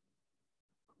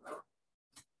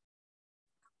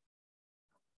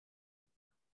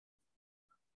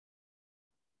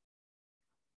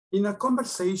 In a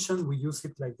conversation, we use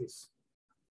it like this.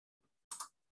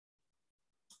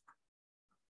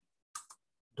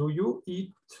 Do you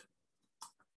eat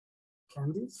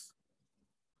candies?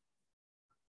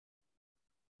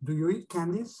 Do you eat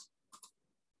candies?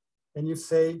 And you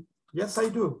say, yes, I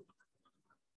do.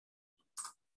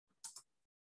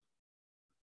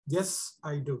 Yes,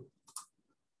 I do.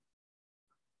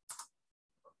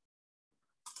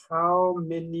 How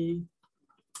many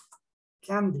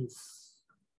candies?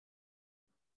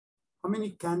 How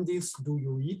many candies do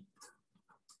you eat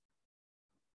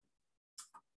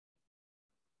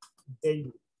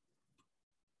daily?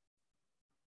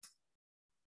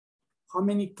 How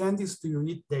many candies do you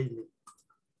eat daily?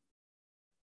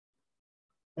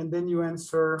 And then you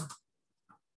answer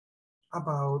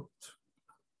about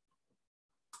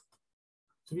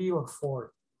 3 or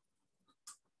 4.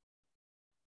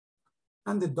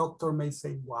 And the doctor may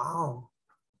say, wow,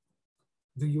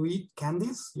 do you eat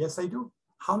candies? Yes, I do.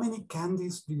 How many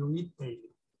candies do you eat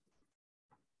daily?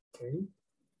 Okay.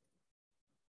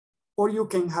 Or you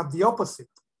can have the opposite.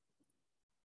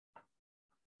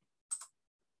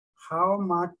 How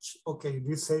much, okay,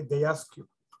 they ask you,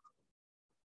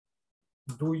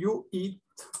 do you eat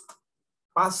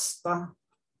pasta?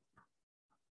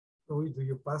 Do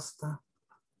you pasta?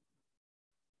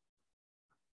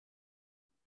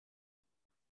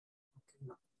 Okay,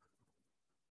 no.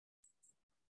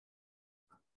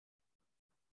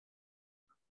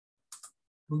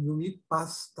 Do you eat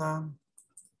pasta?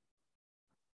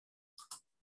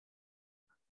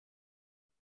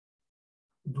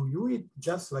 Do you eat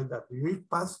just like that? Do you eat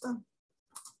pasta?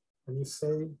 And you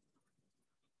say,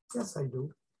 yes, I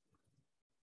do.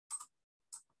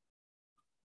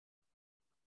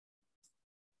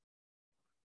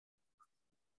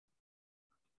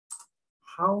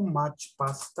 How much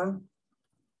pasta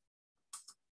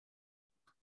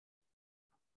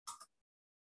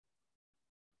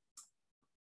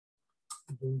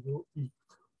do you eat?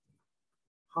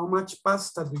 How much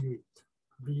pasta do you eat?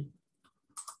 B.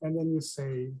 And then you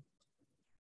say,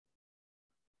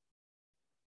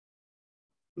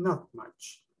 not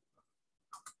much.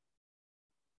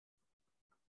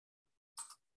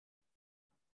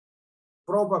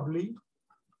 Probably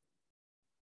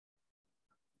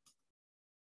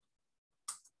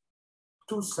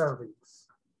 2 servings.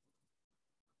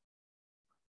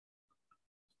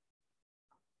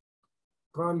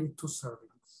 Probably 2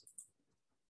 servings.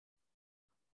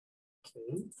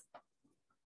 Okay.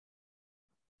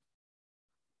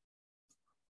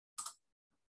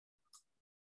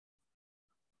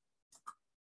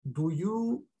 Do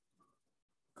you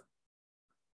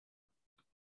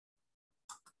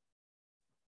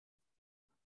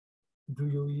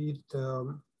eat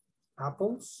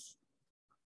apples?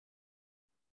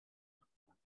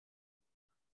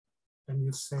 And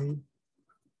you say,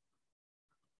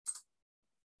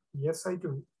 yes, I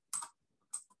do.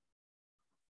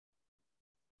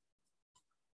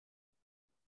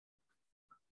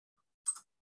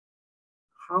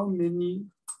 How many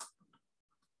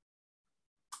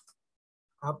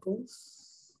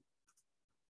apples?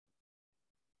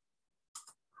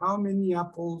 How many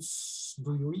apples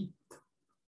do you eat?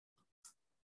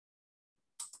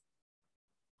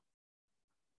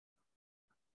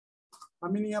 How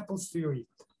many apples do you eat?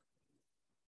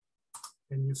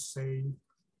 And you say,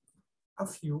 a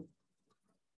few.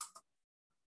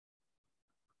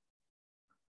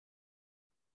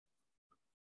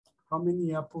 How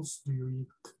many apples do you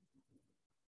eat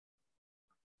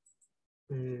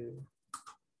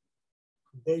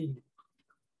daily?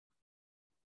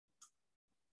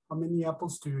 How many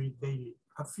apples do you eat daily?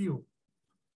 A few.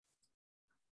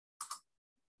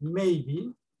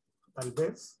 Maybe, tal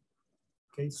vez.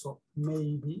 Okay, so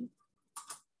maybe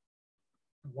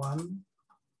 1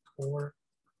 or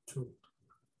 2.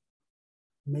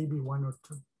 Maybe 1 or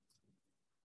 2.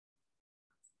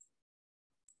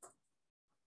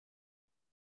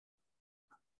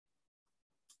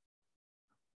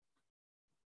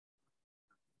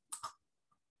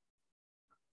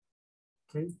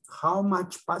 Okay, how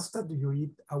much pasta do you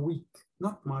eat a week?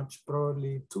 Not much,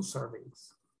 probably 2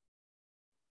 servings.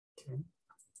 Okay.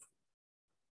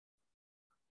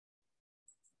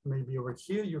 Maybe over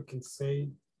here you can say,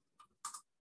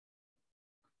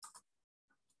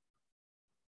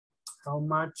 how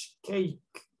much cake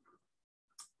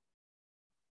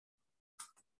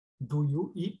do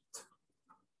you eat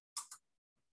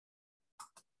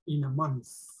in a month?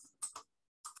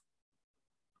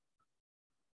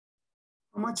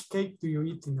 How much cake do you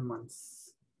eat in a month?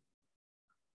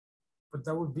 But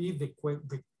that would be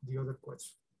the other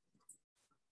question.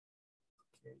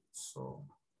 Okay, so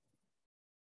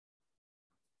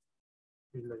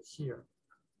be like here.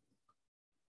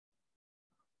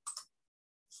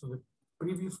 So the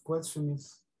previous question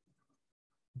is,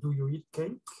 do you eat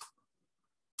cake?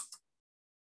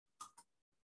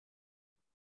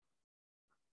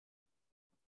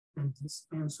 And this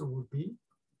answer would be,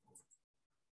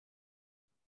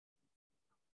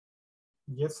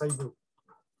 yes, I do.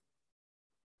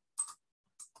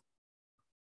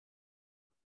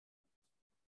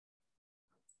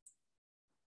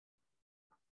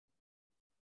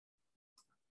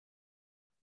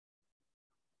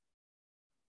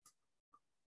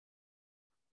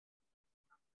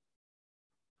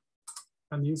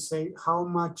 And you say, how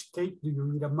much cake do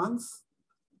you eat a month?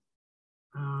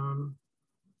 2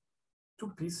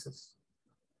 pieces.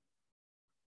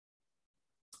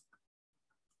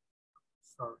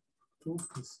 Sorry, 2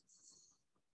 pieces.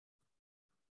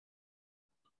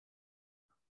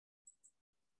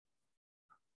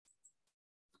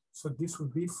 So this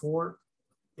would be for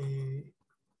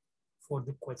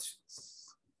the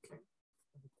questions. Okay.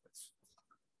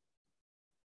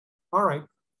 All right.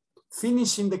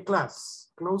 Finishing the class.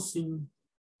 Closing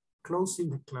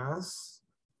the class.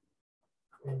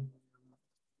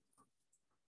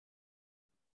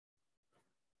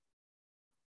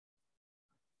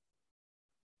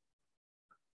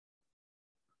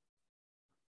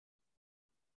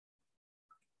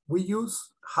 We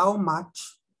use how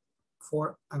much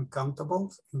for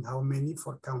uncountables and how many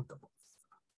for countables.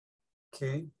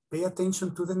 Okay, pay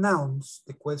attention to the nouns.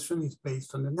 The question is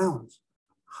based on the nouns.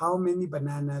 How many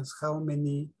bananas, how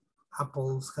many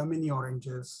apples, how many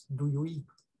oranges do you eat?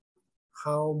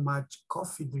 How much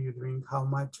coffee do you drink? How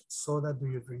much soda do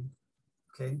you drink?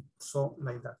 Okay, so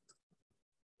like that.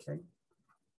 Okay,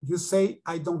 you say,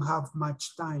 I don't have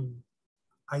much time.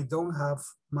 I don't have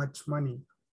much money.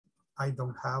 I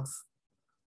don't have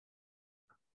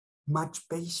much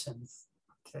patience.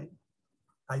 Okay,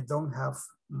 I don't have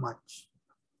much.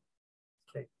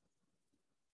 Okay.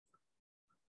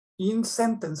 In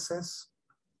sentences,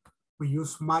 we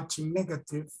use much in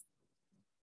negative.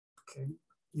 Okay,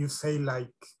 you say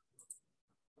like,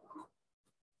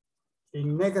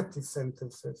 in negative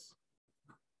sentences,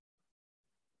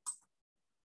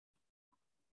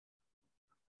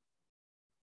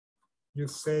 you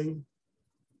say,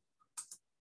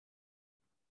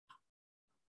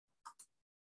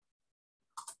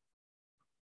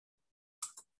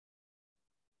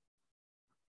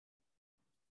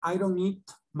 I don't eat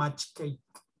much cake.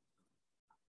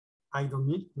 I don't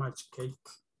eat much cake.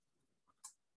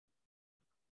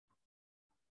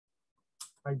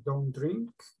 I don't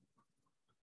drink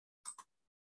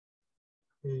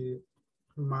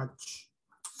much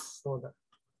soda.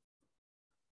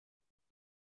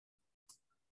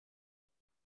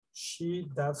 She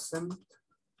doesn't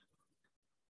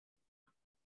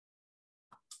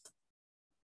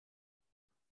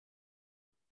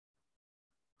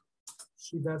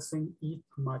eat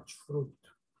much fruit.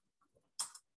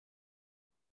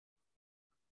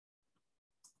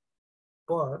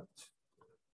 But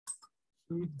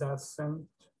he doesn't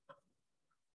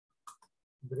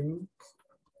drink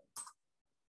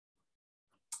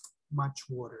much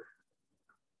water.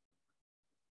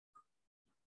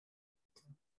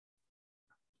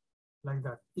 Like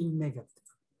that, in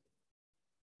negative.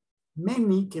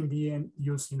 Many can be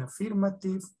used in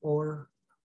affirmative or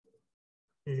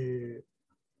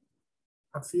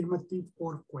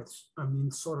question. I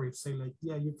mean, sorry, say like,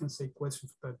 yeah, you can say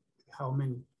questions, but how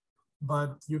many?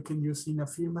 But you can use in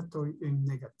affirmative and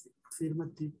negative.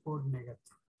 Affirmative or negative.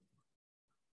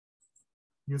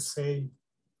 You say,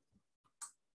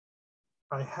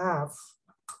 I have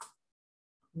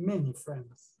many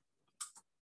friends.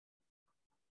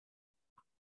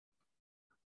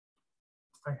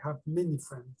 I have many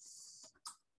friends.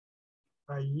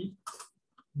 I eat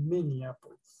many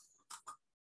apples.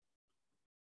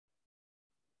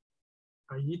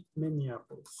 I eat many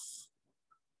apples.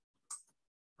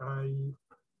 I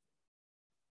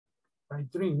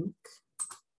drink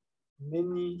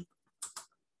many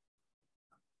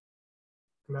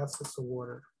glasses of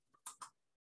water.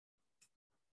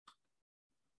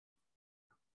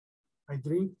 I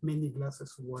drink many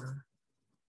glasses of water.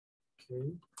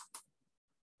 Okay.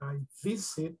 I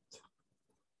visit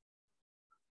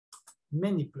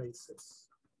many places.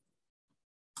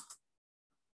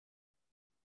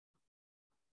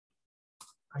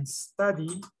 I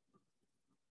study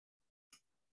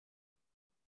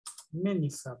many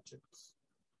subjects.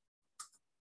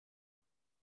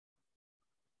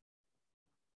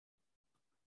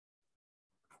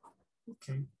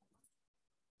 Okay.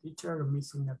 Teacher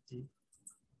missing a T.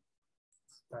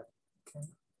 Study. Okay.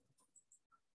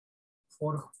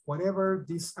 For whatever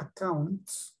this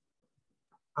accounts,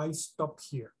 I stop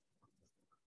here.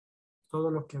 Todo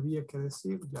lo que había que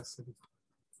decir ya se dijo.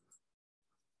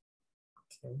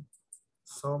 Okay.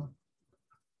 So,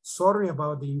 sorry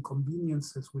about the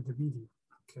inconveniences with the video.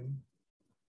 Okay.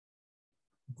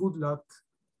 Good luck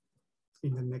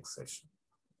in the next session.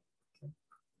 Okay.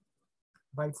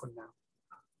 Bye for now.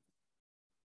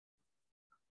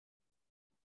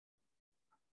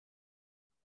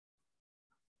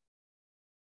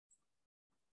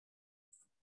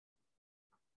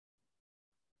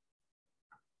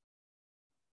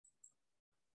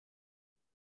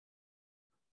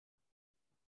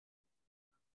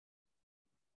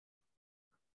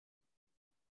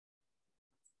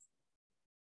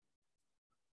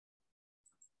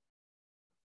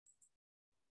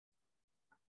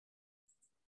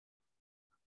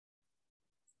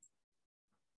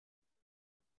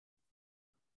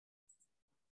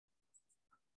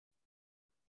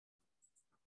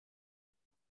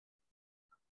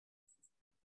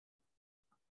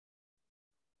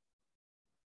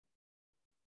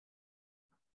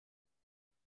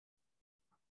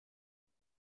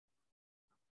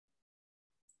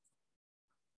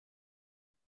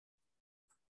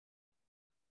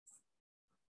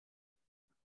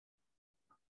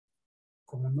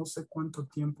 como no sé cuánto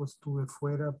tiempo estuve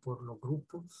fuera por los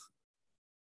grupos,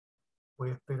 voy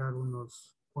a esperar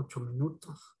unos 8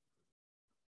 minutos,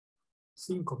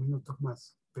 5 minutos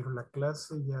más, pero la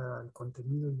clase ya, el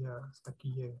contenido ya hasta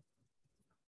aquí llega.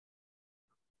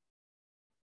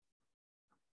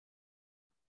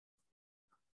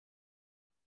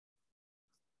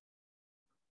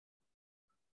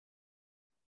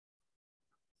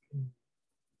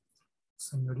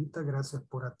 Señorita, gracias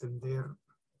por atender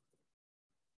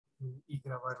y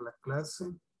grabar la clase.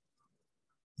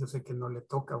 Yo sé que no le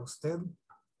toca a usted.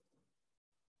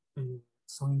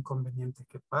 Son inconvenientes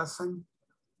que pasan.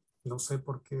 No sé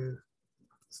por qué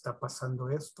está pasando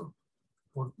esto.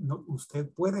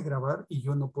 Usted puede grabar y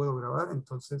yo no puedo grabar,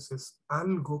 entonces es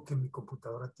algo que mi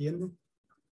computadora tiene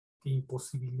que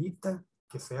imposibilita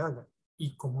que se haga.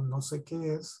 Y como no sé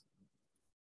qué es,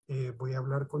 voy a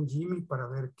hablar con Jimmy para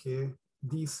ver qué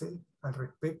dice al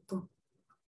respecto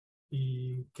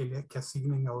y que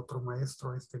asignen a otro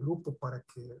maestro a este grupo para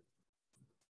que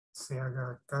se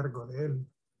haga cargo de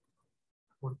él.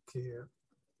 Porque, o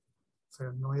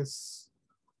sea, no es,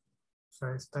 o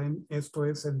sea, esto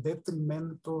es en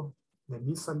detrimento de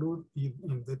mi salud y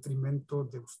en detrimento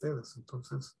de ustedes.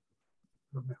 Entonces,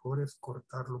 lo mejor es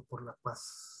cortarlo por la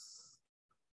paz,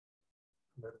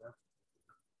 ¿verdad?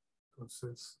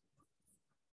 Entonces,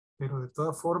 pero de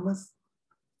todas formas,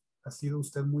 ha sido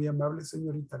usted muy amable,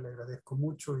 señorita, le agradezco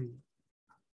mucho y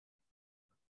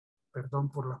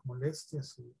perdón por las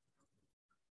molestias. Y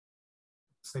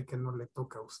sé que no le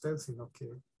toca a usted, sino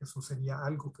que eso sería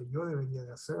algo que yo debería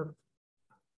de hacer,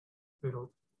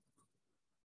 pero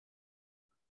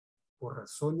por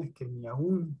razones que ni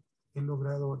aún he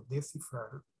logrado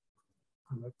descifrar,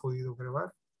 no he podido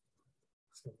grabar.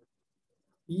 Sí.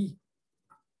 Y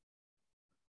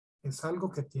es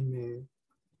algo que tiene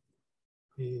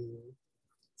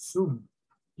Zoom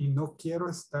y no quiero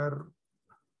estar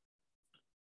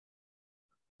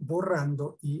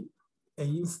borrando e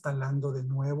instalando de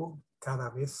nuevo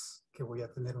cada vez que voy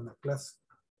a tener una clase.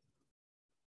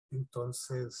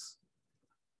 Entonces,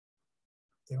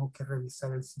 tengo que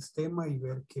revisar el sistema y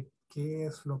ver qué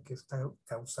es lo que está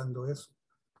causando eso.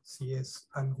 Si es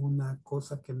alguna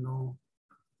cosa que no,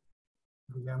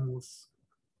 digamos,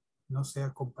 no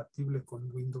sea compatible con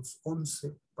Windows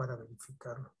 11 para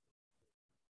verificarlo.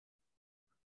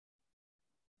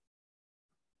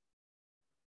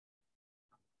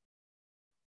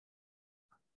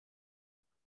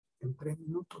 En 3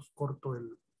 minutos corto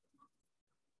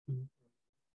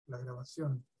la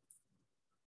grabación.